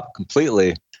 tore them up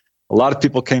completely. A lot of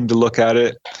people came to look at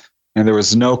it, and there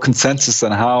was no consensus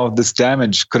on how this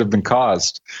damage could have been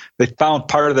caused. They found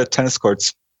part of the tennis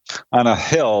courts on a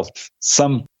hill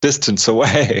some distance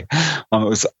away. It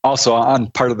was also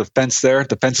on part of the fence there.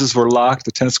 The fences were locked.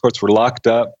 The tennis courts were locked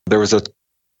up. There was a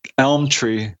elm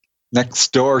tree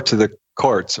next door to the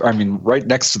courts, right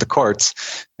next to the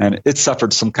courts, and it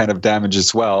suffered some kind of damage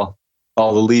as well.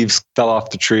 All the leaves fell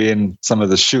off the tree and some of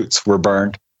the shoots were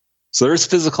burned. So there's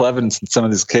physical evidence in some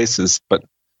of these cases, but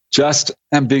just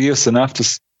ambiguous enough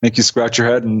to make you scratch your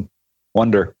head and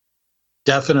wonder.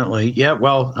 Definitely. Yeah.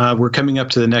 Well, we're coming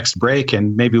up to the next break,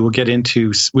 and maybe we've got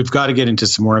to get into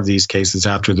some more of these cases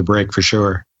after the break for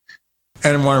sure.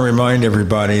 And I want to remind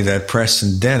everybody that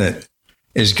Preston Dennett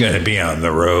is going to be on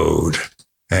the road.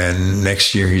 And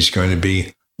next year, he's going to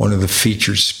be one of the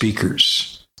featured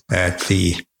speakers at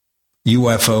the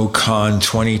UFO Con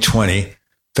 2020,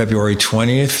 February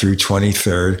 20th through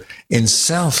 23rd in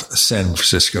South San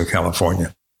Francisco,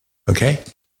 California. Okay?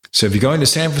 So if you're going to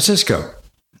San Francisco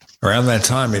around that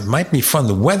time, it might be fun.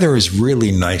 The weather is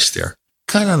really nice there.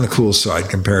 Kind of on the cool side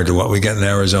compared to what we get in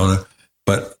Arizona.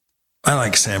 But I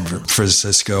like San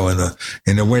Francisco in the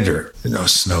winter. No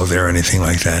snow there or anything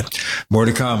like that. More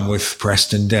to come with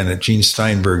Preston Dennett, Gene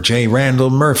Steinberg, J.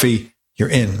 Randall Murphy. You're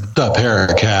in the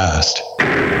Paracast.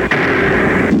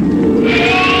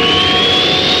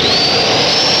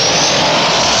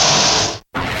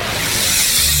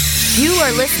 You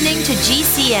are listening to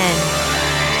GCN.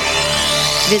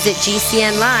 Visit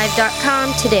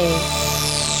GCNlive.com today.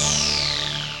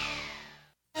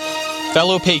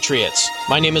 Fellow Patriots,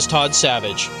 my name is Todd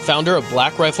Savage, founder of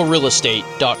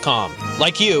BlackRifleRealEstate.com.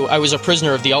 Like you, I was a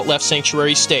prisoner of the alt-left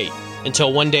sanctuary state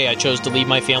until one day I chose to lead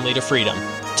my family to freedom.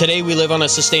 Today we live on a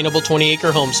sustainable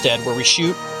 20-acre homestead where we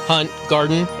shoot, hunt,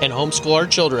 garden, and homeschool our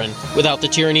children without the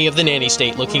tyranny of the nanny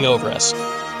state looking over us.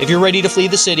 If you're ready to flee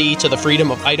the city to the freedom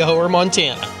of Idaho or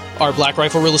Montana, our Black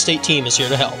Rifle Real Estate team is here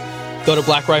to help. Go to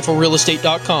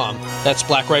BlackRifleRealEstate.com. That's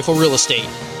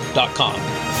BlackRifleRealEstate.com.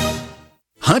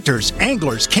 Hunters,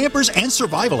 anglers, campers, and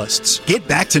survivalists. Get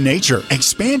back to nature.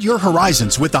 Expand your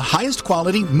horizons with the highest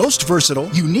quality, most versatile,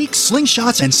 unique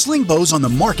slingshots and sling bows on the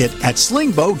market at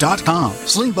slingbow.com.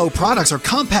 Sling bow products are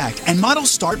compact and models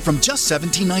start from just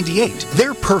 $17.98.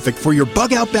 They're perfect for your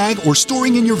bug-out bag or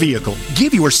storing in your vehicle.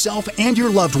 Give yourself and your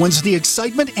loved ones the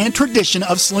excitement and tradition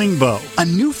of sling bow. A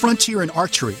new frontier in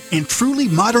archery and truly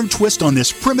modern twist on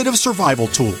this primitive survival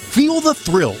tool. Feel the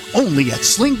thrill only at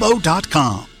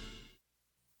slingbow.com.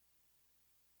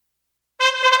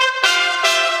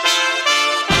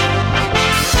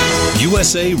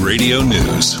 USA Radio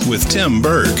News with Tim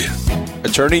Berg.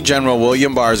 Attorney General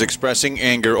William Barr is expressing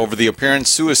anger over the apparent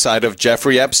suicide of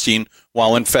Jeffrey Epstein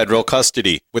while in federal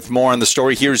custody. With more on the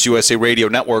story, here's USA Radio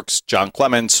Network's John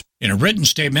Clements. In a written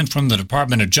statement from the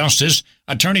Department of Justice,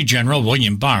 Attorney General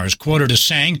William Barr is quoted as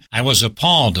saying, "I was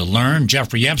appalled to learn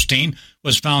Jeffrey Epstein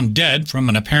was found dead from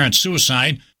an apparent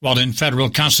suicide while in federal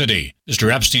custody.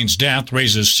 Mr. Epstein's death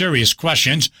raises serious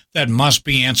questions that must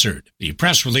be answered." The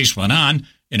press release went on,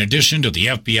 "In addition to the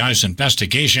FBI's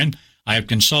investigation, I have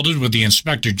consulted with the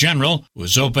Inspector General, who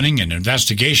is opening an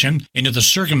investigation into the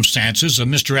circumstances of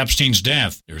Mr. Epstein's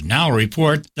death. There is now a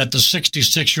report that the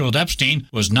 66-year-old Epstein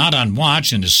was not on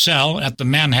watch in his cell at the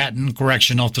Manhattan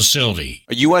Correctional Facility."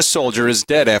 A U.S. soldier is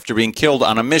dead after being killed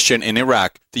on a mission in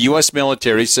Iraq. The U.S.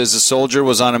 military says the soldier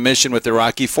was on a mission with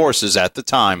Iraqi forces at the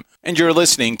time. And you're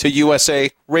listening to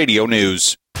USA Radio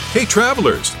News. Hey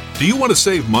travelers, do you want to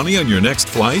save money on your next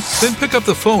flight? Then pick up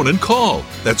the phone and call.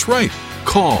 That's right,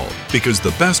 call, because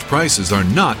the best prices are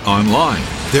not online.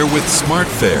 They're with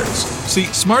SmartFares. See,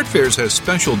 SmartFares has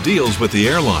special deals with the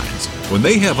airlines. When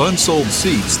they have unsold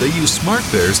seats, they use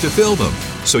SmartFares to fill them.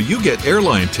 So you get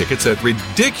airline tickets at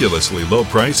ridiculously low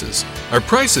prices. Our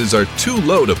prices are too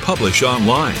low to publish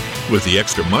online. With the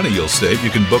extra money you'll save,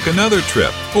 you can book another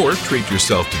trip or treat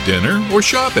yourself to dinner or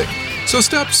shopping. So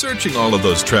stop searching all of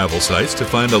those travel sites to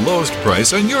find the lowest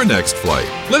price on your next flight.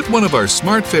 Let one of our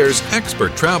SmartFares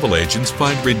expert travel agents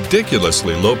find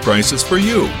ridiculously low prices for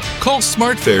you. Call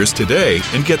SmartFares today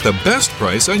and get the best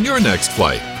price on your next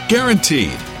flight.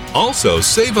 Guaranteed. Also,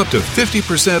 save up to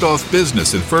 50% off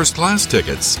business and first class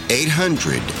tickets.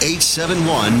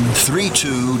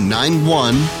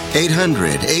 800-871-3291.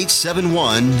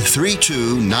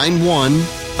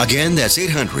 800-871-3291. Again, that's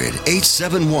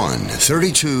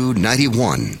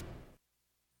 800-871-3291.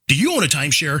 Do you own a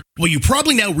timeshare? Well, you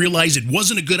probably now realize it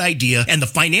wasn't a good idea, and the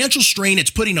financial strain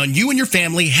it's putting on you and your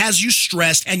family has you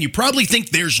stressed, and you probably think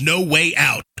there's no way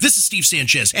out. This is Steve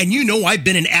Sanchez, and you know I've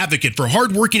been an advocate for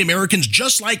hardworking Americans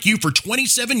just like you for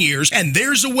 27 years, and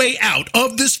there's a way out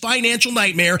of this financial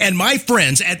nightmare, and my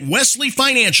friends at Wesley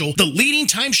Financial, the leading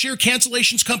timeshare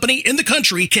cancellations company in the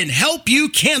country, can help you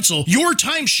cancel your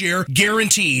timeshare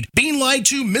guaranteed. Being lied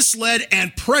to, misled,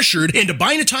 and pressured into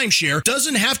buying a timeshare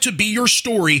doesn't have to be your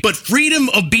story, but freedom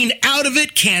of being out of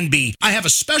it can be. I have a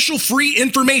special free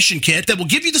information kit that will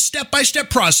give you the step-by-step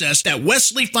process that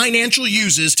Wesley Financial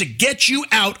uses to get you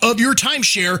out of your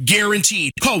timeshare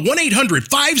guaranteed. Call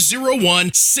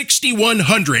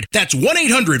 1-800-501-6100. That's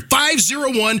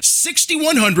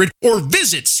 1-800-501-6100 or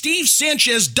visit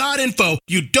stevesanchez.info.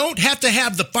 You don't have to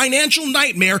have the financial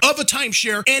nightmare of a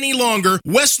timeshare any longer.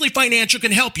 Wesley Financial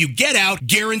can help you get out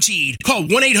guaranteed. Call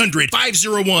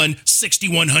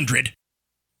 1-800-501-6100.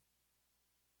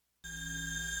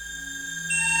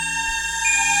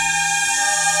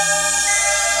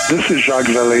 This is Jacques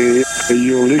Vallée.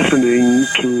 You're listening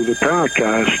to the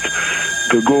Paracast,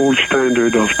 the gold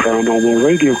standard of paranormal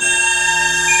radio.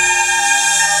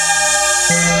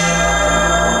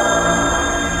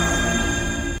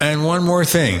 And one more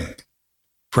thing.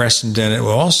 Preston Dennett will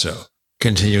also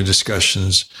continue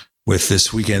discussions with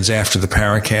this weekend's After the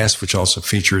Paracast, which also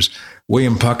features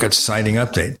William Puckett's sighting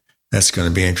update. That's going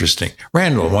to be interesting.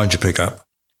 Randall, why don't you pick up?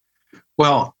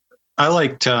 Well, I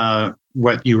liked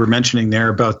what you were mentioning there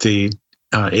about the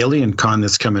Alien Con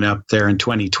that's coming up there in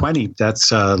 2020.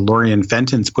 That's Lorian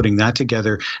Fenton's putting that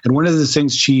together. And one of the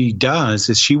things she does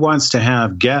is she wants to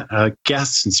have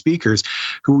guests and speakers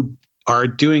who are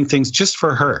doing things just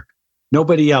for her.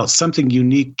 Nobody else, something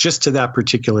unique just to that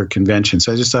particular convention.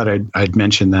 So I just thought I'd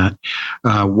mention that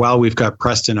while we've got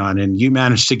Preston on. And you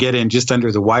managed to get in just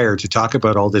under the wire to talk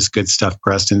about all this good stuff,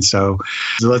 Preston. So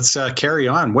let's carry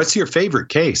on. What's your favorite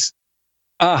case?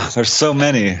 There's so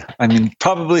many. I mean,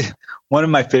 probably one of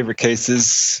my favorite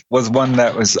cases was one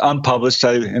that was unpublished.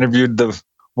 I interviewed the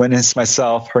witness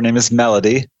myself. Her name is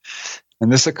Melody.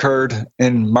 And this occurred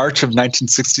in March of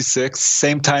 1966,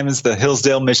 same time as the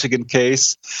Hillsdale, Michigan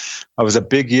case. It was a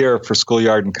big year for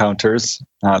Schoolyard Encounters.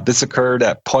 This occurred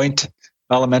at Point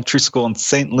Elementary School in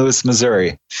St. Louis,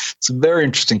 Missouri. It's a very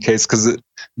interesting case because it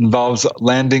involves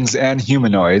landings and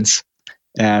humanoids.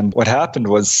 And what happened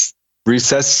was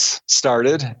recess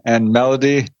started, and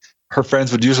Melody, her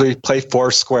friends would usually play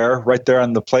Foursquare right there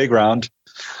on the playground.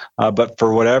 But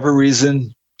for whatever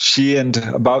reason, she and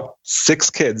about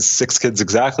six kids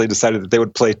exactly, decided that they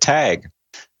would play tag.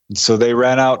 And so they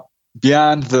ran out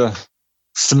beyond the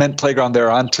cement playground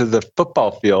there onto the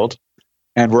football field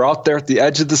and were out there at the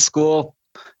edge of the school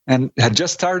and had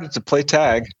just started to play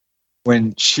tag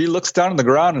when she looks down on the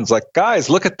ground and is like, guys,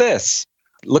 look at this.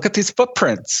 Look at these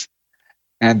footprints.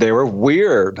 And they were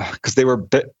weird because they were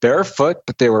barefoot,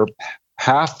 but they were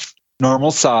half normal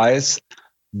size,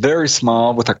 very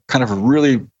small with a kind of a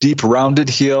really deep rounded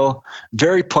heel,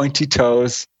 very pointy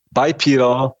toes,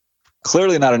 bipedal,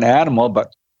 clearly not an animal,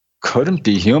 but couldn't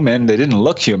be human. They didn't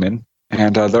look human.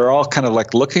 And they're all kind of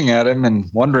like looking at him and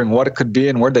wondering what it could be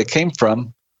and where they came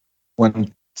from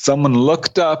when someone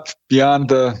looked up beyond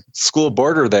the school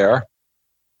border there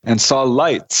and saw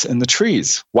lights in the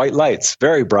trees, white lights,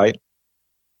 very bright.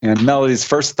 And Melody's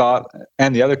first thought,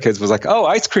 and the other kids, was like, "Oh,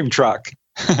 ice cream truck,"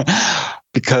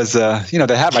 because they have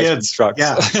kids. Ice cream trucks.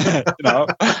 Yeah,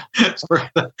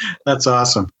 that's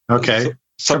awesome. Okay,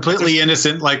 so completely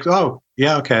innocent. Like, oh,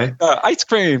 yeah, okay, ice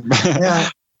cream.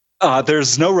 Yeah.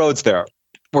 There's no roads there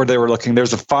where they were looking.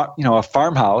 There's a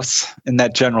farmhouse in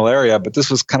that general area, but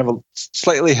this was kind of a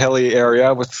slightly hilly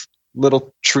area with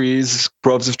little trees,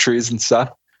 groves of trees and stuff.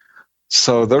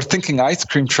 So they're thinking ice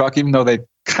cream truck, even though they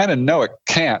kind of know it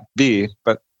can't be,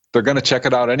 but they're going to check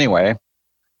it out anyway.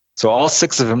 So all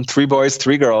six of them, 3 boys,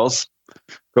 3 girls,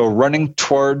 go running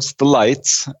towards the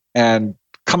lights and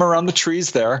come around the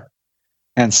trees there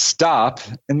and stop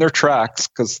in their tracks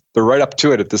because they're right up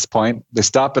to it at this point. They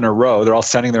stop in a row. They're all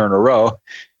standing there in a row,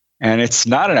 and it's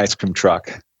not an ice cream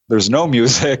truck. There's no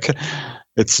music.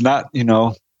 It's not,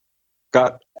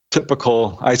 got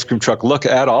typical ice cream truck look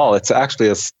at all. It's actually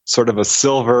a sort of a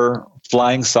silver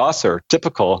flying saucer,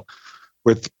 typical,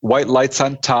 with white lights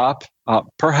on top,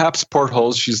 perhaps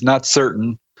portholes. She's not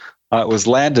certain. It was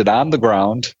landed on the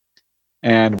ground.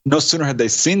 And no sooner had they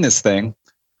seen this thing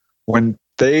when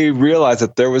they realized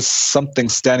that there was something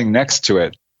standing next to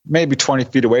it, maybe 20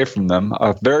 feet away from them,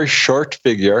 a very short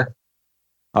figure,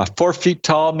 4 feet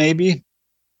tall maybe.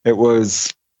 It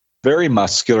was very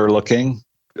muscular looking,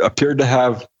 appeared to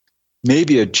have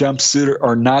maybe a jumpsuit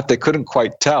or not. They couldn't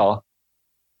quite tell,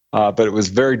 but it was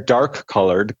very dark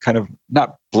colored, kind of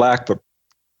not black, but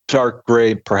dark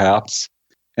gray perhaps.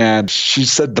 And she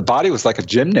said the body was like a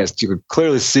gymnast. You could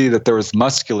clearly see that there was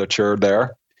musculature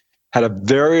there. Had a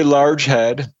very large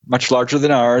head, much larger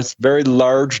than ours, very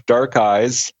large dark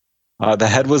eyes. The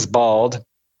head was bald.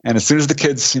 And as soon as the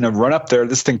kids, run up there,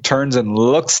 this thing turns and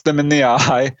looks them in the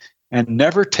eye and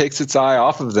never takes its eye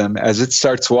off of them as it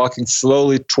starts walking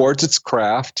slowly towards its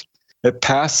craft. It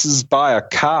passes by a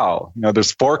cow.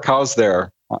 There's 4 cows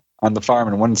there on the farm,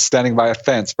 and one's standing by a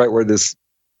fence right where this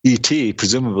ET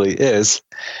presumably is.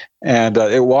 And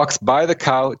it walks by the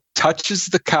cow, touches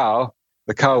the cow.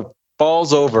 The cow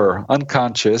falls over,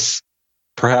 unconscious,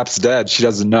 perhaps dead. She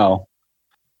doesn't know.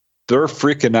 They're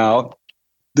freaking out.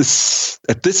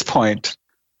 At this point,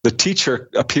 the teacher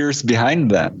appears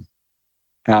behind them,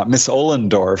 Miss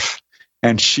Ollendorf,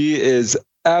 and she is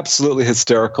absolutely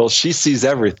hysterical. She sees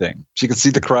everything. She can see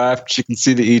the craft. She can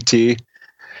see the ET,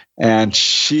 and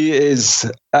she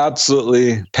is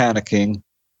absolutely panicking.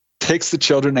 Takes the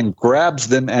children and grabs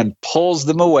them and pulls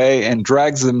them away and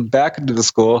drags them back into the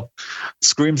school,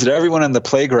 screams at everyone in the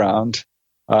playground,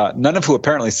 none of who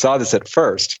apparently saw this at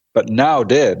first, but now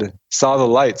saw the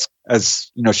lights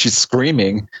as she's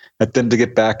screaming at them to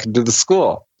get back into the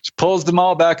school. She pulls them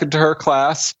all back into her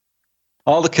class.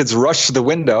 All the kids rush to the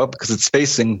window because it's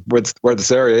facing where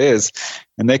this area is,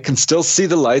 and they can still see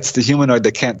the lights. The humanoid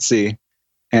they can't see.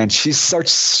 And she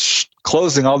starts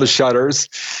closing all the shutters.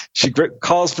 She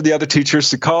calls for the other teachers.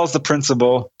 She calls the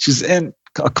principal. She's in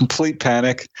a complete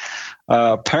panic.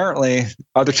 Apparently,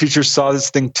 other teachers saw this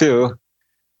thing too,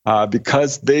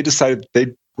 because they decided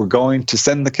they were going to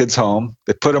send the kids home.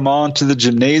 They put them all into the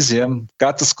gymnasium,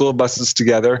 got the school buses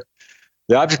together.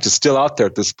 The object is still out there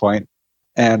at this point.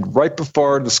 And right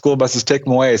before the school buses take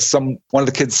them away, one of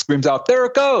the kids screams out, "There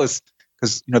it goes!"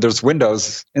 Because there's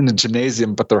windows in the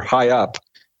gymnasium, but they're high up.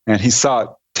 And he saw it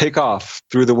take off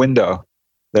through the window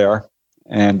there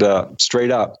and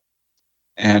straight up.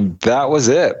 And that was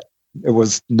it. It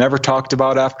was never talked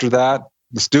about after that.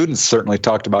 The students certainly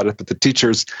talked about it, but the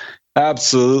teachers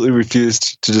absolutely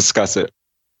refused to discuss it.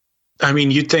 I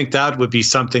mean, you'd think that would be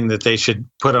something that they should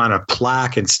put on a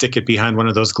plaque and stick it behind one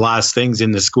of those glass things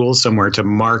in the school somewhere to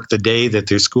mark the day that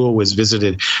their school was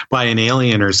visited by an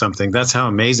alien or something. That's how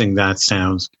amazing that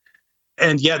sounds.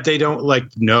 And yet they don't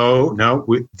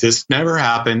this never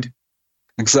happened.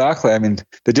 Exactly. I mean,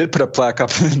 they did put a plaque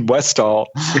up in Westall,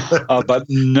 but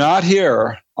not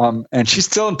here. And she's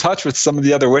still in touch with some of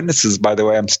the other witnesses, by the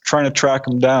way. I'm trying to track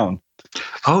them down.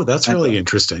 Oh, that's really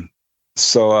interesting.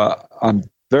 So I'm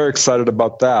very excited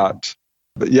about that.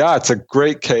 But yeah, it's a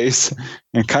great case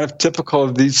and kind of typical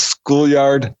of these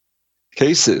schoolyard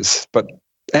cases. But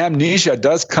amnesia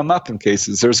does come up in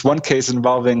cases. There's one case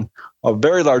involving a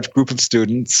very large group of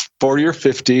students, 40 or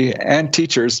 50, and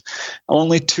teachers.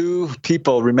 Only 2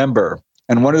 people remember.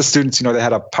 And one of the students, they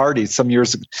had a party some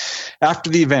years after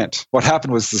the event. What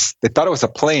happened was this: they thought it was a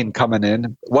plane coming in.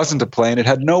 It wasn't a plane. It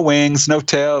had no wings, no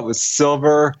tail. It was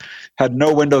silver, had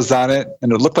no windows on it,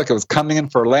 and it looked like it was coming in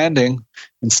for a landing.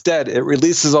 Instead, it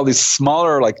releases all these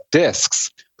smaller,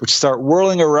 discs, which start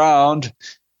whirling around,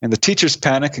 and the teachers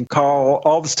panic and call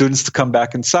all the students to come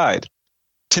back inside.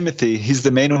 Timothy, he's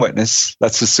the main witness.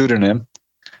 That's his pseudonym.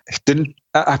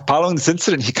 Following this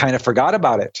incident, he kind of forgot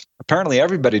about it. Apparently,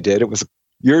 everybody did. It was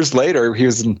years later. He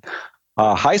was in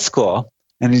high school,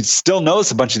 and he still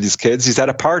knows a bunch of these kids. He's at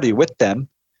a party with them,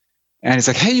 and he's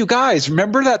like, "Hey, you guys,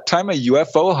 remember that time a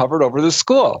UFO hovered over the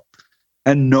school?"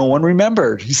 And no one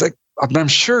remembered. He's like, "I'm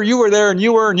sure you were there, and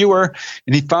you were, and you were."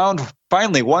 And he found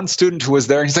finally one student who was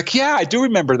there, and he's like, "Yeah, I do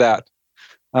remember that."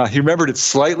 He remembered it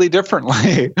slightly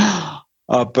differently.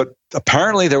 But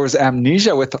apparently there was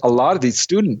amnesia with a lot of these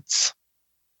students.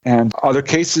 And other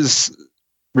cases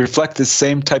reflect this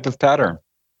same type of pattern.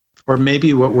 Or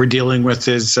maybe what we're dealing with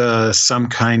is some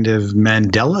kind of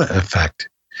Mandela effect.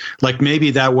 Like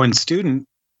maybe that one student,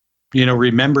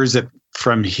 remembers it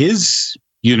from his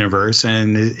universe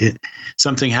and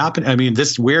something happened. I mean,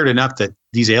 this is weird enough that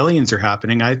these aliens are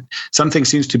happening. Something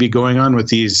seems to be going on with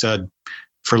these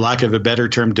for lack of a better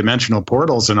term, dimensional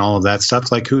portals and all of that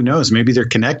stuff. Like, who knows? Maybe they're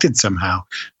connected somehow.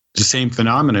 The same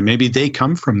phenomena. Maybe they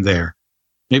come from there.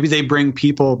 Maybe they bring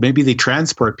people, maybe they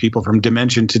transport people from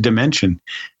dimension to dimension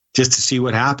just to see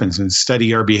what happens and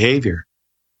study our behavior.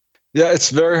 Yeah,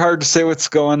 it's very hard to say what's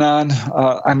going on.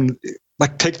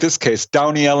 like take this case,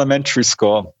 Downey Elementary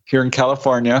School here in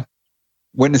California.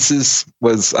 Witnesses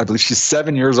was, I believe she's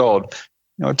 7 years old,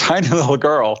 a tiny little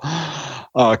girl,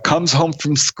 comes home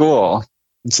from school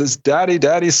and says,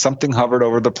 Daddy, something hovered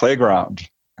over the playground.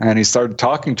 And he started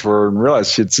talking to her and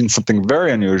realized she had seen something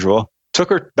very unusual, took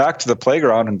her back to the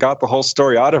playground and got the whole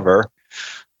story out of her.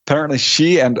 Apparently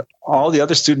she and all the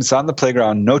other students on the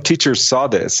playground, no teachers saw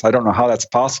this. I don't know how that's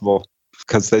possible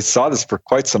because they saw this for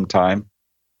quite some time.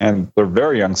 And they're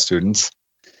very young students,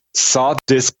 saw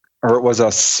this, or it was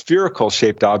a spherical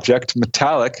shaped object,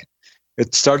 metallic.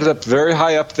 It started up very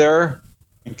high up there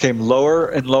and came lower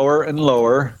and lower and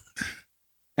lower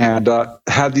and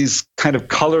had these kind of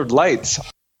colored lights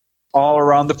all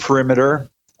around the perimeter,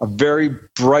 a very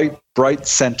bright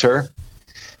center.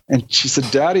 And she said,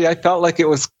 Daddy, I felt like it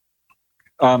was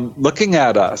looking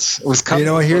at us. It was coming.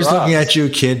 Here's looking at you,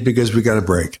 kid, because we got a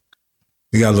break.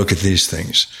 We got to look at these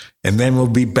things. And then we'll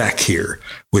be back here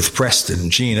with Preston,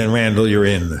 Gene, and Randall. You're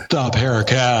in the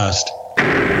Paracast.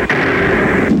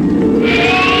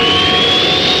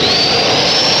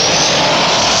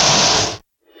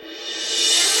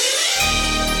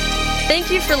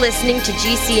 Thank you for listening to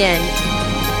GCN.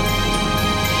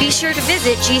 Be sure to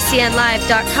visit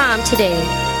GCNlive.com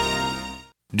today.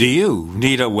 Do you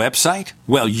need a website?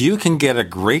 Well, you can get a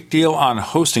great deal on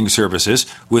hosting services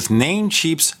with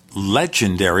Namecheap's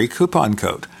legendary coupon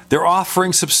code. They're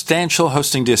offering substantial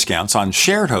hosting discounts on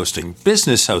shared hosting,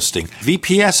 business hosting,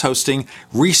 VPS hosting,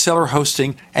 reseller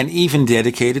hosting, and even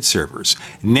dedicated servers.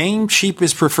 Namecheap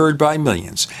is preferred by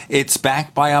millions. It's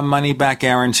backed by a money-back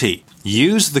guarantee.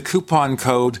 Use the coupon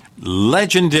code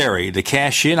LEGENDARY to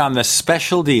cash in on the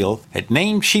special deal at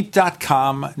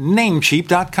Namecheap.com,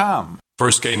 Namecheap.com.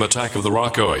 First came Attack of the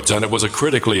Rockoids, and it was a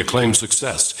critically acclaimed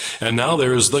success. And now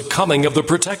there is The Coming of the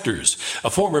Protectors. A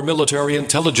former military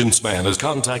intelligence man is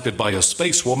contacted by a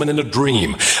space woman in a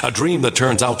dream that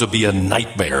turns out to be a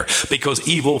nightmare because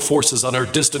evil forces on her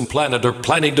distant planet are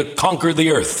planning to conquer the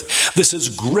Earth. This is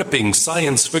gripping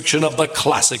science fiction of the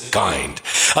classic kind.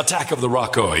 Attack of the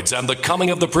Rockoids and The Coming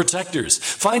of the Protectors.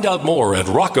 Find out more at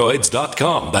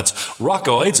rockoids.com. That's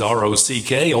Rockoids,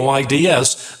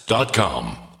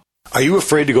 ROCKOIDS.com. Are you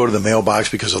afraid to go to the mailbox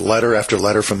because of letter after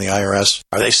letter from the IRS?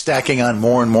 Are they stacking on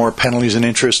more and more penalties and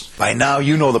interest? By now,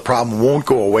 you know the problem won't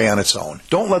go away on its own.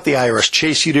 Don't let the IRS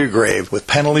chase you to your grave with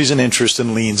penalties and interest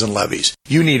and liens and levies.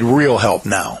 You need real help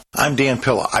now. I'm Dan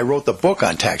Pilla. I wrote the book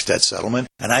on tax debt settlement,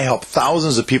 and I help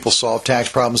thousands of people solve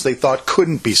tax problems they thought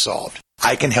couldn't be solved.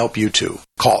 I can help you too.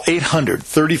 Call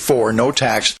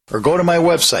 800-34-NO-TAX or go to my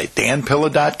website,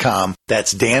 danpilla.com.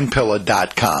 That's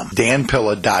danpilla.com.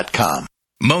 danpilla.com.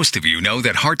 Most of you know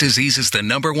that heart disease is the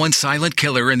 #1 silent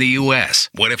killer in the U.S.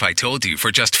 What if I told you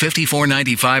for just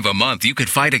 $54.95 a month you could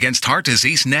fight against heart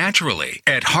disease naturally?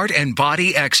 At Heart and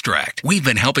Body Extract, we've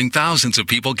been helping thousands of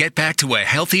people get back to a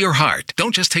healthier heart.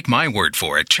 Don't just take my word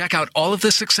for it. Check out all of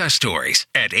the success stories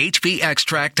at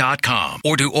hbextract.com.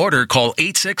 Or to order, call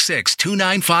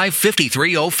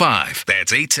 866-295-5305.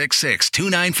 That's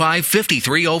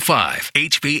 866-295-5305.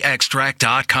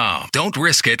 hbextract.com. Don't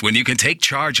risk it when you can take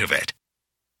charge of it.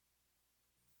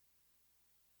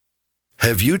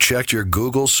 Have you checked your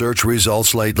Google search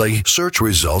results lately? Search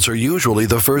results are usually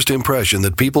the first impression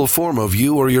that people form of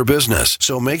you or your business,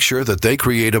 so make sure that they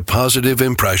create a positive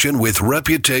impression with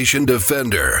Reputation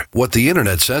Defender. What the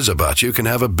internet says about you can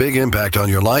have a big impact on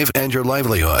your life and your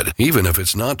livelihood, even if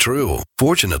it's not true.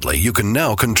 Fortunately, you can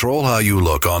now control how you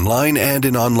look online and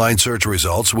in online search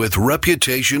results with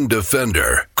Reputation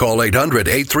Defender. Call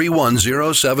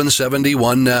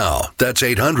 800-831-0771 now. That's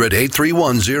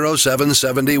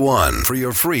 800-831-0771. For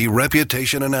your free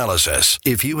reputation analysis.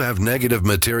 If you have negative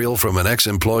material from an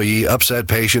ex-employee, upset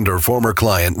patient, or former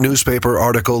client, newspaper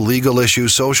article, legal issue,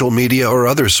 social media, or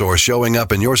other source showing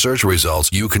up in your search results,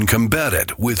 you can combat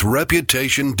it with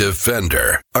Reputation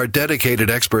Defender. Our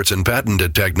dedicated experts in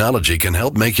patented technology can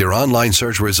help make your online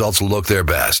search results look their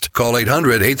best. Call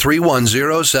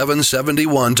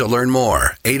 800-831-0771 to learn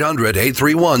more.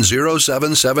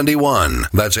 800-831-0771.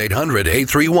 That's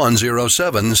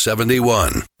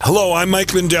 800-831-0771. Hello, I'm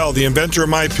Mike Lindell, the inventor of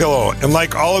MyPillow, and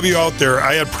like all of you out there,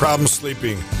 I had problems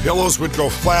sleeping. Pillows would go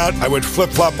flat, I would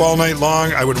flip-flop all night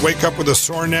long, I would wake up with a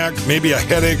sore neck, maybe a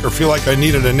headache, or feel like I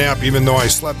needed a nap even though I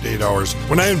slept 8 hours.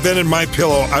 When I invented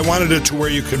MyPillow, I wanted it to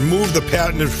where you could move the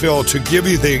patented fill to give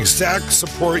you the exact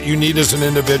support you need as an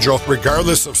individual,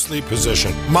 regardless of sleep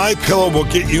position. MyPillow will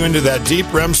get you into that deep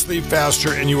REM sleep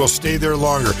faster, and you will stay there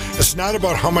longer. It's not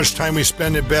about how much time we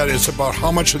spend in bed, it's about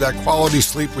how much of that quality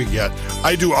sleep we get.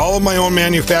 I do all of my my own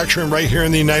manufacturing right here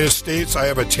in the United States. I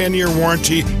have a 10-year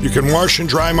warranty. You can wash and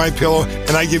dry my pillow,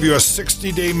 and I give you a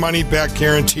 60-day money-back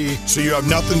guarantee, so you have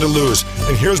nothing to lose.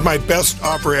 And here's my best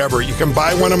offer ever. You can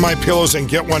buy one of my pillows and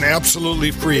get one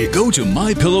absolutely free. Go to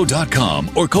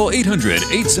mypillow.com or call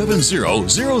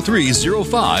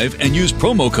 800-870-0305 and use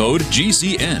promo code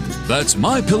GCN. That's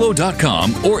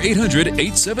mypillow.com or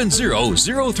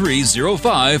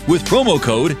 800-870-0305 with promo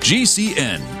code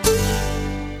GCN.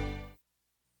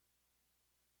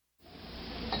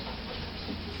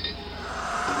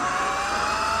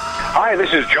 Hi,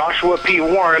 this is Joshua P.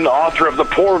 Warren, author of The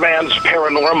Poor Man's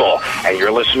Paranormal, and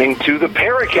you're listening to the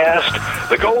Paracast,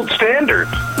 the gold standard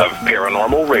of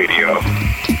paranormal radio.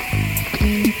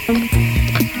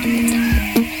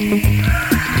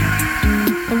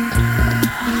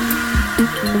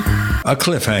 A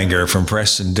cliffhanger from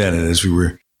Preston Dennett as we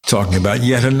were talking about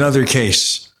yet another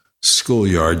case,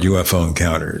 Schoolyard UFO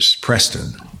Encounters.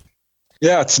 Preston.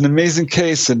 Yeah, it's an amazing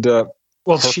case. And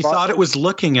well, she thought it was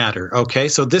looking at her. Okay,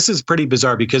 so this is pretty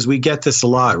bizarre because we get this a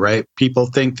lot, right? People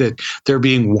think that they're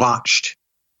being watched.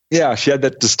 Yeah, she had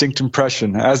that distinct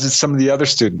impression, as did some of the other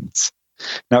students.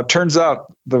 Now, it turns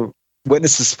out the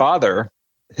witness's father,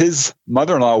 his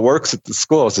mother-in-law works at the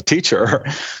school as a teacher.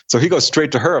 So he goes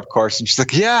straight to her, of course. And she's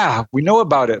like, yeah, we know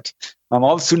about it.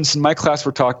 All the students in my class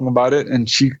were talking about it. And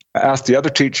she asked the other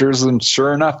teachers, and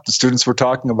sure enough, the students were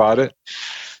talking about it.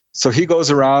 So he goes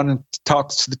around and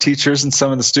talks to the teachers and some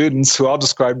of the students who all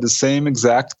described the same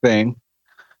exact thing.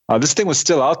 This thing was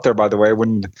still out there, by the way,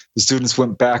 when the students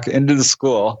went back into the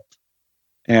school.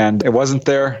 And it wasn't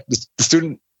there. The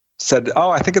student said, oh,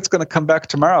 I think it's going to come back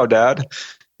tomorrow, Dad.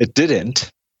 It didn't.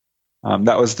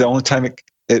 That was the only time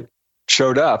it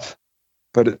showed up.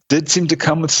 But it did seem to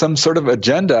come with some sort of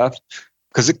agenda,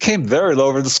 because it came very low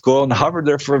over the school and hovered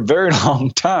there for a very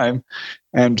long time.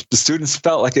 And the students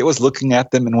felt like it was looking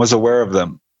at them and was aware of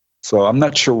them. So I'm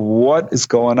not sure what is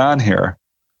going on here,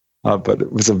 but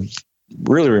it was a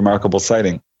really remarkable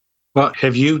sighting. Well,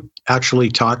 have you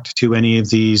actually talked to any of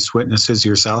these witnesses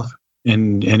yourself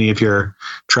in any of your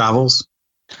travels?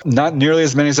 Not nearly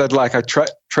as many as I'd like. I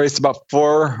traced about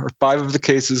 4 or 5 of the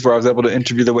cases where I was able to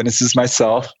interview the witnesses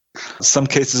myself. Some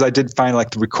cases I did find like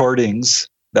the recordings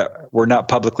that were not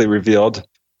publicly revealed.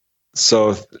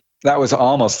 So that was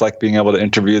almost like being able to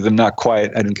interview them. Not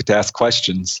quite. I didn't get to ask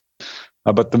questions.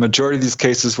 But the majority of these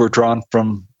cases were drawn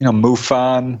from,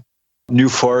 MUFON,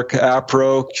 NUFORC,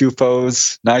 APRO,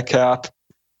 QFOs, NICAP,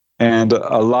 and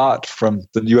a lot from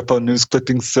the UFO News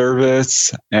Clipping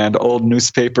Service and old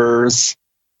newspapers.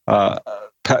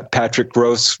 Patrick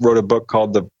Gross wrote a book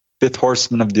called The Fifth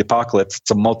Horseman of the Apocalypse.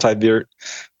 It's a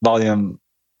multi-volume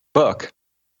book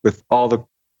with all the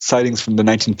sightings from the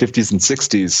 1950s and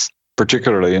 60s,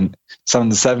 particularly, and some in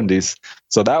the 70s.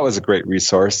 So that was a great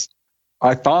resource.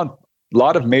 I found a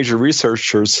lot of major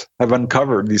researchers have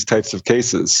uncovered these types of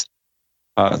cases.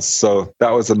 So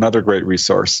that was another great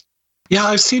resource. Yeah,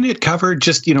 I've seen it covered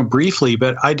just, briefly,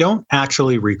 but I don't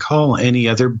actually recall any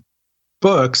other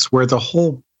books where the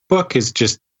whole book is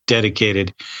just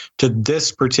dedicated to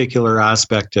this particular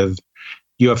aspect of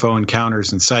UFO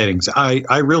encounters and sightings.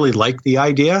 I really like the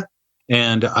idea,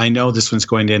 and I know this one's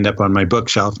going to end up on my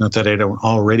bookshelf. Not that I don't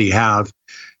already have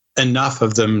enough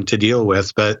of them to deal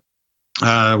with, but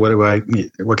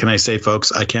what can I say,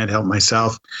 folks? I can't help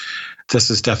myself. This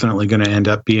is definitely going to end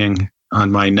up being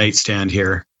on my nightstand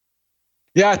here.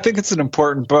 Yeah, I think it's an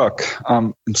important book.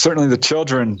 And certainly the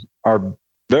children are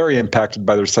very impacted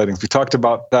by their sightings. We talked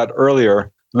about that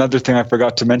earlier. Another thing I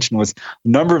forgot to mention was a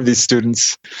number of these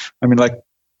students, like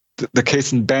the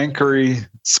case in Banchory,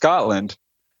 Scotland,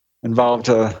 involved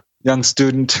a young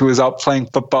student who was out playing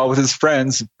football with his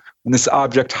friends when this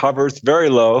object hovers very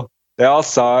low. They all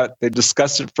saw it. They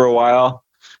discussed it for a while,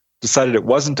 decided it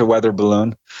wasn't a weather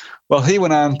balloon. Well, he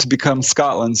went on to become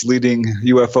Scotland's leading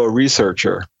UFO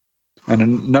researcher. And a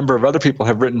number of other people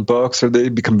have written books, or they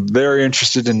become very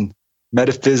interested in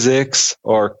metaphysics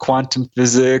or quantum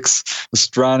physics,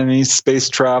 astronomy, space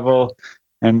travel,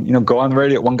 and go on the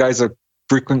radio. One guy's a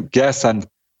frequent guest on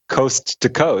Coast to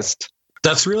Coast.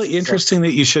 That's really interesting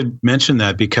that you should mention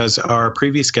that, because our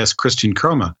previous guest, Christian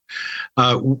Chroma,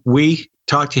 we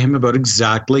talked to him about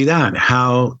exactly that,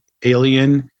 how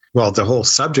the whole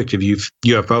subject of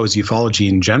UFOs, ufology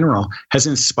in general, has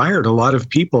inspired a lot of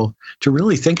people to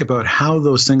really think about how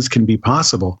those things can be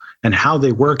possible and how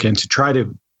they work, and to try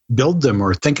to build them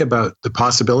or think about the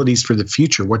possibilities for the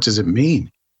future. What does it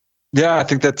mean? Yeah, I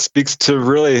think that speaks to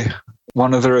really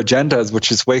one of their agendas,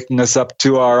 which is waking us up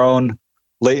to our own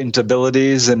latent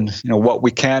abilities and what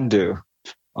we can do.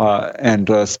 And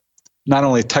not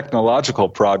only technological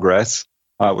progress,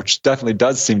 which definitely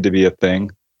does seem to be a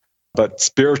thing, but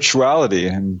spirituality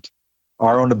and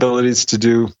our own abilities to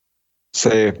do,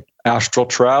 say, astral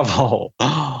travel.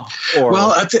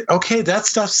 Okay, that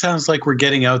stuff sounds like we're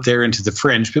getting out there into the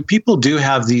fringe, but people do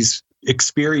have these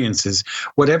experiences,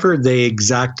 whatever they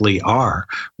exactly are.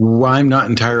 I'm not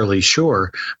entirely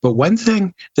sure. But one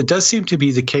thing that does seem to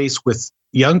be the case with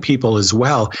young people as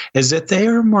well is that they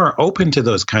are more open to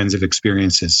those kinds of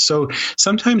experiences. So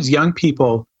sometimes young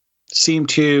people seem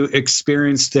to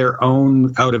experience their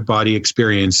own out-of-body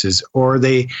experiences, or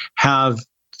they have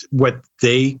what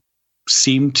they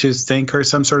seem to think are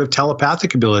some sort of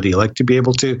telepathic ability, like to be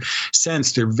able to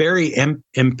sense. They're very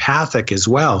empathic as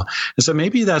well. And so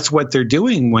maybe that's what they're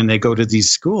doing when they go to these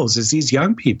schools, is these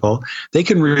young people, they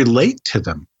can relate to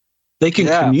them. They can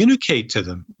communicate to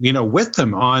them, with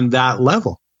them on that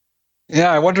level.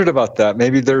 Yeah, I wondered about that.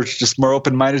 Maybe they're just more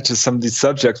open-minded to some of these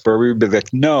subjects where we would be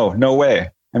like, no way.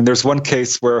 And there's one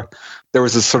case where there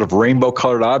was this sort of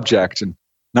rainbow-colored object, and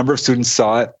a number of students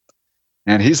saw it.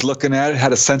 And he's looking at it,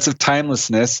 had a sense of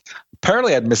timelessness,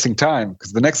 apparently had missing time,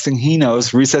 because the next thing he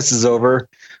knows, recess is over.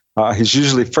 He's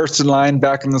usually first in line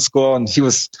back in the school, and he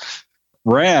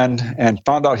ran and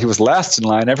found out he was last in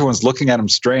line. Everyone's looking at him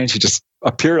strange. He just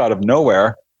appeared out of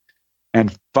nowhere.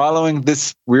 And following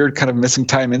this weird kind of missing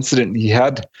time incident, he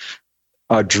had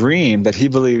a dream that he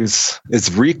believes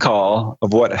is recall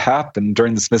of what happened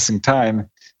during this missing time.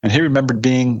 And he remembered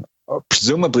being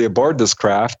presumably aboard this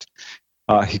craft.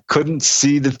 He couldn't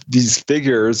see these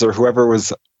figures or whoever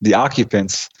was the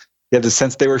occupants. He had the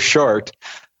sense they were short,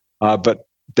 but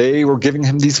they were giving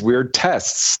him these weird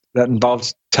tests that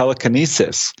involved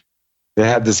telekinesis. They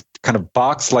had this kind of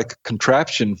box-like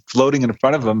contraption floating in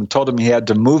front of him and told him he had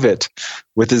to move it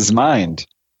with his mind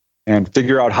and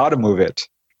figure out how to move it.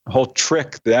 The whole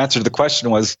trick, the answer to the question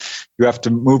was, you have to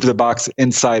move the box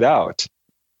inside out.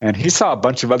 And he saw a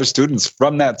bunch of other students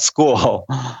from that school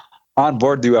on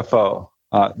board the UFO.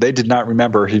 They did not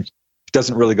remember. He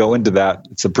doesn't really go into that.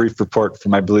 It's a brief report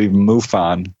from, I believe,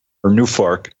 MUFON or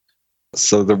Newfork.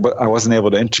 So I wasn't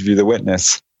able to interview the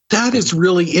witness. That is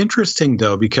really interesting,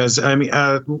 though, because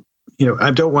I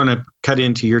don't want to cut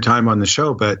into your time on the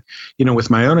show, but with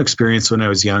my own experience when I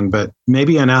was young, but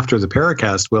maybe after the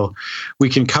Paracast, we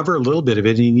can cover a little bit of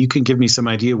it, and you can give me some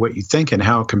idea what you think and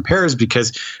how it compares.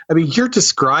 Because you're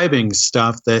describing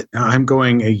stuff that I'm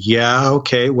going, yeah,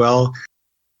 okay, well.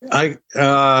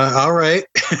 All right.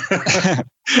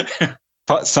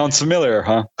 Sounds familiar,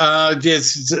 huh?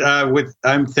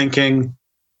 I'm thinking,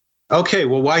 okay,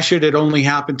 well, why should it only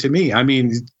happen to me?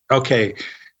 Okay,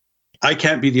 I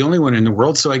can't be the only one in the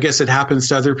world, so I guess it happens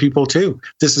to other people too.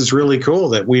 This is really cool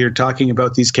that we are talking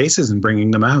about these cases and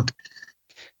bringing them out.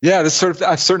 Yeah,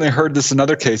 I've certainly heard this in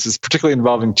other cases, particularly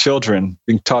involving children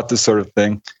being taught this sort of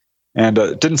thing. And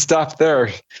it didn't stop there.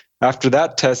 After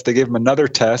that test, they gave him another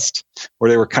test where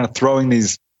they were kind of throwing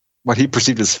these, what he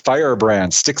perceived as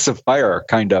firebrands, sticks of fire,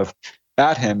 kind of,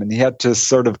 at him. And he had to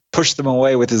sort of push them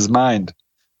away with his mind.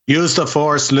 Use the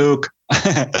force, Luke.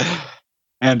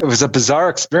 And it was a bizarre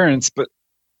experience, but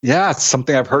yeah, it's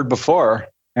something I've heard before.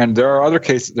 And there are other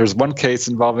cases. There's one case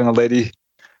involving a lady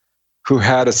who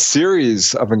had a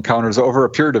series of encounters over a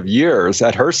period of years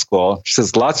at her school. She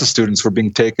says lots of students were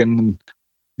being taken.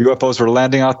 UFOs were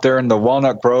landing out there in the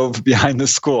walnut grove behind the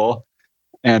school.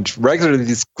 And regularly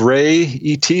these gray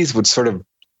ETs would sort of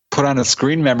put on a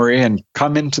screen memory and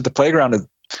come into the playground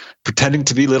pretending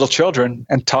to be little children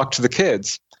and talk to the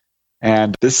kids.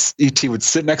 And this ET would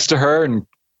sit next to her and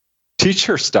teach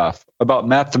her stuff about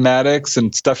mathematics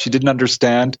and stuff she didn't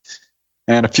understand.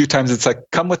 And a few times it's like,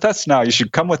 come with us now. You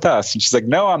should come with us. And she's like,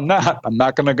 no, I'm not. I'm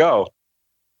not going to go.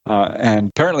 And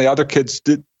apparently other kids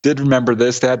did remember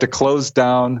this. They had to close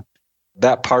down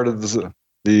that part of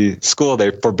the school. They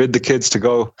forbid the kids to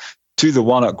go to the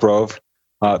Walnut Grove.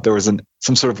 There was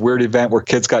some sort of weird event where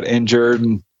kids got injured,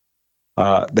 and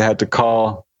they had to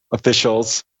call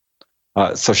officials.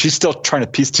 So she's still trying to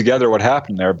piece together what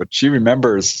happened there, but she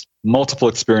remembers multiple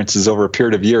experiences over a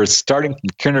period of years, starting from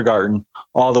kindergarten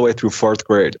all the way through 4th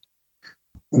grade.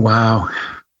 Wow.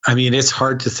 It's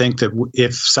hard to think that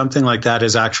if something like that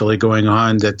is actually going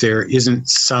on, that there isn't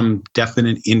some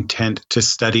definite intent to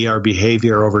study our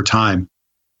behavior over time.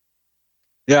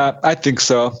 Yeah, I think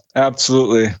so.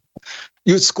 Absolutely.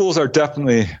 Schools are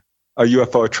definitely a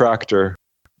UFO attractor.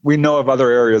 We know of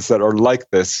other areas that are like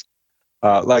this,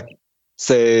 like,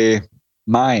 say,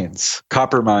 mines,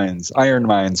 copper mines, iron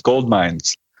mines, gold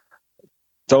mines.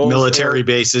 Those military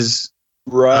bases.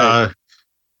 Right.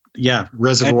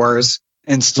 Reservoirs.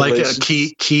 Like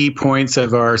key points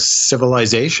of our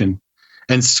civilization.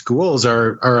 And schools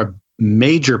are a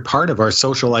major part of our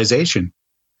socialization.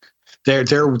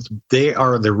 They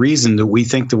are the reason that we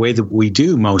think the way that we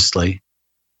do mostly.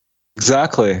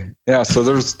 Exactly. Yeah. So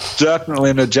there's definitely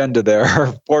an agenda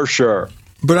there for sure.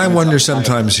 But I wonder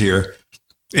sometimes here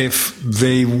if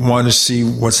they want to see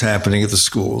what's happening at the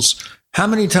schools. How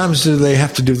many times do they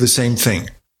have to do the same thing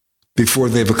before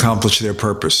they've accomplished their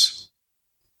purpose?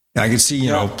 I can see,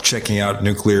 checking out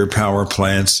nuclear power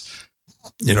plants,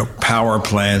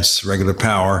 regular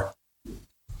power.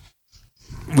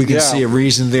 We can see a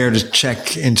reason there to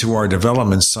check into our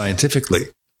developments scientifically.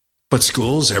 But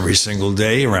schools every single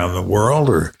day around the world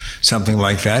or something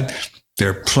like that, there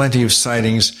are plenty of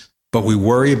sightings, but we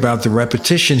worry about the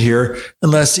repetition here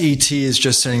unless ET is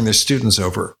just sending their students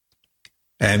over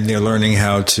and they're learning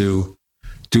how to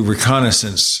do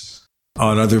reconnaissance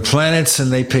on other planets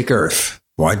and they pick Earth.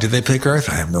 Why did they pick Earth?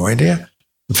 I have no idea.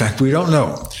 In fact, we don't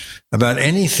know about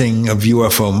anything of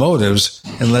UFO motives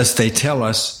unless they tell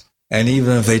us. And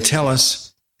even if they tell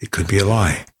us, it could be a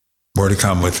lie. More to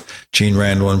come with Gene,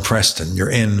 Randall, and Preston. You're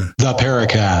in the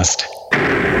Paracast.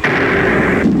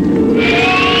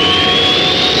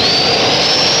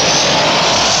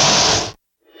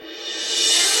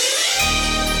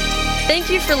 Thank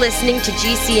you for listening to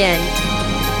GCN.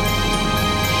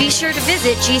 Be sure to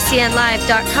visit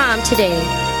GCNlive.com today.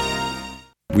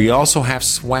 We also have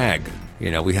swag.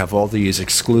 We have all these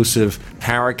exclusive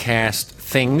Paracast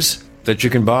things that you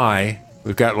can buy.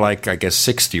 We've got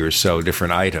 60 or so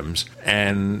different items,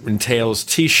 and entails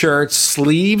t-shirts,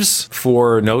 sleeves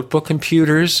for notebook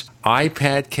computers,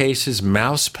 iPad cases,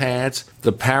 mouse pads,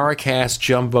 the Paracast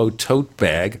Jumbo tote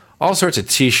bag, all sorts of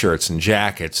t-shirts and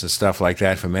jackets and stuff like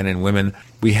that for men and women.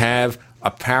 We have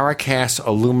a Paracast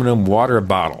aluminum water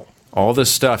bottle. All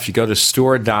this stuff, you go to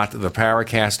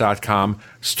store.theparacast.com,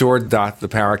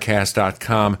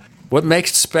 store.theparacast.com. What makes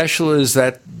it special is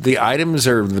that the items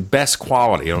are the best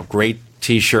quality, great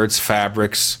t-shirts,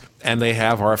 fabrics, and they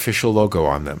have our official logo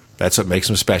on them. That's what makes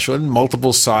them special, in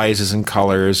multiple sizes and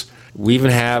colors. We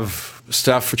even have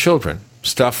stuff for children,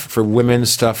 stuff for women,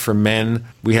 stuff for men.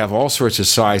 We have all sorts of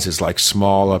sizes, like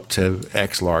small up to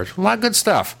X large. A lot of good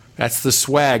stuff. That's the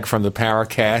swag from the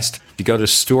Paracast. You go to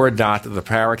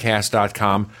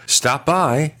store.theparacast.com, stop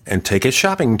by, and take a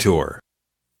shopping tour.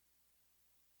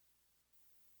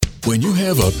 When you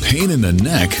have a pain in the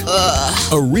neck,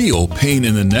 a real pain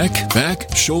in the neck, back,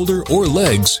 shoulder, or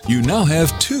legs, you now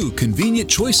have two convenient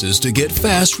choices to get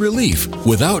fast relief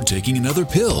without taking another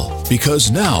pill.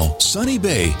 Because now, Sunny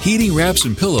Bay heating wraps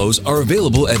and pillows are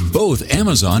available at both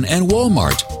Amazon and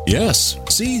Walmart. Yes,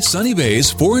 see Sunny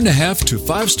Bay's 4.5 to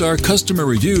 5-star customer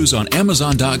reviews on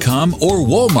Amazon.com or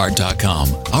Walmart.com.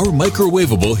 Our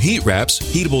microwavable heat wraps,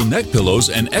 heatable neck pillows,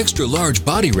 and extra large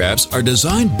body wraps are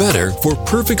designed better for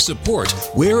perfect support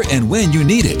where and when you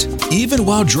need it. Even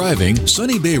while driving,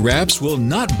 Sunny Bay wraps will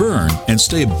not burn and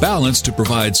stay balanced to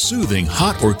provide soothing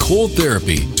hot or cold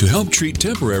therapy to help treat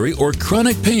temporary or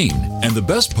chronic pain. And the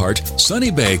best part, Sunny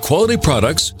Bay quality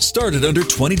products start at under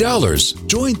 $20.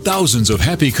 Join thousands of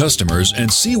happy customers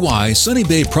and see why Sunny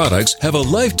Bay products have a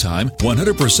lifetime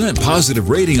 100% positive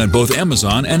rating on both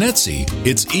Amazon and Etsy.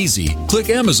 It's easy. Click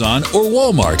Amazon or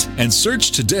Walmart and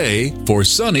search today for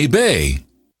Sunny Bay.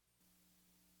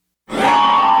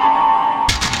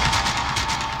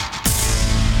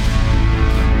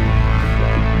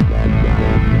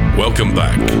 Welcome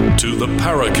back to the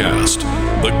Paracast,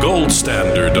 the gold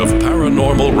standard of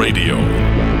paranormal radio.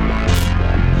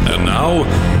 And now,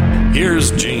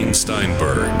 here's Gene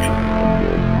Steinberg.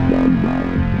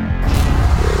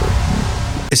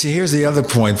 See, here's the other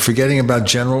point. Forgetting about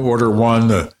General Order 1,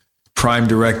 the Prime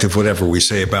Directive, whatever we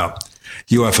say about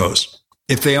UFOs.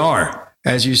 If they are,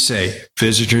 as you say,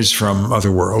 visitors from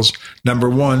other worlds, number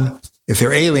one, if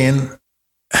they're alien,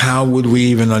 how would we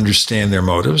even understand their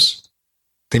motives?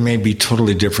 They may be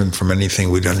totally different from anything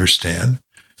we'd understand.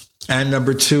 And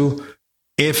number two,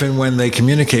 if and when they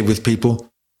communicate with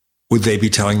people, would they be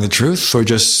telling the truth or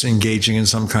just engaging in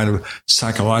some kind of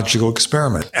psychological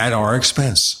experiment at our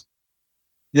expense?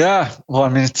 Yeah, well, I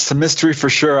mean, it's a mystery for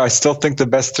sure. I still think the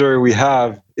best theory we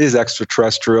have is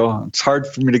extraterrestrial. It's hard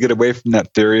for me to get away from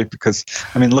that theory because,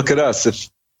 I mean, look at us. If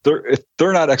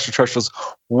they're not extraterrestrials,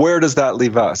 where does that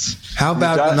leave us? How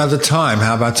about another time?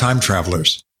 How about time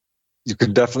travelers? You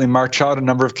could definitely march out a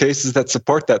number of cases that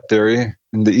support that theory.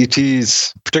 And the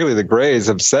ETs, particularly the Greys,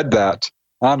 have said that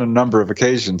on a number of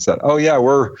occasions that, oh yeah,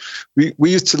 we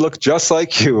used to look just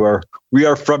like you, or we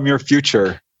are from your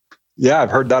future. Yeah, I've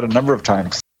heard that a number of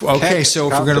times. Okay, so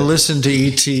if we're going to listen to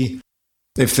ET,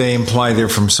 if they imply they're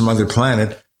from some other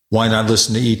planet, why not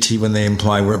listen to ET when they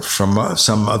imply we're from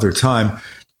some other time?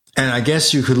 And I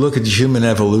guess you could look at human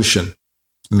evolution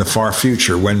in the far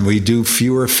future when we do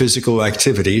fewer physical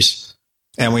activities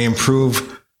And we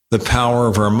improve the power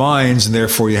of our minds, and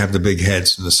therefore you have the big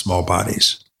heads and the small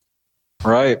bodies.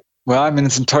 Right. Well, I mean,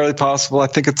 it's entirely possible. I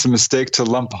think it's a mistake to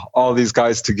lump all these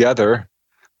guys together.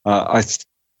 I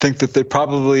think that they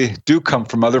probably do come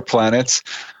from other planets,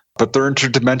 but they're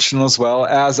interdimensional as well,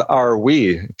 as are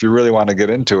we, if you really want to get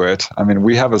into it. I mean,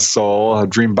 we have a soul, a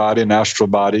dream body, an astral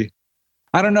body.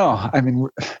 I don't know. I mean,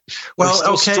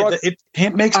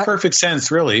 it makes perfect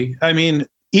sense, really. I mean,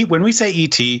 when we say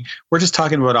ET, we're just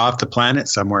talking about off the planet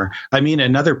somewhere. I mean,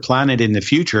 another planet in the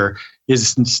future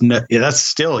that's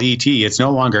still ET. It's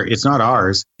not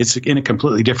ours. It's in a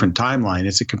completely different timeline.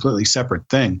 It's a completely separate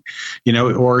thing,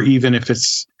 or even if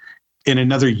it's in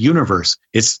another universe,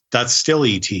 that's still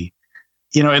ET.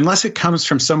 Unless it comes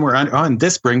from somewhere on.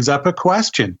 This brings up a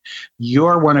question.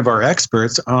 You're one of our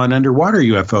experts on underwater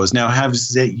UFOs. Now, have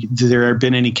there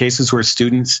been any cases where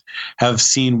students have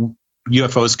seen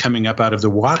UFOs coming up out of the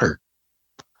water?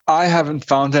 I haven't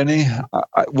found any.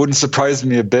 It wouldn't surprise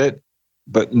me a bit,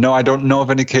 but no, I don't know of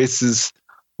any cases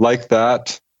like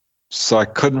that. So I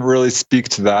couldn't really speak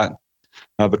to that.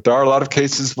 But there are a lot of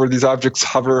cases where these objects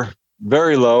hover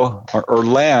very low or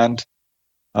land.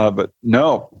 But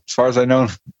no, as far as I know,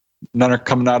 none are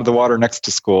coming out of the water next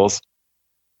to schools.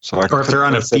 Or if they're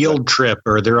on a field trip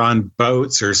or they're on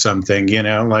boats or something,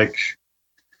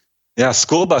 Yeah,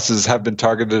 school buses have been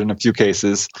targeted in a few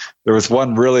cases. There was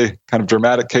one really kind of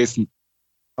dramatic case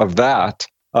of that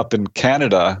up in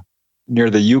Canada near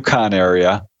the Yukon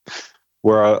area,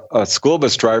 where a school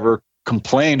bus driver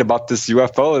complained about this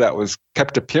UFO that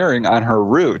kept appearing on her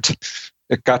route.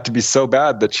 It got to be so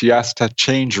bad that she asked to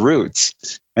change routes.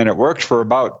 And it worked for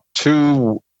about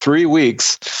 2-3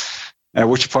 weeks, at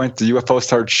which point the UFO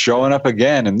started showing up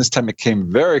again. And this time it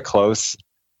came very close.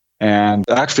 And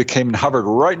it actually came and hovered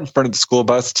right in front of the school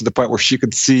bus to the point where she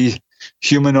could see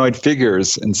humanoid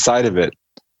figures inside of it.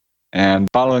 And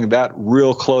following that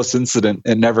real close incident,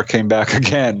 it never came back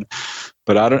again.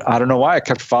 But I don't know why. I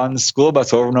kept following the school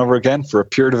bus over and over again for a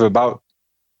period of about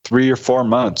 3 or 4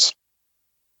 months.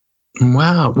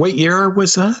 Wow. What year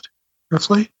was that,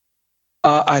 roughly?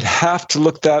 I'd have to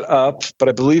look that up, but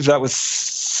I believe that was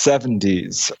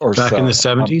 70s or so. Back in the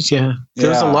 70s, yeah.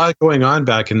 There's a lot going on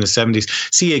back in the 70s.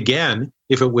 See, again,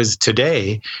 if it was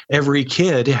today, every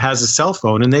kid has a cell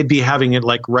phone and they'd be having it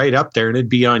like right up there and it'd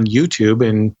be on YouTube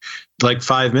in like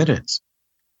 5 minutes,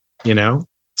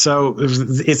 So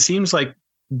it seems like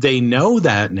they know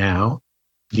that now,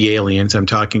 the aliens I'm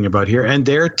talking about here, and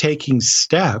they're taking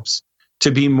steps to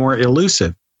be more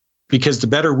elusive. Because the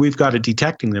better we've got at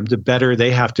detecting them, the better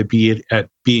they have to be at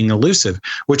being elusive,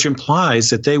 which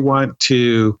implies that they want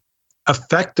to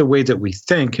affect the way that we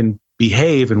think and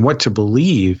behave and what to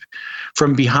believe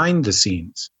from behind the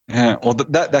scenes. Yeah, well,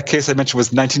 that case I mentioned was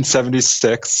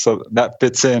 1976, so that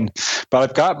fits in. But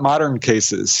I've got modern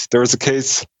cases. There was a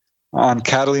case on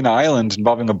Catalina Island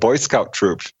involving a Boy Scout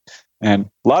troop. And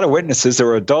a lot of witnesses, there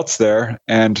were adults there,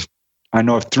 and I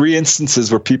know of 3 instances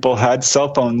where people had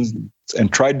cell phones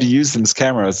and tried to use them as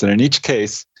cameras. And in each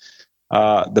case,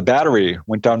 the battery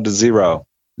went down to 0.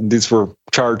 And these were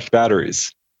charged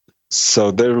batteries.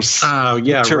 So there's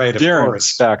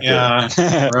interference factor.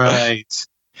 Yeah, right.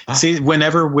 See,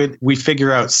 whenever we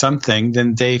figure out something,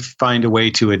 then they find a way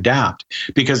to adapt,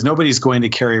 because nobody's going to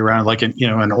carry around like an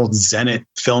old Zenit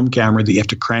film camera that you have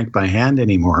to crank by hand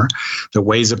anymore that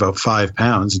weighs about 5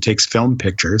 pounds and takes film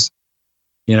pictures,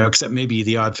 except maybe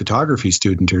the odd photography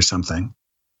student or something.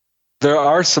 There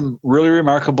are some really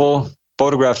remarkable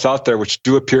photographs out there which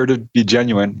do appear to be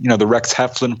genuine. The Rex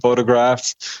Heflin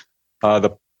photographs,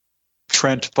 the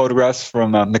Trent photographs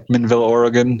from McMinnville,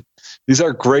 Oregon. These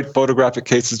are great photographic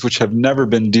cases which have never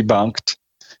been debunked.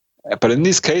 But in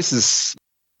these cases,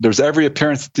 there's every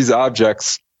appearance that these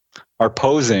objects are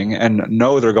posing and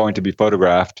know they're going to be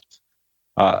photographed.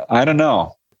 I don't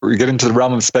know. We get into the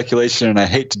realm of speculation, and I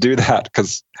hate to do that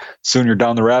because soon you're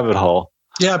down the rabbit hole.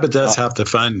 Yeah, but that's half the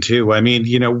fun, too. I mean,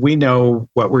 we know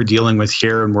what we're dealing with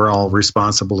here, and we're all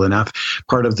responsible enough.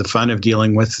 Part of the fun of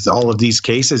dealing with all of these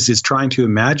cases is trying to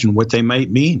imagine what they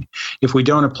might mean. If we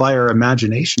don't apply our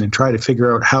imagination and try to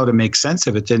figure out how to make sense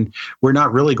of it, then we're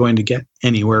not really going to get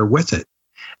anywhere with it.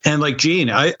 And like Gene,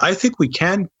 I think we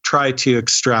can try to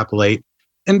extrapolate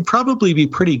and probably be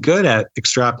pretty good at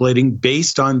extrapolating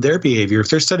based on their behavior. If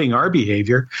they're studying our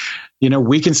behavior,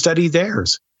 we can study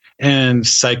theirs. And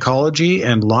psychology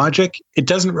and logic, it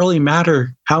doesn't really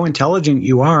matter how intelligent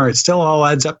you are. It still all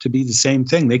adds up to be the same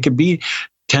thing. They could be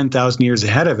 10,000 years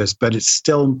ahead of us, but it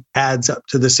still adds up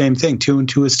to the same thing. 2 and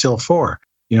 2 is still 4.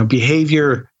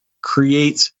 Behavior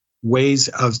creates ways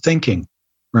of thinking,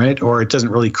 right? Or it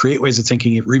doesn't really create ways of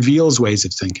thinking. It reveals ways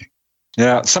of thinking.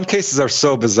 Yeah, some cases are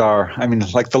so bizarre. I mean,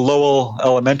 like the Lowell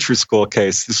Elementary School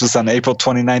case. This was on April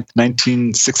 29th,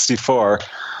 1964.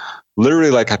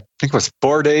 Literally, like I think it was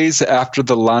 4 days after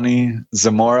the Lani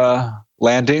Zamora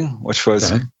landing, which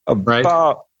was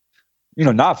about,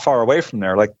 not far away from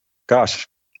there, like,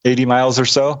 80 miles or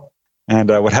so. And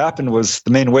what happened was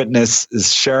the main witness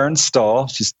is Sharon Stahl.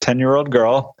 She's a 10-year-old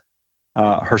girl.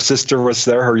 Her sister was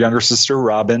there, her younger sister,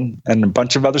 Robin, and a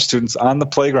bunch of other students on the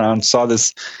playground saw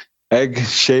this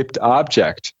egg-shaped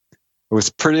object. It was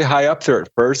pretty high up there at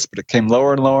first, but it came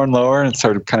lower and lower and lower, and it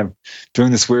started kind of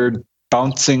doing this weird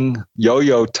bouncing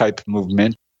yo-yo type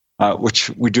movement, which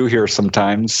we do hear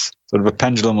sometimes, sort of a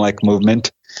pendulum-like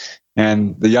movement.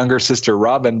 And the younger sister,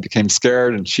 Robin, became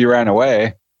scared, and she ran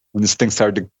away when this thing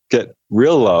started to get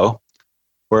real low.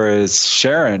 Whereas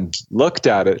Sharon looked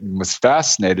at it and was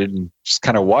fascinated and just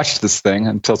kind of watched this thing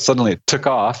until suddenly it took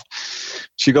off.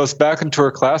 She goes back into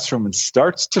her classroom and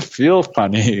starts to feel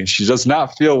funny. She does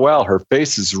not feel well. Her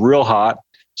face is real hot.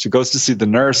 She goes to see the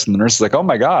nurse, and the nurse is like, "Oh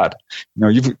my God,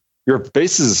 your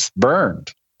face is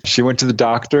burned." She went to the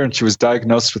doctor, and she was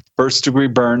diagnosed with first-degree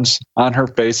burns on her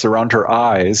face, around her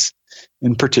eyes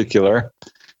in particular.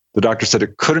 The doctor said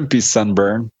it couldn't be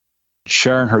sunburn.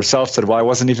 Sharon herself said, "Well, I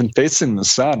wasn't even facing the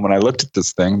sun when I looked at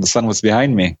this thing. The sun was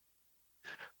behind me."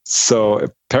 So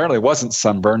apparently it wasn't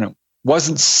sunburn. It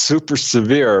wasn't super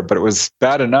severe, but it was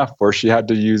bad enough where she had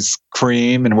to use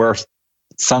cream and wear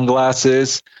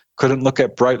sunglasses, couldn't look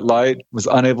at bright light, was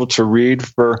unable to read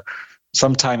for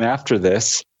some time after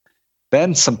this.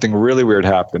 Then something really weird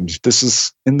happened. This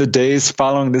is in the days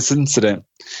following this incident.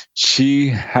 She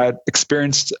had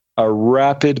experienced a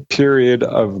rapid period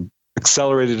of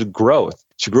accelerated growth.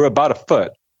 She grew about a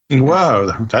foot.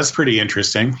 Wow, that's pretty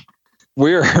interesting.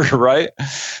 Weird, right?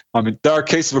 I mean, there are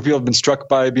cases where people have been struck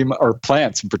by a beam, or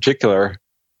plants in particular,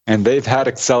 and they've had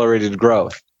accelerated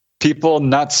growth. People,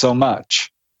 not so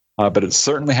much, but it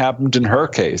certainly happened in her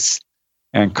case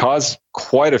and caused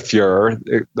quite a furor.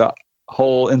 The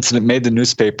whole incident made the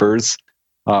newspapers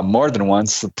more than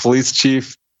once. The police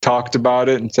chief talked about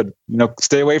it and said,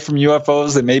 stay away from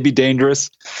UFOs. They may be dangerous.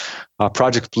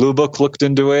 Project Blue Book looked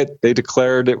into it. They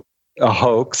declared it a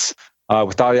hoax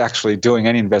without actually doing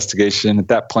any investigation. At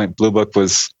that point, Blue Book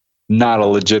was not a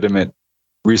legitimate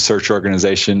research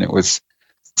organization. It was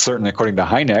certainly, according to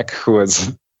Hynek, who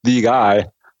was the guy,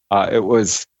 it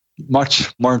was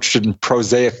much more interested in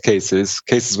prosaic cases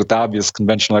with obvious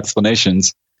conventional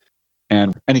explanations.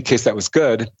 And any case that was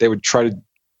good, they would try to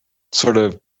sort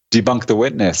of debunk the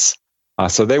witness.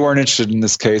 So they weren't interested in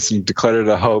this case and declared it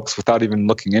a hoax without even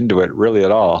looking into it really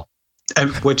at all.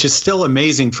 And which is still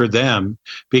amazing for them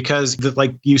because,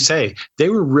 like you say, they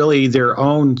were really their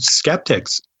own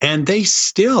skeptics, and they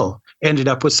still ended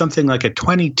up with something like a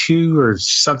 22 or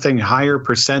something higher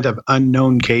 % of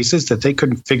unknown cases that they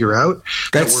couldn't figure out.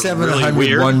 That's 701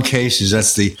 really cases.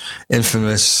 That's the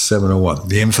infamous 701.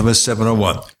 The infamous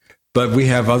 701. But we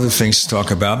have other things to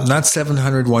talk about, not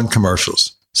 701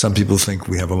 commercials. Some people think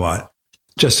we have a lot.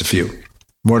 Just a few.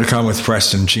 More to come with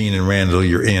Preston, Gene, and Randall.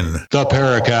 You're in the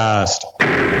Paracast.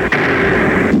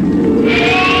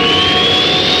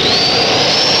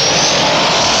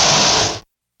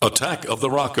 Attack of the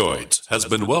Rockoids has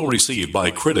been well received by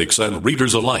critics and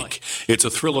readers alike. It's a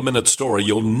thrill-a-minute story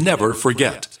you'll never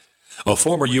forget. A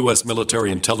former U.S.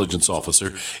 military intelligence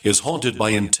officer is haunted by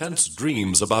intense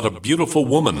dreams about a beautiful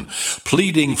woman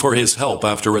pleading for his help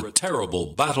after a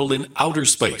terrible battle in outer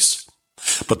space.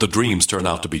 But the dreams turn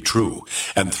out to be true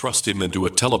and thrust him into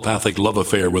a telepathic love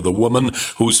affair with a woman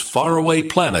whose faraway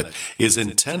planet is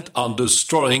intent on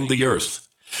destroying the Earth.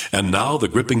 And now the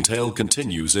gripping tale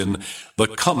continues in The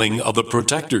Coming of the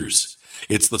Protectors.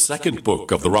 It's the second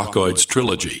book of the Rockoids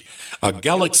trilogy, a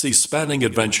galaxy-spanning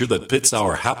adventure that pits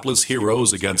our hapless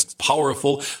heroes against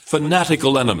powerful,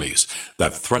 fanatical enemies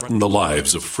that threaten the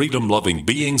lives of freedom-loving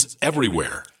beings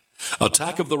everywhere.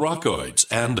 Attack of the Rockoids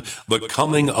and The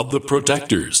Coming of the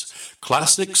Protectors.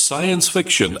 Classic science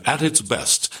fiction at its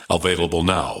best. Available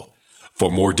now. For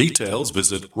more details,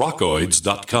 visit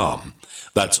rockoids.com.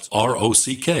 That's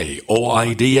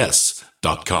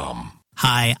ROCKOIDS.com.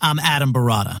 Hi, I'm Adam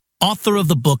Barata, author of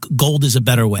the book Gold is a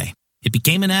Better Way. It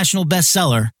became a national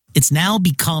bestseller. It's now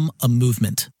become a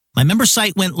movement. My member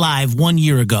site went live 1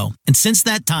 year ago, and since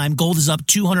that time, gold is up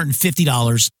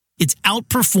 $250. It's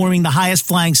outperforming the highest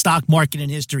flying stock market in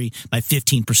history by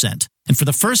 15%. And for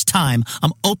the first time,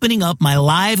 I'm opening up my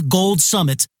live gold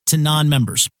summit to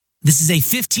non-members. This is a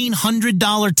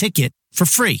 $1,500 ticket for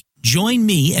free. Join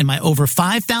me and my over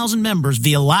 5,000 members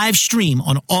via live stream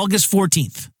on August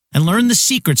 14th and learn the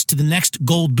secrets to the next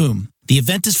gold boom. The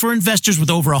event is for investors with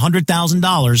over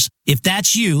 $100,000. If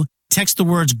that's you, Text the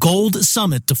words Gold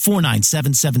Summit to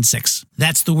 49776.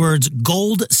 That's the words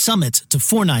Gold Summit to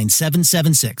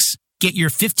 49776. Get your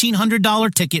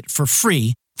 $1,500 ticket for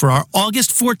free for our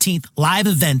August 14th live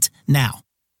event now.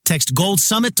 Text Gold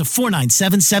Summit to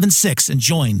 49776 and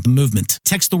join the movement.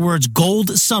 Text the words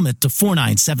Gold Summit to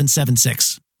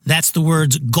 49776. That's the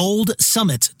words Gold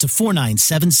Summit to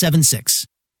 49776.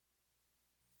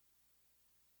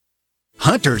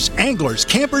 Hunters, anglers,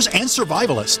 campers, and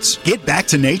survivalists. Get back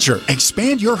to nature.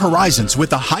 Expand your horizons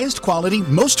with the highest quality,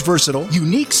 most versatile,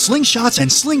 unique slingshots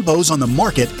and sling bows on the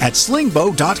market at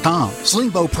slingbow.com.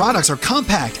 Slingbow products are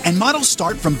compact and models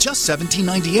start from just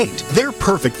 $17.98. They're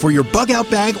perfect for your bug out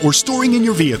bag or storing in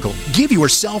your vehicle. Give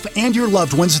yourself and your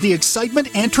loved ones the excitement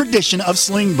and tradition of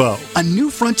Slingbow, a new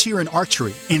frontier in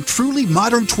archery and truly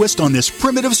modern twist on this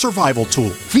primitive survival tool.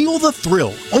 Feel the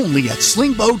thrill only at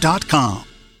slingbow.com.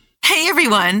 Hey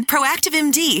everyone, Proactive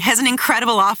MD has an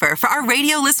incredible offer for our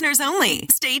radio listeners only.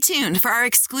 Stay tuned for our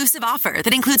exclusive offer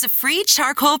that includes a free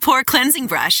charcoal pore cleansing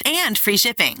brush and free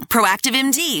shipping. Proactive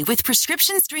MD with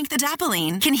prescription strength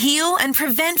adapalene can heal and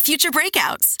prevent future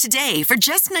breakouts. Today, for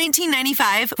just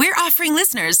 $19.95, we're offering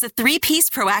listeners the 3-piece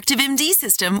Proactive MD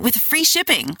system with free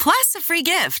shipping, plus a free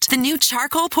gift, the new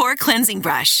charcoal pore cleansing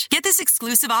brush. Get this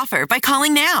exclusive offer by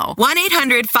calling now,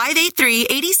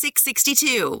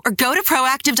 1-800-583-8662, or go to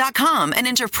proactive.com and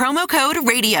enter promo code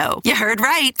RADIO. You heard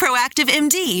right. Proactive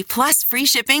MD plus free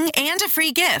shipping and a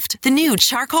free gift. The new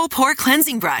charcoal pore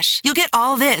cleansing brush. You'll get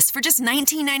all this for just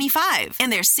 $19.95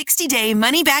 and their 60-day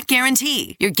money-back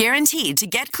guarantee. You're guaranteed to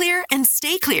get clear and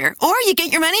stay clear, or you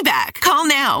get your money back. Call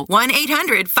now.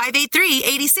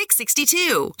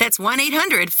 1-800-583-8662. That's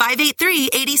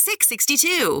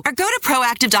 1-800-583-8662. Or go to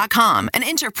proactive.com and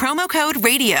enter promo code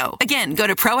RADIO. Again, go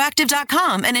to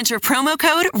proactive.com and enter promo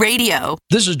code RADIO.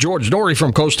 This is George Norrie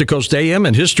from Coast to Coast AM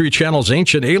and History Channel's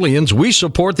Ancient Aliens. We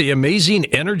support the amazing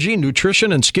energy,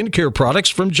 nutrition, and skincare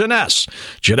products from Jeunesse.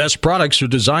 Jeunesse products are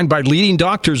designed by leading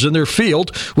doctors in their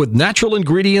field with natural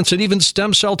ingredients and even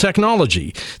stem cell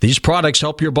technology. These products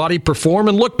help your body perform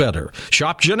and look better.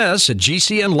 Shop Jeunesse at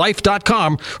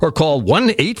gcnlife.com or call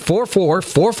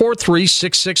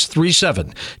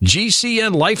 1-844-443-6637.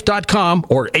 gcnlife.com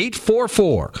or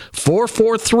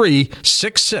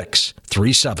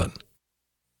 844-443-6637.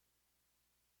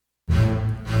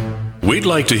 We'd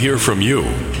like to hear from you.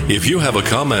 If you have a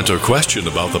comment or question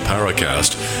about the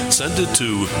Paracast, send it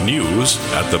to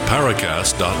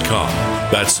news@theparacast.com.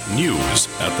 That's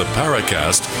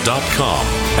news@theparacast.com.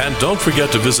 And don't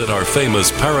forget to visit our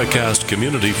famous Paracast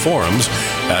community forums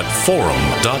at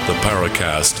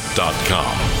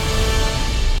forum.theparacast.com.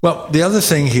 Well, the other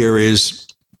thing here is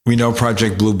we know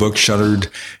Project Blue Book shuttered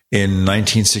in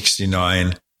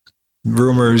 1969.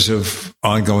 Rumors of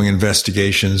ongoing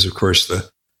investigations, of course, the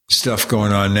stuff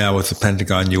going on now with the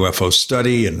Pentagon UFO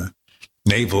study and the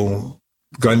naval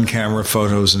gun camera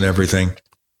photos and everything.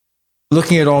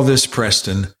 Looking at all this,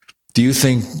 Preston, do you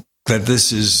think that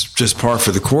this is just par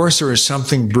for the course, or is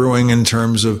something brewing in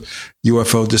terms of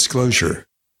UFO disclosure?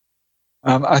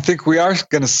 I think we are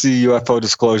going to see UFO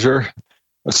disclosure.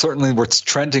 Certainly, we're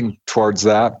trending towards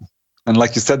that. And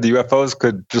like you said, the UFOs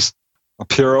could just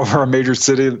appear over a major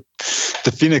city.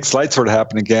 The Phoenix Lights were to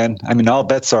happen again. I mean, all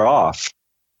bets are off.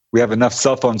 We have enough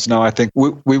cell phones now. I think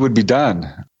we would be done.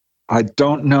 I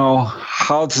don't know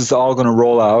how this is all going to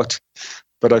roll out,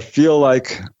 but I feel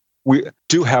like we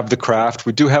do have the craft.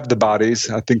 We do have the bodies.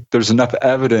 I think there's enough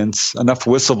evidence, enough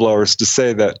whistleblowers to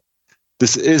say that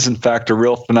this is, in fact, a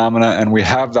real phenomena, and we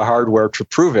have the hardware to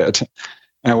prove it,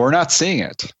 and we're not seeing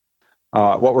it.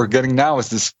 What we're getting now is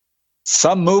this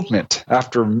some movement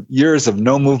after years of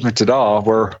no movement at all,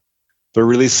 where they're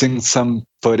releasing some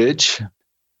footage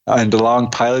and allowing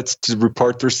pilots to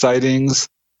report their sightings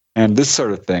and this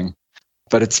sort of thing.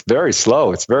 But it's very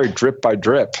slow. It's very drip by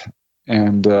drip.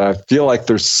 And I feel like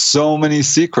there's so many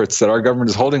secrets that our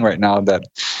government is holding right now that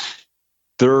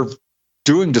they're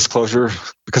doing disclosure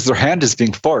because their hand is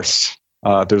being forced.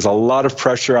 There's a lot of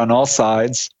pressure on all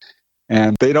sides.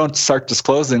 And they don't start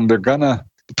disclosing, the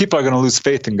people are going to lose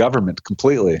faith in government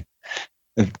completely.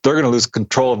 They're going to lose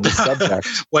control of the subject.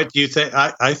 What do you think?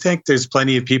 I think there's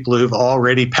plenty of people who've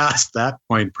already passed that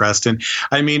point, Preston.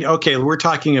 I mean, okay, we're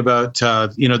talking about,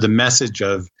 the message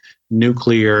of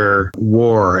nuclear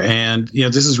war. And,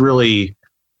 this is really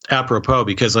apropos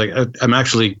because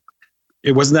it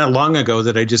wasn't that long ago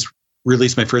that I just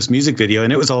released my first music video,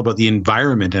 and it was all about the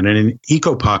environment and an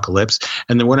eco-apocalypse.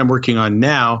 And the one I'm working on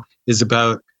now is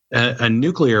about a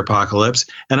nuclear apocalypse.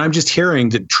 And I'm just hearing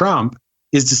that Trump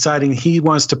is deciding he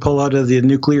wants to pull out of the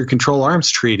nuclear control arms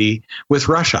treaty with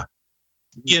Russia.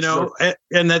 You know,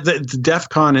 and the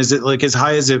DEFCON is like as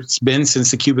high as it's been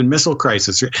since the Cuban Missile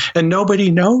Crisis, and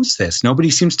nobody knows this. Nobody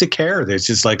seems to care. There's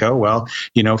just like, oh well,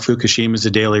 you know, Fukushima is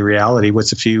a daily reality.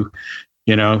 What's a few,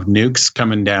 you know, nukes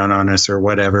coming down on us or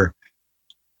whatever?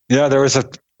 Yeah, there was an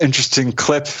interesting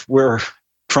clip where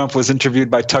Trump was interviewed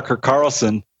by Tucker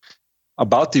Carlson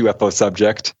about the UFO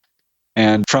subject,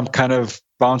 and Trump kind of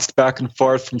bounced back and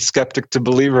forth from skeptic to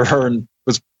believer and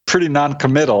was pretty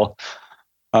non-committal.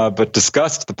 But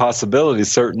discussed the possibility,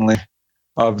 certainly,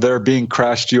 of there being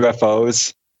crashed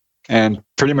UFOs, and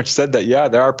pretty much said that, yeah,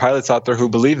 there are pilots out there who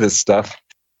believe this stuff.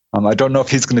 I don't know if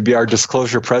he's going to be our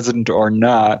disclosure president or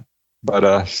not, but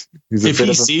if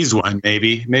he sees one,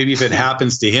 maybe if it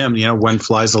happens to him, you know, one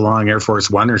flies along Air Force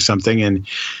One or something and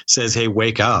says, hey,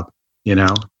 wake up, you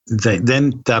know,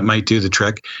 then that might do the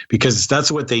trick, because that's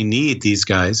what they need, these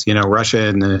guys, you know, Russia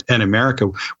and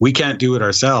America. We can't do it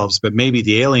ourselves, but maybe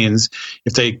the aliens,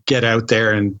 if they get out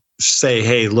there and say,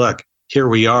 hey, look, here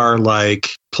we are,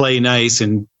 like, play nice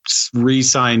and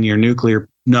re-sign your nuclear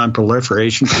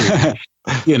non-proliferation treaty,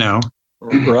 you know.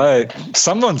 Right.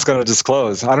 Someone's going to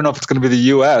disclose. I don't know if it's going to be the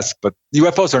U.S., but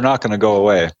UFOs are not going to go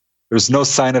away. There's no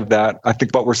sign of that. I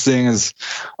think what we're seeing is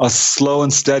a slow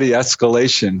and steady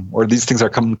escalation where these things are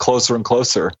coming closer and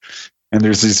closer. And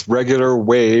there's these regular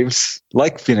waves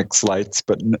like Phoenix Lights,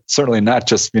 but certainly not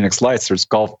just Phoenix Lights. There's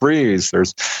Gulf Breeze.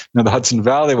 There's, you know, the Hudson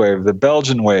Valley wave, the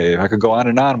Belgian wave. I could go on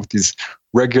and on with these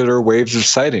regular waves of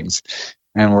sightings.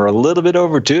 And we're a little bit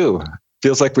overdue.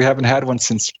 Feels like we haven't had one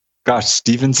since,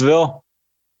 Stevensville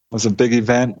was a big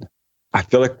event. I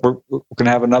feel like we're going to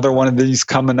have another one of these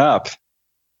coming up.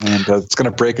 And it's going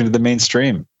to break into the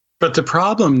mainstream. But the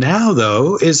problem now,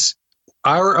 though, is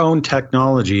our own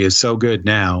technology is so good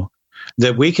now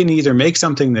that we can either make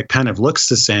something that kind of looks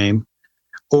the same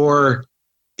or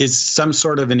is some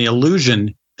sort of an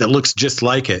illusion that looks just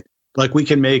like it. Like we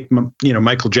can make, you know,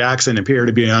 Michael Jackson appear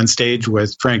to be on stage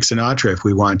with Frank Sinatra if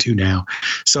we want to now.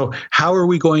 So how are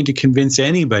we going to convince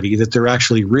anybody that they're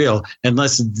actually real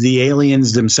unless the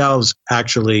aliens themselves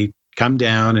actually come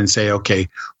down and say, okay,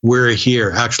 we're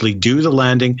here, actually do the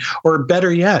landing, or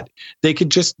better yet, they could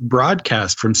just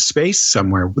broadcast from space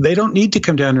somewhere. They don't need to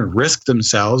come down and risk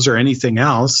themselves or anything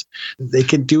else. They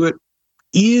could do it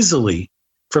easily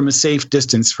from a safe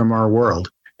distance from our world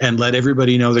and let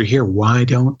everybody know they're here. Why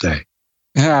don't they?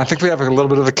 Yeah, I think we have a little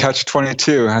bit of a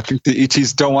catch-22. I think the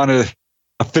ETs don't want to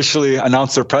officially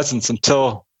announce their presence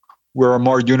until we're a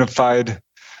more unified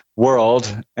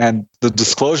world and the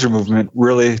disclosure movement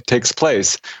really takes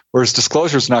place, whereas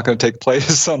disclosure is not going to take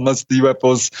place unless the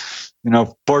UFOs, you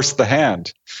know, force the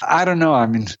hand. I don't know. I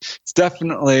mean, it's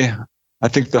definitely, I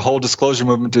think the whole disclosure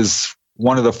movement is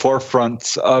one of the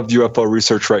forefronts of UFO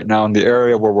research right now in the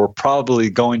area where we're probably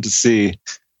going to see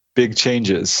big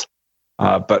changes.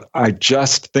 But I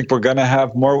just think we're going to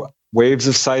have more waves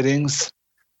of sightings.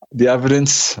 The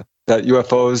evidence that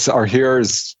UFOs are here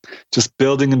is just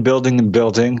building and building and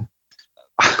building.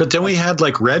 But then we had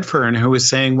like Redfern, who was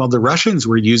saying, well, the Russians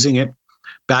were using it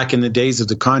back in the days of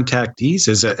the contactees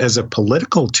as a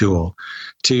political tool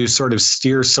to sort of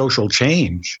steer social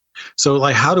change. So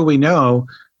like, how do we know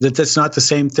that that's not the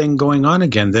same thing going on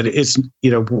again? That it's, you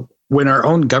know, when our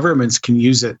own governments can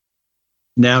use it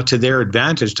now to their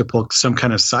advantage to pull some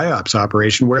kind of psyops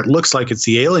operation where it looks like it's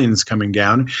the aliens coming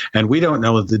down and we don't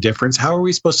know the difference. How are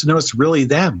we supposed to know it's really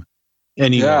them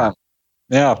anymore?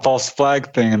 Yeah, false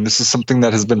flag thing. And this is something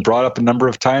that has been brought up a number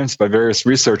of times by various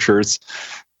researchers.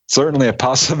 Certainly a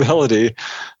possibility.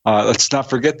 Let's not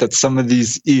forget that some of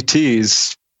these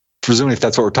ETs, presumably if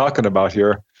that's what we're talking about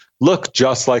here, look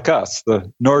just like us,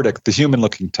 the Nordic, the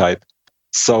human-looking type.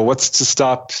 So what's to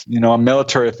stop, you know, a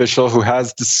military official who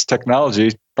has this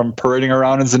technology from parading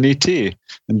around as an ET and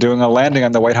doing a landing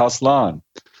on the White House lawn?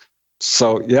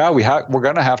 So yeah, we're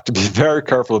going to have to be very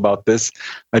careful about this.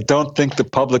 I don't think the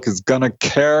public is going to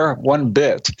care one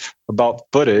bit about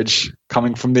footage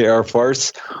coming from the Air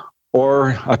Force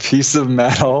or a piece of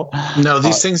metal. No,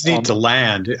 these things need to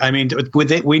land. I mean,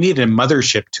 we need a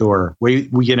mothership tour. We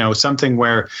you know, something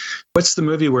where, what's the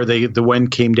movie where the one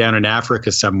came down in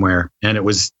Africa somewhere and it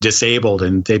was disabled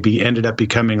and they ended up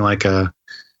becoming like a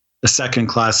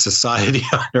second-class society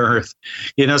on Earth,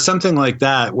 you know, something like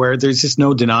that, where there's just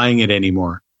no denying it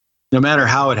anymore, no matter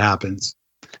how it happens.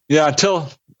 Yeah, until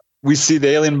we see the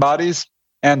alien bodies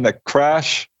and the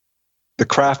craft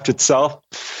itself,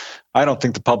 I don't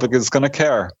think the public is going to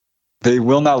care. They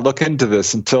will not look into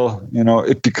this until, you know,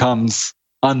 it becomes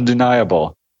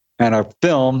undeniable. And a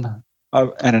film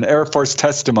and an Air Force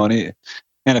testimony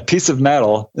and a piece of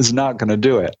metal is not going to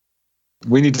do it.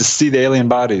 We need to see the alien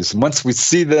bodies. And once we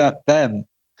see that, then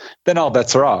then all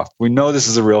bets are off. We know this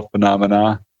is a real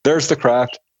phenomena. There's the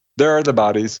craft. There are the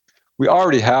bodies. We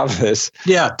already have this.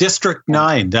 Yeah, District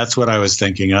 9. That's what I was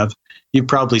thinking of. You've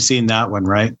probably seen that one,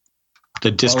 right?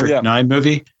 The District 9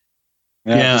 movie.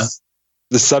 Yeah.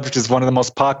 The subject is one of the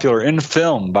most popular in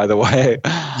film, by the way.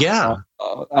 Yeah.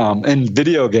 In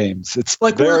video games. It's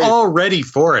like we're all ready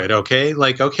for it, okay?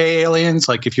 Like, okay, aliens,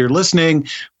 like if you're listening,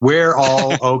 we're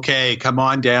all okay. Come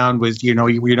on down with, you're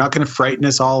not going to frighten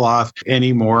us all off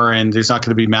anymore, and there's not going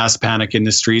to be mass panic in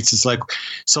the streets. It's like,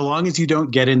 so long as you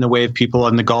don't get in the way of people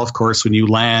on the golf course when you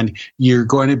land, you're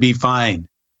going to be fine.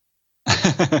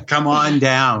 Come on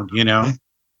down,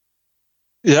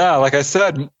 Yeah, like I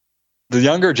said, the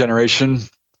younger generation,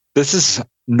 this is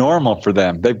normal for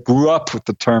them. They grew up with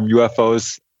the term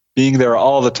UFOs being there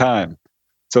all the time.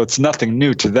 So it's nothing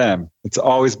new to them. It's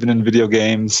always been in video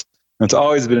games. And it's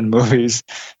always been in movies.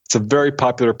 It's a very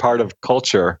popular part of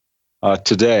culture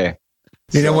today.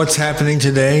 You know what's happening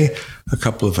today? A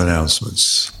couple of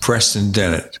announcements. Preston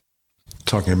Dennett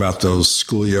talking about those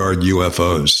schoolyard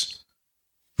UFOs.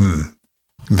 In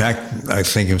fact, I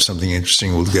think of something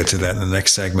interesting. We'll get to that in the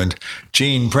next segment.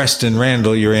 Gene, Preston,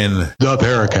 Randall, you're in the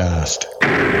Paracast.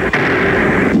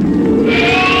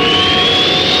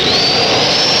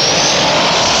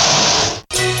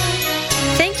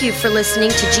 Thank you for listening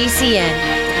to GCN.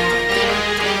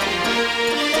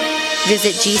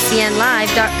 Visit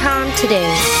GCNlive.com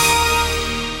today.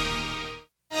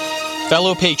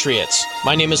 Fellow Patriots,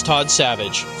 my name is Todd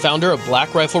Savage, founder of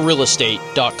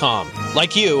BlackRifleRealEstate.com.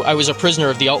 Like you, I was a prisoner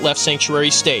of the alt-left sanctuary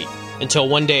state until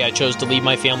one day I chose to lead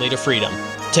my family to freedom.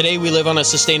 Today we live on a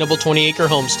sustainable 20-acre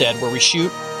homestead where we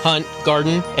shoot, hunt,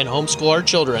 garden, and homeschool our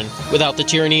children without the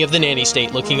tyranny of the nanny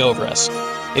state looking over us.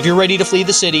 If you're ready to flee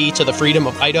the city to the freedom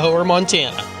of Idaho or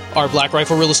Montana, our Black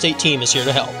Rifle Real Estate team is here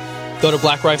to help. Go to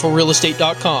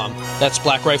BlackRifleRealEstate.com. That's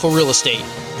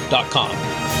BlackRifleRealEstate.com.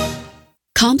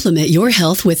 Complement your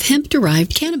health with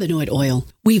hemp-derived cannabinoid oil.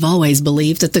 We've always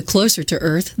believed that the closer to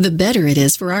Earth, the better it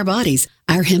is for our bodies.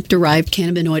 Our hemp-derived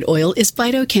cannabinoid oil is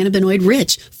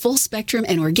phytocannabinoid-rich, full-spectrum,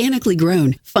 and organically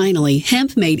grown. Finally,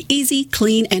 hemp made easy,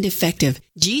 clean, and effective.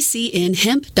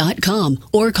 GCNhemp.com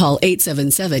or call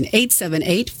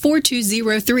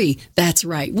 877-878-4203. That's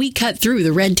right, we cut through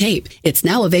the red tape. It's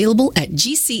now available at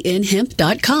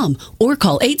GCNhemp.com or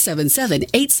call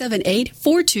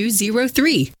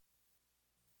 877-878-4203.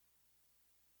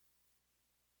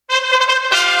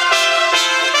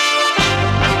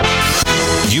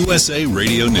 USA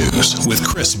Radio News with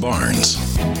Chris Barnes.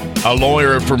 A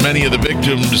lawyer for many of the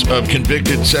victims of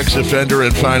convicted sex offender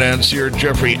and financier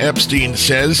Jeffrey Epstein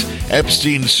says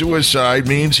Epstein's suicide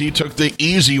means he took the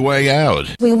easy way out.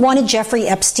 We wanted Jeffrey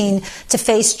Epstein to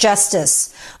face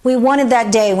justice. We wanted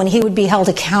that day when he would be held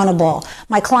accountable.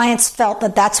 My clients felt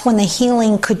that that's when the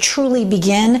healing could truly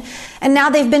begin, and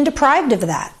now they've been deprived of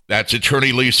that. That's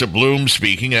attorney Lisa Bloom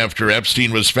speaking after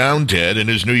Epstein was found dead in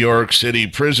his New York City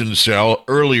prison cell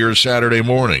earlier Saturday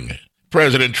morning.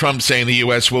 President Trump saying the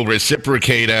U.S. will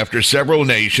reciprocate after several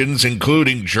nations,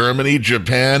 including Germany,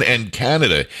 Japan, and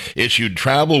Canada, issued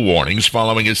travel warnings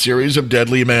following a series of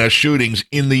deadly mass shootings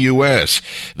in the U.S.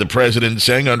 The president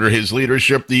saying under his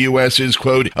leadership, the U.S. is,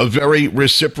 quote, a very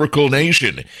reciprocal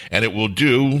nation, and it will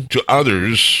do to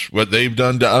others what they've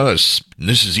done to us. And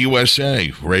this is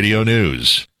USA Radio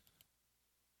News.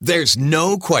 There's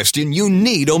no question you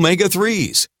need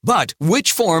omega-3s. But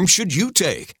which form should you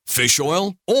take? Fish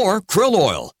oil or krill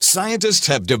oil? Scientists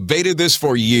have debated this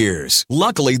for years.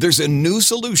 Luckily, there's a new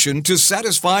solution to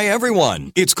satisfy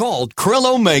everyone. It's called Krill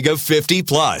Omega 50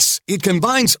 Plus. It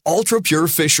combines ultra-pure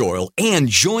fish oil and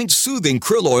joint-soothing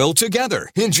krill oil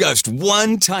together in just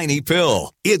one tiny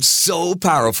pill. It's so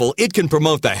powerful, it can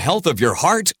promote the health of your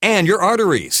heart and your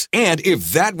arteries. And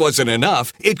if that wasn't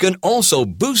enough, it can also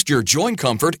boost your joint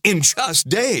comfort in just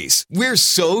days. We're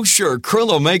so sure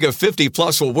Krill Omega 50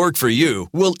 Plus will work for you.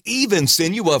 We'll even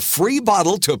send you a free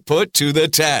bottle to put to the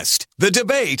test. The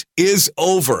debate is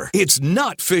over. It's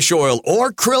not fish oil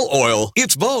or krill oil.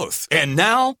 It's both. And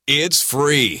now it's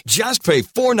free. Just pay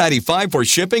 $4.95 for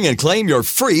shipping and claim your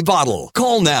free bottle.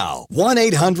 Call now.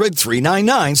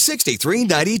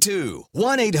 1-800-399-6392.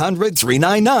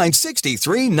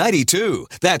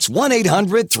 1-800-399-6392. That's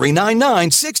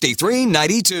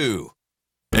 1-800-399-6392.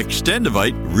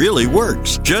 Extendivite really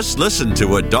works. Just listen to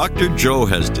what Dr. Joe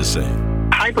has to say.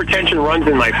 hypertension runs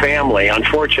in my family,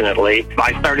 unfortunately.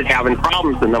 I started having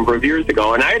problems a number of years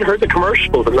ago, and I had heard the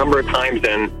commercials a number of times,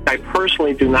 and I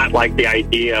personally do not like the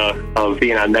idea of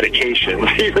being on medication.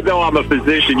 Even though I'm a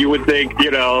physician, you would think,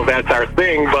 that's our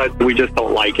thing, but we just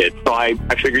don't like it. So I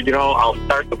figured, I'll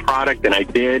start the product, and I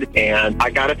did, and I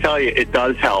got to tell you, it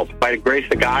does help. By the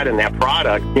grace of God and that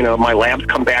product, my labs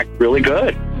come back really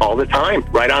good all the time,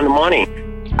 right on the money.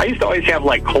 I used to always have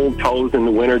cold toes in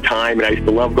the wintertime, and I used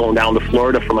to love going down to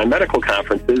Florida for my medical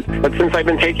conferences. But since I've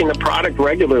been taking the product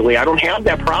regularly, I don't have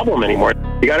that problem anymore.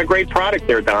 You got a great product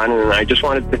there, Don, and I just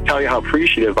wanted to tell you how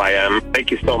appreciative I am.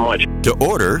 Thank you so much. To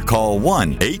order, call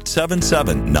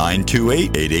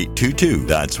 1-877-928-8822.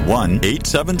 That's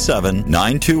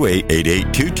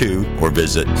 1-877-928-8822 or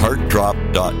visit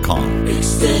heartdrop.com.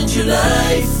 Extend your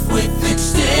life with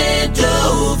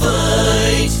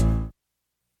Extendovite.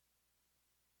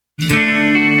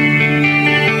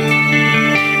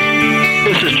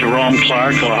 This is Jerome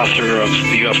Clark, author of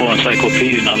the UFO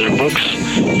Encyclopedia and other books.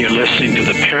 You're listening to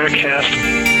the Paracast.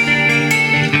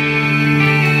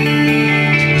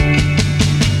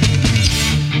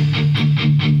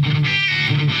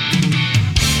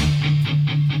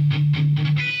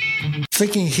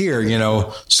 Thinking here,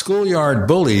 schoolyard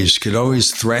bullies could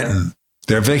always threaten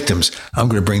their victims. I'm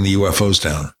going to bring the UFOs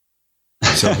down.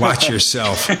 So watch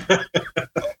yourself.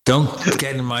 Don't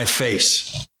get in my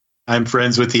face. I'm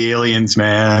friends with the aliens,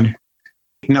 man.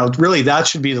 Really, that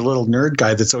should be the little nerd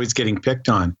guy that's always getting picked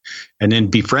on and then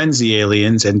befriends the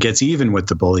aliens and gets even with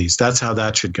the bullies. That's how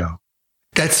that should go.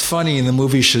 That's funny in the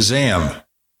movie Shazam.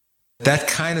 That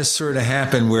kind of sort of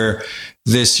happened where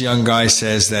this young guy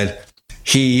says that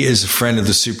he is a friend of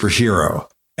the superhero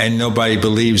and nobody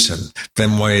believes him.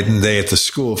 Then one day at the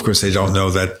school, of course, they don't know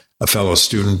that a fellow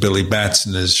student, Billy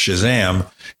Batson, is Shazam.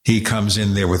 He comes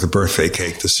in there with a birthday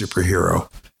cake, the superhero,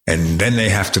 and then they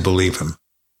have to believe him.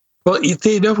 Well,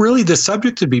 really, the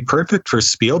subject would be perfect for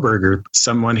Spielberg or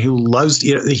someone who loves,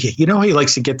 he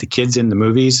likes to get the kids in the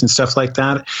movies and stuff like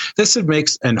that. This would make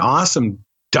an awesome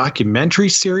documentary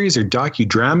series or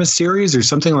docudrama series or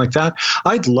something like that.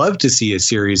 I'd love to see a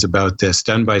series about this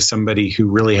done by somebody who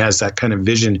really has that kind of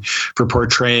vision for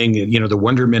portraying, the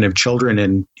wonderment of children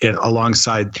and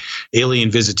alongside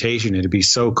alien visitation. It'd be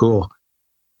so cool.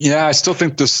 Yeah, I still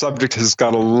think this subject has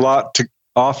got a lot to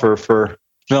offer for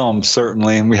film,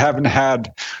 certainly. And we haven't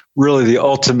had really the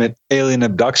ultimate alien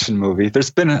abduction movie.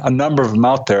 There's been a number of them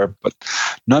out there, but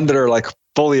none that are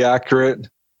fully accurate.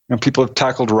 People have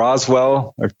tackled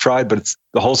Roswell. I've tried, but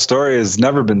the whole story has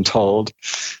never been told.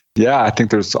 Yeah, I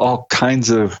think there's all kinds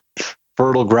of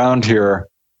fertile ground here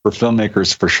for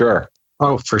filmmakers, for sure.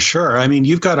 Oh, for sure. I mean,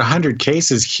 you've got 100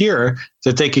 cases here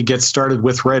that they could get started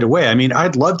with right away. I mean,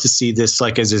 I'd love to see this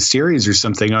as a series or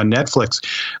something on Netflix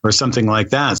or something like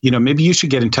that. Maybe you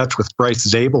should get in touch with Bryce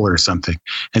Zabel or something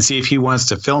and see if he wants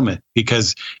to film it,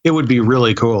 because it would be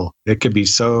really cool. It could be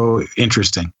so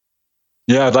interesting.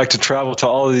 Yeah, I'd like to travel to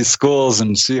all of these schools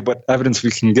and see what evidence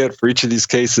we can get for each of these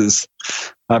cases,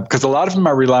 because a lot of them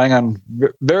are relying on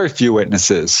very few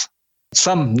witnesses.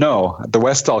 Some know. The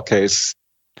Westall case,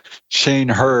 Shane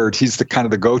Hurd, he's the kind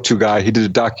of the go-to guy. He did a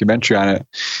documentary on it.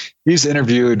 He's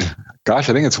interviewed, I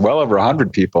think it's well over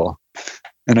 100 people.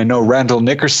 And I know Randall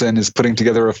Nickerson is putting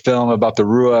together a film about the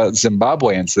Rua,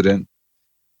 Zimbabwe incident.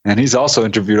 And he's also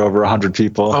interviewed over 100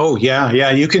 people. Oh, yeah.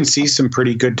 Yeah. You can see some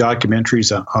pretty good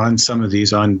documentaries on some of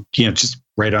these on, just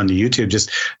right on the YouTube, just,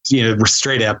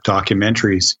 straight up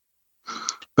documentaries.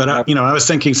 But, I was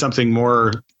thinking something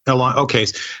more along, okay.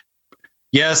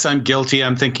 Yes, I'm guilty.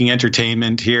 I'm thinking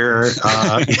entertainment here.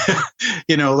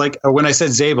 When I said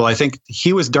Zabel, I think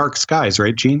he was Dark Skies,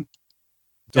 right, Gene?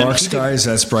 Dark Skies,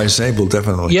 that's Bryce Zabel,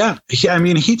 definitely. Yeah.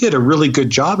 He did a really good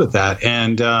job at that.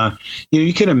 And,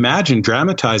 you can imagine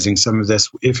dramatizing some of this.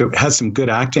 If it has some good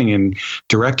acting and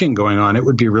directing going on, it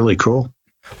would be really cool.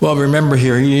 Well, remember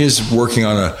here, he is working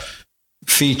on a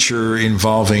feature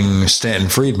involving Stanton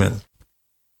Friedman.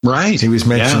 Right. He was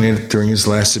mentioning it during his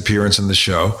last appearance on the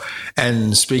show.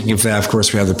 And speaking of that, of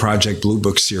course, we have the Project Blue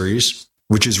Book series,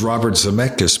 which is Robert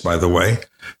Zemeckis, by the way,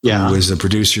 who is a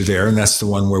producer there. And that's the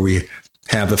one where we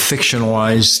have a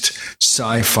fictionalized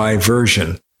sci-fi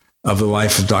version of the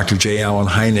life of Dr. J. Allen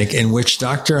Hynek, in which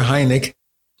Dr. Hynek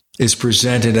is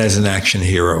presented as an action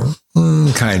hero.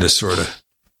 Kind of, sort of.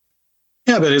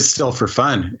 Yeah, but it's still for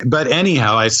fun. But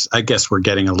anyhow, I guess we're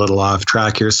getting a little off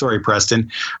track here. Sorry,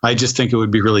 Preston. I just think it would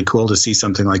be really cool to see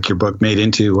something like your book made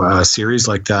into a series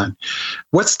like that.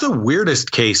 What's the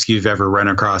weirdest case you've ever run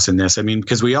across in this?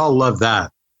 Because we all love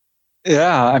that.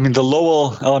 Yeah, the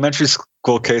Lowell Elementary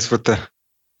School case with the,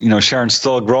 Sharon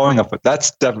Stoll growing up, but that's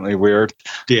definitely weird.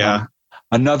 Yeah.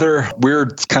 Another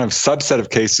weird kind of subset of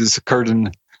cases occurred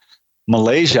in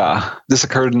Malaysia. This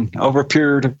occurred over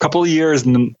a couple of years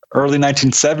in the early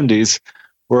 1970s,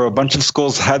 where a bunch of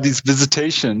schools had these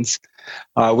visitations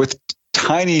with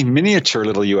tiny miniature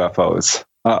little UFOs.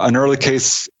 An early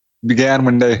case began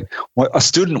when a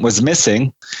student was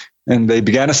missing, and they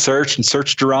began a search and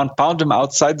searched around, found him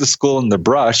outside the school in the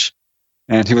brush,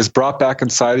 and he was brought back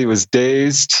inside. He was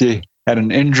dazed. He had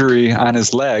an injury on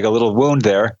his leg, a little wound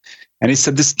there. And he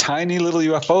said this tiny little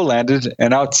UFO landed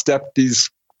and outstepped these,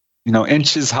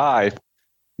 inches high,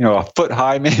 a foot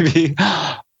high maybe,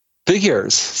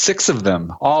 figures, 6 of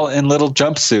them, all in little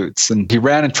jumpsuits. And he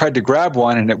ran and tried to grab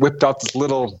one, and it whipped out this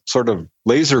little sort of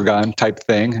laser gun type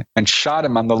thing and shot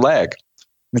him on the leg.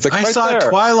 It's like, I saw a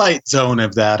Twilight Zone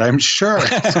of that, I'm sure.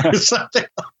 Something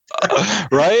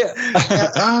right?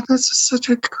 That's such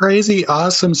a crazy,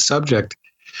 awesome subject.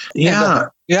 Yeah.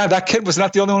 That kid was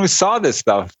not the only one who saw this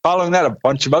stuff. Following that, a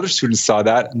bunch of other students saw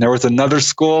that. And there was another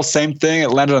school, same thing.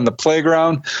 It landed on the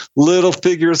playground. Little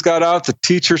figures got out. The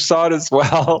teacher saw it as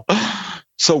well.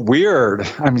 So weird.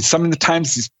 I mean, some of the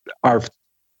times these are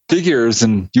figures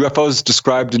and UFOs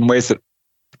described in ways that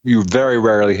you very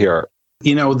rarely hear.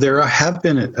 There have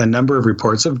been a number of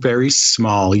reports of very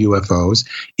small UFOs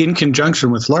in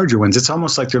conjunction with larger ones. It's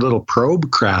almost like their little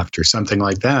probe craft or something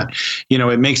like that.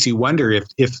 It makes you wonder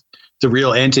if the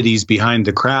real entities behind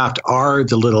the craft are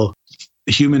the little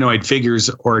humanoid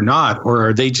figures or not, or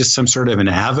are they just some sort of an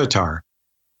avatar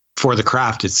for the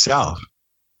craft itself?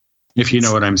 If you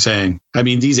know what I'm saying. I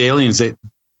mean, these aliens,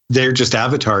 they're just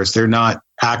avatars. They're not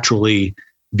actually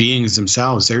beings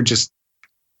themselves. They're just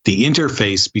the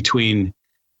interface between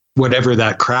whatever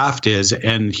that craft is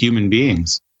and human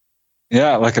beings.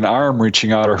 Yeah, like an arm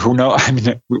reaching out, or who knows? I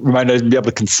mean, we might not even be able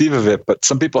to conceive of it, but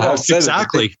some people have said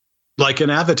exactly like an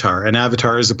avatar. An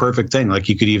avatar is a perfect thing. Like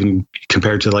you could even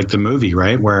compare it to like the movie,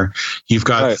 right? Where you've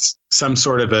got some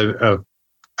sort of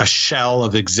a shell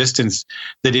of existence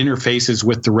that interfaces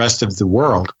with the rest of the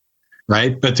world,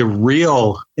 right? But the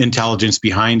real intelligence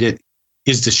behind it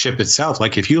is the ship itself.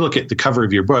 Like if you look at the cover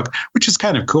of your book, which is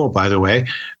kind of cool, by the way,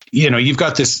 you've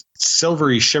got this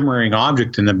silvery shimmering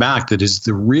object in the back that is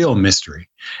the real mystery.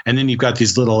 And then you've got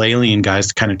these little alien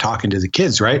guys kind of talking to the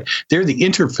kids, right? They're the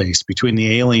interface between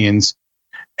the aliens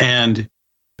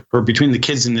or between the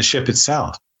kids and the ship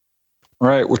itself.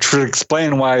 Right. Which would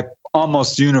explain why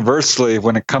almost universally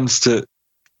when it comes to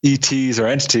ETs or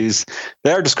entities,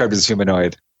 they are described as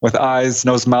humanoid with eyes,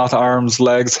 nose, mouth, arms,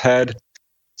 legs, head.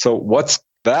 So what's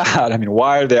that? I mean,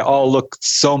 why do they all look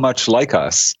so much like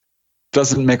us?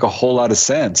 Doesn't make a whole lot of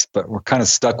sense, but we're kind of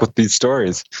stuck with these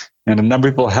stories. And a number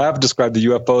of people have described the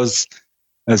UFOs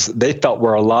as they felt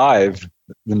were alive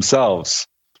themselves.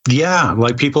 Yeah,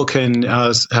 like people can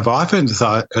have often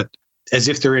thought as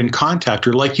if they're in contact,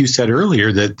 or like you said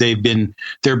earlier, that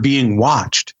they're being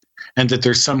watched, and that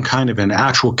there's some kind of an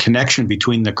actual connection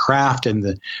between the craft and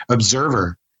the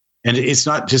observer. And it's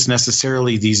not just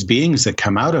necessarily these beings that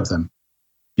come out of them,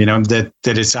 that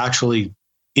it's actually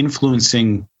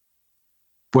influencing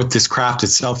what this craft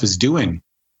itself is doing.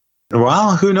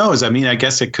 Well, who knows? I mean, I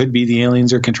guess it could be the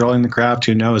aliens are controlling the craft.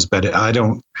 Who knows? But I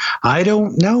don't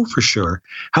know for sure.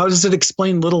 How does it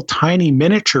explain little tiny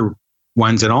miniature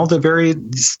ones and all the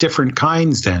various different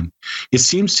kinds then? It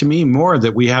seems to me more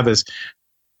that we have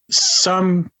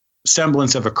some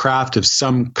semblance of a craft of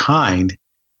some kind.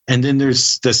 And then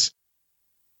there's this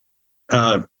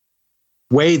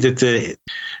way that it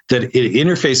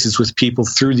interfaces with people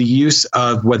through the use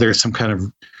of whether it's some kind of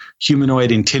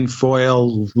humanoid in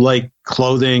tinfoil like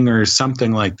clothing or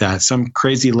something like that, some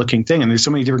crazy looking thing. And there's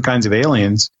so many different kinds of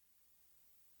aliens.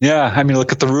 Yeah, I mean,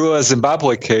 look at the Rua,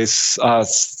 Zimbabwe case.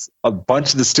 A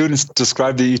bunch of the students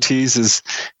described the ETs as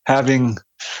having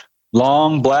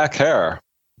long black hair.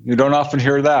 You don't often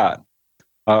hear that.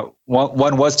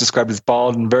 One was described as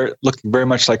bald and looking very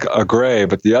much like a gray,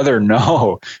 but the other,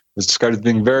 was described as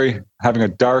being having a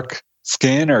dark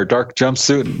skin or a dark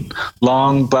jumpsuit and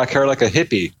long black hair like a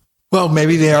hippie. Well,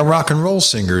 maybe they are rock and roll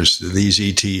singers, these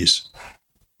ETs.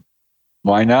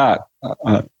 Why not?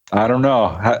 I don't know.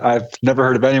 I've never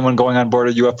heard of anyone going on board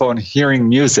a UFO and hearing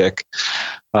music,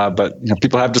 but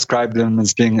people have described them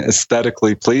as being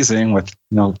aesthetically pleasing with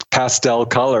pastel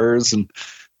colors and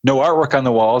no artwork on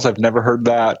the walls. I've never heard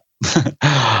that.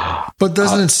 But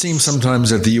doesn't it seem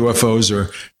sometimes that the UFOs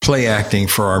are play acting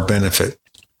for our benefit?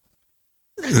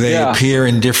 They appear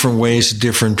in different ways to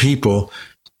different people,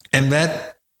 and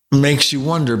that makes you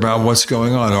wonder about what's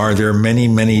going on. Are there many,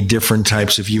 many different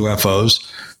types of UFOs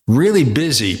really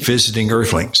busy visiting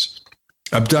Earthlings,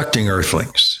 abducting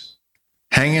Earthlings,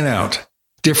 hanging out,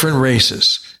 different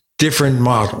races, different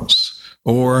models,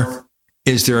 or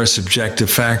is there a subjective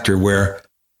factor where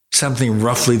something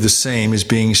roughly the same is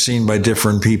being seen by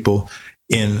different people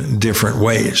in different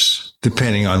ways,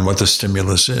 depending on what the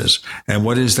stimulus is? And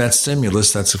what is that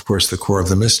stimulus? That's, of course, the core of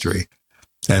the mystery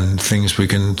and things we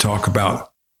can talk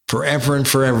about forever and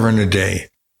forever and a day.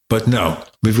 But no,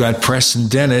 we've got Preston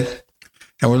Dennett,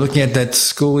 and we're looking at that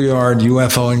Schoolyard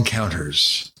UFO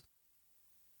Encounters.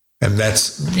 And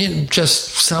that's just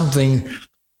something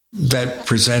that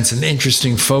presents an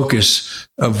interesting focus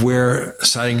of where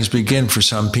sightings begin for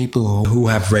some people who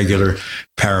have regular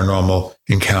paranormal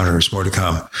encounters. More to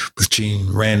come with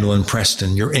Gene, Randall, and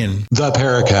Preston. You're in The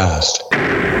Paracast.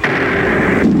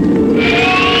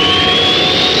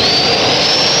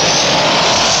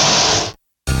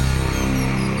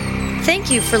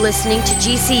 Thank you for listening to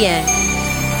GCN.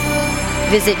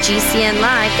 Visit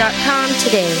GCNlive.com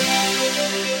today.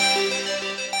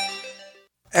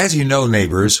 As you know,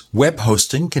 neighbors, web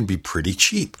hosting can be pretty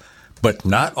cheap, but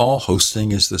not all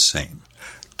hosting is the same.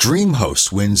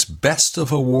 DreamHost wins Best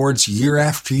of Awards year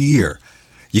after year.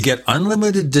 You get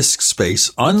unlimited disk space,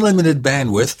 unlimited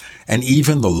bandwidth, and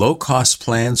even the low-cost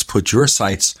plans put your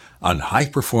sites on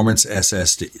high-performance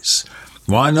SSDs.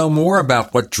 Want to know more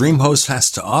about what DreamHost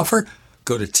has to offer?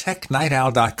 Go to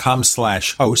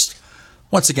technightowl.com/host.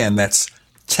 Once again, that's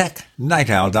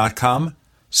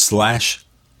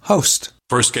technightowl.com/host.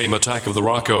 First came Attack of the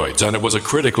Rockoids, and it was a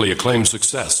critically acclaimed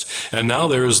success. And now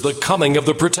there's The Coming of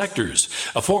the Protectors.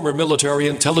 A former military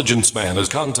intelligence man is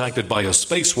contacted by a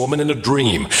space woman in a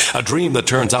dream that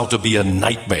turns out to be a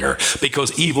nightmare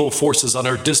because evil forces on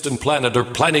her distant planet are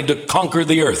planning to conquer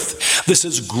the Earth. This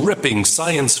is gripping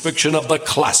science fiction of the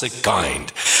classic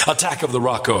kind. Attack of the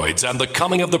Rockoids and The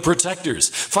Coming of the Protectors.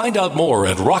 Find out more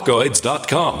at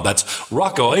rockoids.com. That's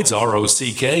Rockoids,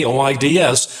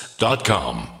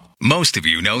 ROCKOIDS.com. Most of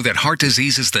you know that heart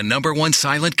disease is the #1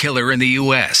 silent killer in the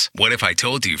U.S. What if I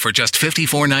told you for just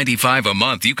 $54.95 a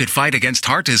month you could fight against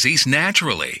heart disease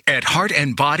naturally? At Heart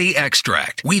and Body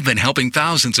Extract, we've been helping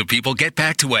thousands of people get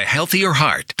back to a healthier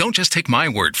heart. Don't just take my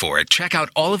word for it. Check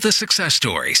out all of the success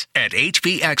stories at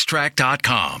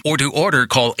hbextract.com. Or to order,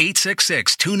 call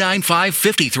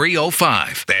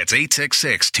 866-295-5305. That's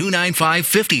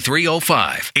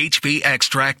 866-295-5305.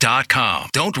 hbextract.com.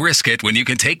 Don't risk it when you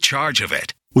can take charge of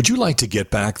it. Would you like to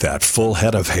get back that full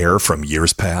head of hair from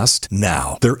years past?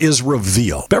 Now, there is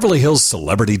Reveal. Beverly Hills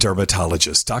celebrity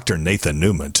dermatologist Dr. Nathan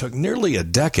Newman took nearly a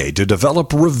decade to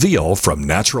develop Reveal from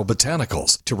natural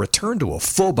botanicals to return to a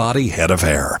full-body head of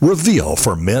hair. Reveal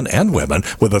for men and women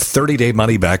with a 30-day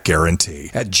money-back guarantee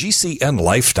at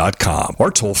gcnlife.com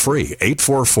or toll-free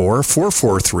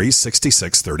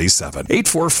 844-443-6637.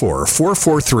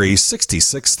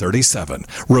 844-443-6637.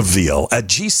 Reveal at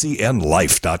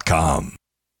gcnlife.com.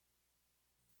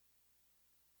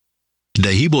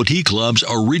 Dahibo Tea Club's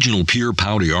original pure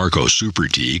Pau d'Arco Super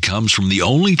Tea comes from the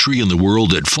only tree in the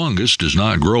world that fungus does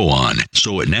not grow on,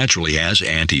 so it naturally has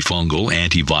antifungal,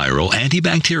 antiviral,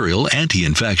 antibacterial,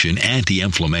 anti-infection,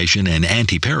 anti-inflammation, and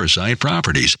anti-parasite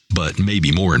properties. But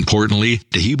maybe more importantly,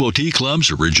 Dahibo Tea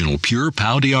Club's original pure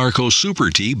Pau d'Arco Super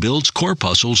Tea builds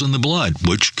corpuscles in the blood,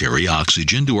 which carry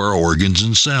oxygen to our organs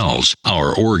and cells.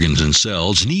 Our organs and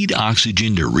cells need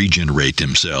oxygen to regenerate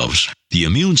themselves. The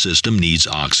immune system needs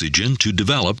oxygen to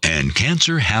develop, and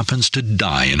cancer happens to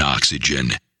die in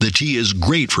oxygen. The tea is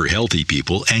great for healthy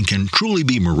people and can truly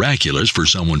be miraculous for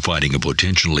someone fighting a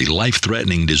potentially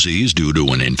life-threatening disease due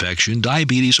to an infection,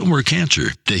 diabetes, or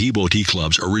cancer. Dahibo Tea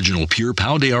Club's original pure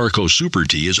Pau d'Arco Super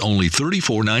Tea is only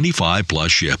 $34.95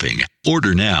 plus shipping.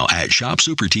 Order now at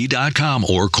shopsupertea.com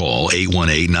or call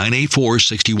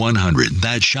 818-984-6100.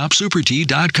 That's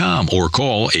shopsupertea.com or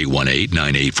call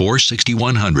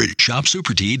 818-984-6100.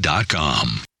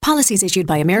 shopsupertea.com. Policies issued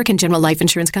by American General Life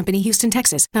Insurance Company, Houston,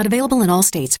 Texas. Not available in all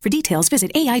states. For details,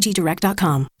 visit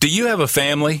AIGdirect.com. Do you have a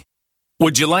family?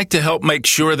 Would you like to help make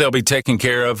sure they'll be taken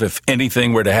care of if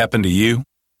anything were to happen to you?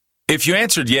 If you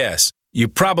answered yes, you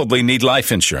probably need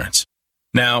life insurance.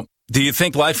 Now, do you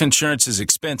think life insurance is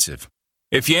expensive?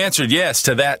 If you answered yes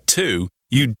to that too,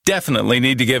 you definitely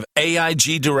need to give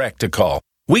AIG Direct a call.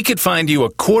 We could find you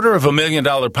a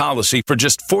 $250,000 policy for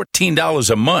just $14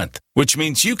 a month, which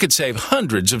means you could save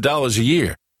hundreds of dollars a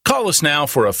year. Call us now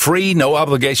for a free,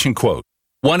 no-obligation quote.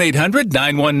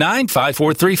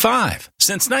 1-800-919-5435.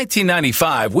 Since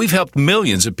 1995, we've helped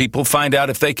millions of people find out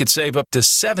if they could save up to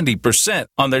 70%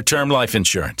 on their term life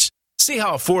insurance. See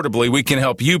how affordably we can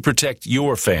help you protect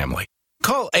your family.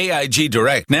 Call AIG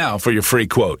Direct now for your free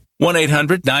quote.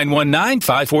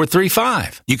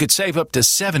 1-800-919-5435. You could save up to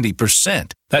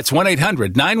 70%. That's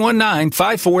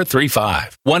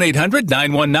 1-800-919-5435.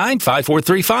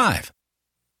 1-800-919-5435.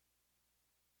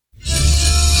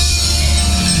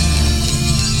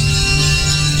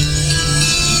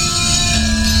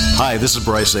 Hi, this is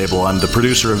Bryce Abel. I'm the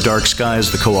producer of Dark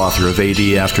Skies, the co-author of AD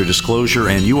After Disclosure,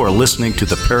 and you are listening to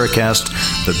the Paracast,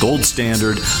 the gold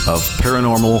standard of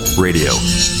paranormal radio.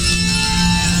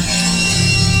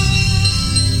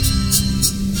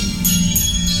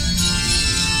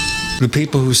 The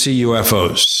people who see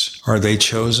UFOs, are they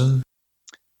chosen?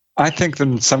 I think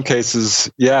in some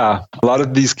cases, yeah. A lot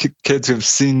of these kids who've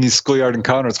seen these schoolyard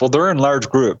encounters, well, they're in large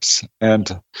groups,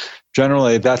 and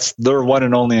generally that's their one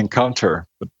and only encounter.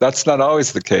 But that's not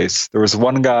always the case. There was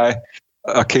one guy,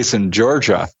 a case in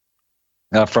Georgia,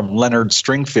 from Leonard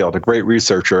Stringfield, a great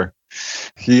researcher.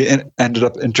 He ended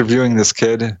up interviewing this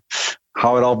kid.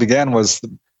 How it all began was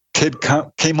the kid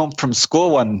came home from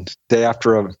school one day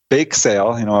after a bake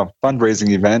sale, a fundraising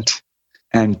event,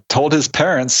 and told his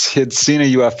parents he had seen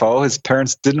a UFO. His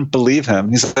parents didn't believe him.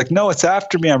 He's like, "No, it's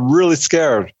after me. I'm really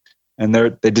scared." And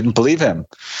they didn't believe him.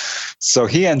 So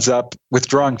he ends up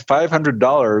withdrawing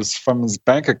 $500 from his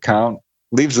bank account,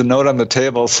 leaves a note on the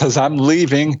table, says, "I'm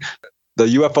leaving. The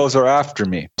UFOs are after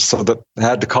me." So they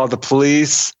had to call the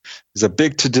police. It was a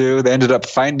big to-do. They ended up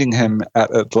finding him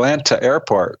at Atlanta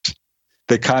airport.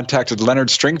 They contacted Leonard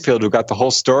Stringfield, who got the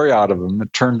whole story out of him.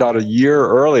 It turned out a year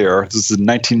earlier, this is in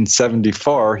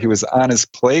 1974, he was on his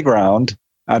playground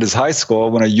at his high school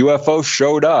when a UFO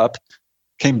showed up,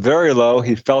 came very low.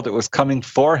 He felt it was coming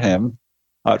for him.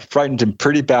 It frightened him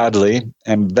pretty badly.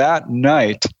 And that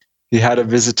night, he had a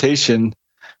visitation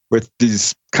with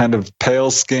these kind of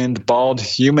pale-skinned, bald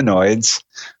humanoids,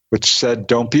 which said,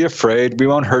 "Don't be afraid. We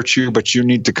won't hurt you, but you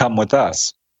need to come with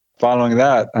us." Following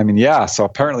that, so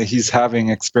apparently he's having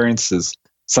experiences.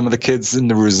 Some of the kids in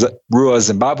the Rua,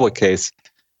 Zimbabwe case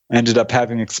ended up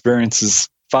having experiences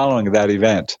following that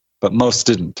event, but most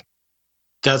didn't.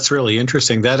 That's really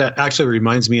interesting. That actually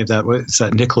reminds me of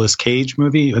that Nicolas Cage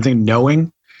movie, I think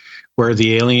Knowing, where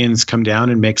the aliens come down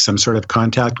and make some sort of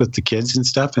contact with the kids and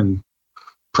stuff, and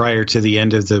prior to the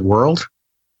end of the world.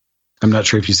 I'm not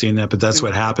sure if you've seen that, but that's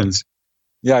what happens.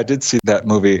 Yeah, I did see that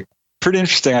movie. Pretty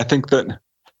interesting. I think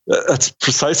that's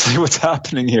precisely what's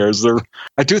happening here.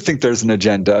 I do think there's an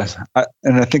agenda.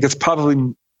 And I think it's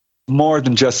probably more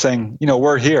than just saying,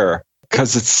 we're here,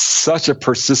 because it's such a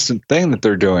persistent thing that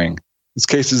they're doing. These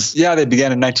cases, they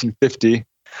began in 1950,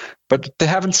 but they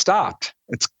haven't stopped.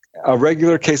 It's a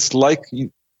regular case, like,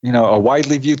 a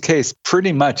widely viewed case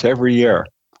pretty much every year.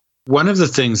 One of the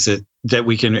things that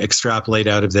we can extrapolate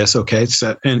out of this,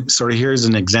 and sort of here's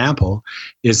an example,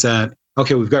 is that,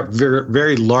 we've got very,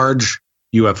 very large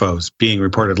UFOs being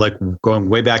reported, like going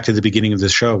way back to the beginning of the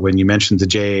show when you mentioned the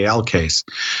JAL case,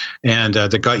 and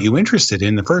that got you interested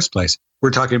in the first place.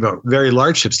 We're talking about very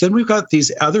large ships. Then we've got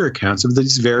these other accounts of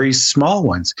these very small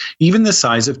ones, even the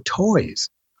size of toys.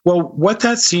 Well, what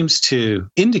that seems to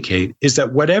indicate is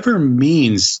that whatever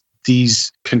means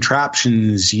these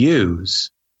contraptions use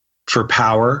for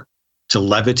power, to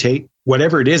levitate,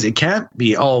 whatever it is, it can't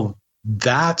be all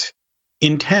that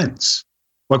intense.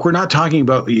 Like, we're not talking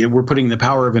about, we're putting the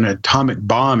power of an atomic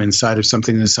bomb inside of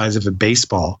something the size of a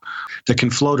baseball that can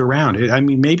float around.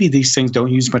 Maybe these things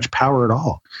don't use much power at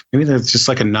all. Maybe that's just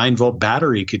like a 9-volt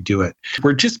battery could do it.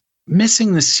 We're just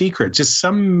missing the secret, just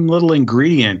some little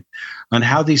ingredient on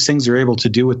how these things are able to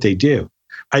do what they do.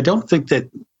 I don't think that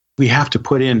we have to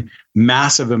put in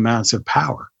massive amounts of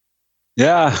power.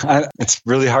 Yeah, it's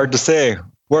really hard to say.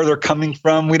 Where they're coming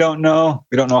from, we don't know.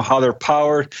 We don't know how they're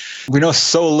powered. We know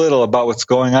so little about what's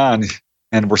going on.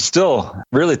 And we're still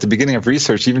really at the beginning of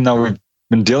research, even though we've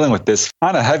been dealing with this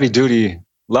on a heavy-duty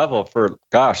level for,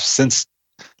 since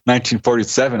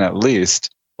 1947 at least.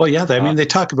 Well, yeah, they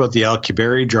talk about the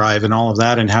Alcubierre drive and all of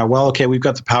that, and how, we've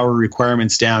got the power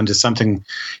requirements down to something,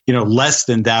 less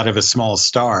than that of a small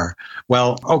star.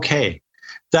 Well,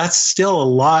 that's still a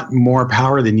lot more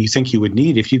power than you think you would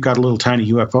need if you've got a little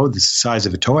tiny UFO that's the size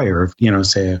of a toy, or,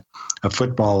 say a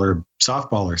football or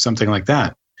softball or something like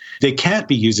that. They can't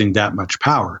be using that much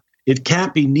power. It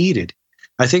can't be needed.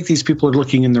 I think these people are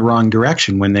looking in the wrong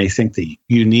direction when they think that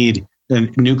you need a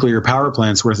nuclear power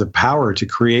plant's worth of power to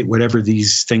create whatever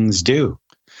these things do.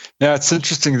 Yeah, it's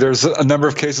interesting. There's a number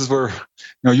of cases where,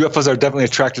 UFOs are definitely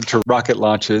attracted to rocket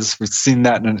launches. We've seen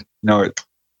that in,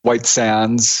 White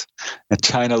Sands and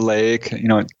China Lake,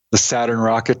 the Saturn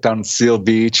rocket down Seal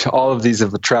Beach. All of these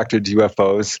have attracted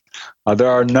UFOs. There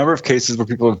are a number of cases where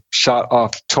people have shot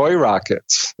off toy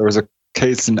rockets. There was a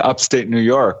case in upstate New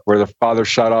York where the father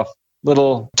shot off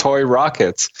little toy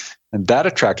rockets, and that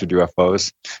attracted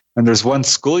UFOs. And there's one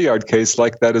schoolyard case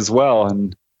like that as well,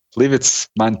 and I believe it's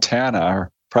Montana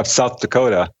or perhaps South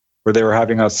Dakota, where they were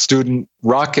having a student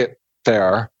rocket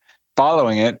fair.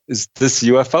 Following it is this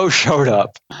UFO showed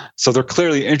up. So they're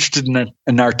clearly interested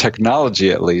in our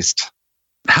technology, at least.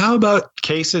 How about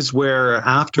cases where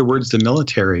afterwards the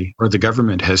military or the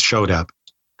government has showed up?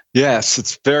 Yes,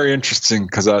 it's very interesting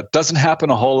because it doesn't happen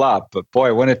a whole lot, but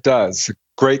boy, when it does,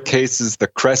 great case is the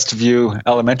Crestview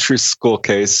Elementary School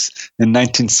case in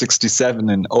 1967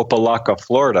 in Opelika,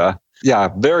 Florida. Yeah,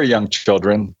 very young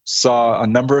children saw a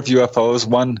number of UFOs.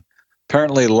 One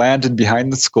apparently landed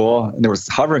behind the school and it was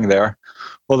hovering there.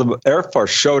 Well, the Air Force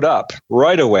showed up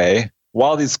right away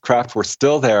while these craft were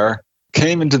still there,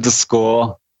 came into the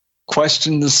school,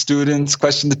 questioned the students,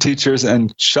 questioned the teachers,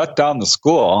 and shut down the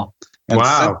school. And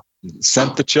wow.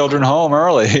 Sent the children home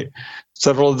early.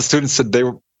 Several of the students said they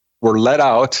were let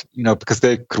out, because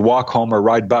they could walk home or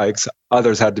ride bikes.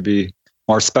 Others had to be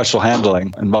more special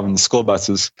handling involving the school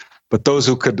buses. But those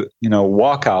who could,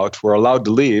 walk out were allowed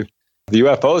to leave. The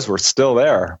UFOs were still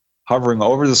there, hovering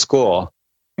over the school.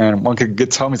 And one kid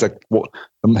gets home, he's like, well,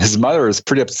 his mother is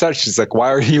pretty upset. She's like, why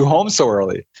are you home so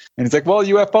early? And he's like, well,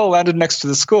 UFO landed next to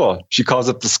the school. She calls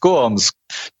up the school and the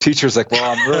teacher's like, well,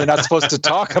 I'm really not supposed to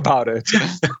talk about it.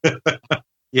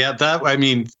 Yeah,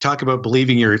 talk about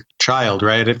believing your child,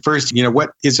 right? At first,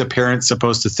 what is a parent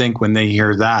supposed to think when they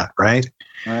hear that, right?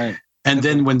 Right. And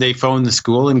then when they phone the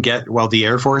school and the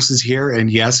Air Force is here and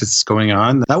yes, it's going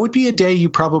on, that would be a day you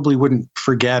probably wouldn't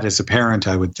forget as a parent,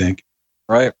 I would think.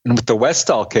 Right. And with the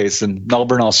Westall case in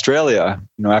Melbourne, Australia,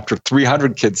 after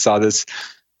 300 kids saw this,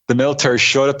 the military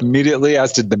showed up immediately,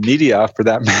 as did the media for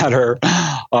that matter.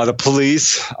 The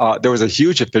police, there was a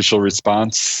huge official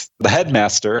response. The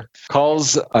headmaster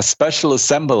calls a special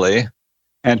assembly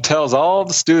and tells all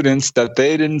the students that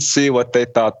they didn't see what they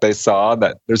thought they saw,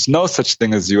 that there's no such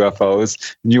thing as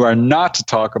UFOs, and you are not to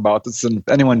talk about this. And if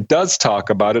anyone does talk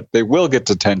about it, they will get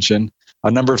detention. A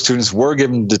number of students were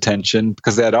given detention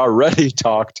because they had already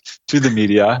talked to the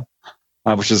media,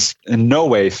 which is in no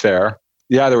way fair.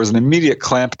 Yeah, there was an immediate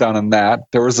clampdown on that.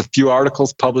 There was a few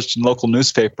articles published in local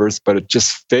newspapers, but it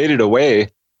just faded away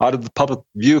out of the public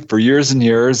view for years and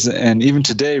years. And even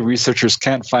today, researchers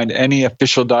can't find any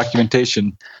official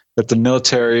documentation that the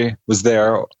military was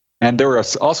there. And there were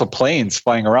also planes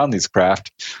flying around these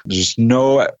craft. There's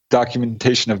no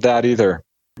documentation of that either.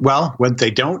 Well, what they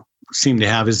don't seem to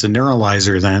have is the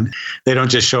neuralizer then. They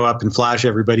don't just show up and flash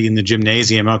everybody in the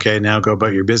gymnasium, okay, now go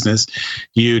about your business.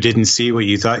 You didn't see what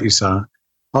you thought you saw.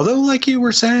 Although, like you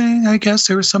were saying, I guess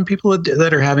there were some people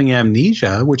that are having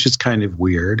amnesia, which is kind of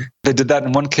weird. They did that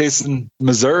in one case in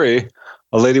Missouri.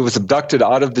 A lady was abducted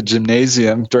out of the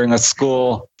gymnasium during a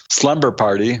school slumber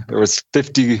party. There was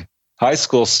 50 high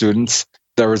school students.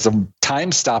 There was a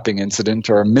time-stopping incident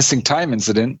or a missing time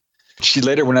incident. She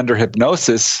later went under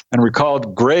hypnosis and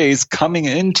recalled Grays coming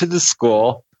into the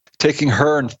school, taking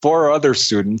her and 4 other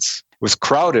students. It was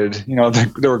crowded.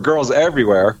 There were girls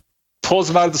everywhere. Pulls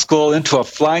them out of the school into a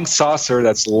flying saucer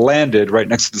that's landed right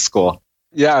next to the school.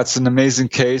 Yeah, it's an amazing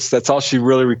case. That's all she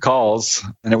really recalls.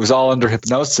 And it was all under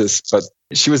hypnosis. But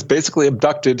she was basically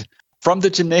abducted from the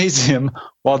gymnasium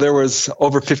while there was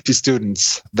over 50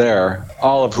 students there,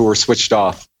 all of who were switched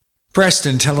off.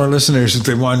 Preston, tell our listeners if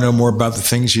they want to know more about the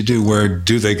things you do, where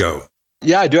do they go?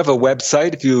 Yeah, I do have a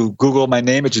website. If you Google my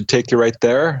name, it should take you right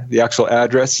there. The actual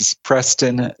address is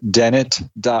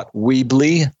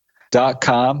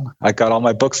prestondennett.weebly.com. I got all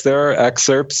my books there,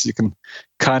 excerpts. You can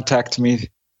contact me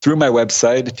through my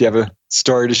website if you have a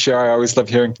story to share. I always love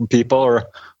hearing from people, or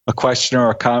a question or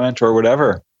a comment or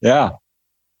whatever. Yeah.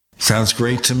 Sounds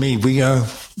great to me. We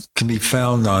can be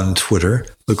found on Twitter.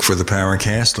 Look for the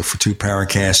Paracast. Look for 2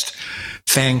 Paracast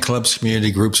fan clubs,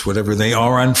 community groups, whatever they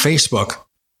are, on Facebook.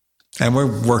 And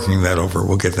we're working that over.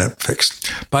 We'll get that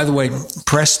fixed. By the way,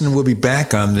 Preston will be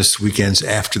back on this weekend's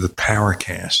After the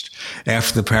Paracast.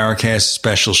 After the Paracast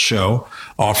special show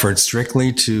offered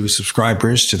strictly to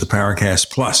subscribers to the Paracast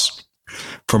Plus.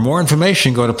 For more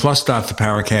information, go to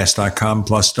plus.theparacast.com,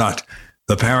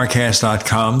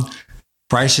 plus.theparacast.com.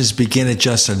 Prices begin at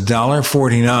just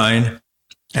 $1.49.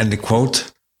 And to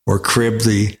quote or crib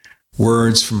the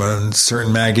words from a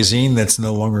certain magazine that's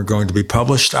no longer going to be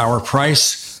published, our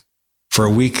price for a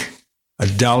week,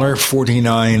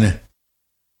 $1.49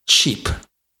 cheap.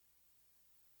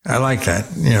 I like that.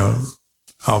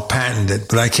 I'll patent it,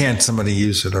 but I can't. Somebody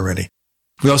use it already.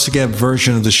 We also get a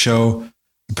version of the show,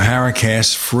 the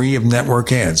Paracast, free of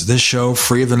network ads. This show,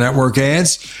 free of the network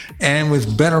ads, and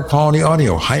with better quality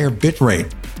audio, higher bit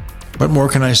rate. What more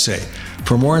can I say?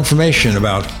 For more information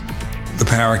about the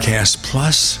Paracast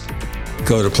Plus,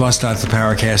 go to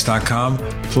plus.theparacast.com,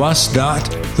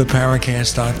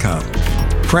 plus.theparacast.com.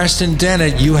 Preston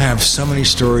Dennett, you have so many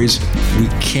stories. We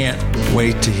can't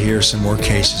wait to hear some more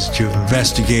cases that you've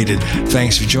investigated.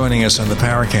 Thanks for joining us on the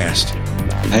Paracast.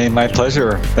 Hey, my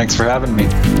pleasure. Thanks for having me.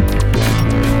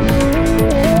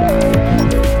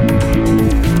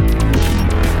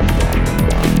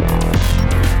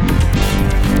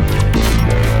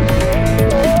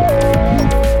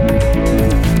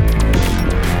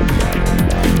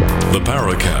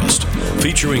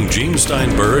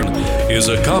 Steinberg is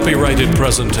a copyrighted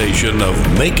presentation of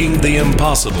Making the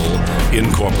Impossible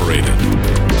Incorporated.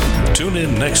 Tune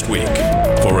in next week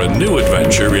for a new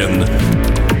adventure in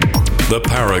the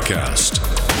Paracast.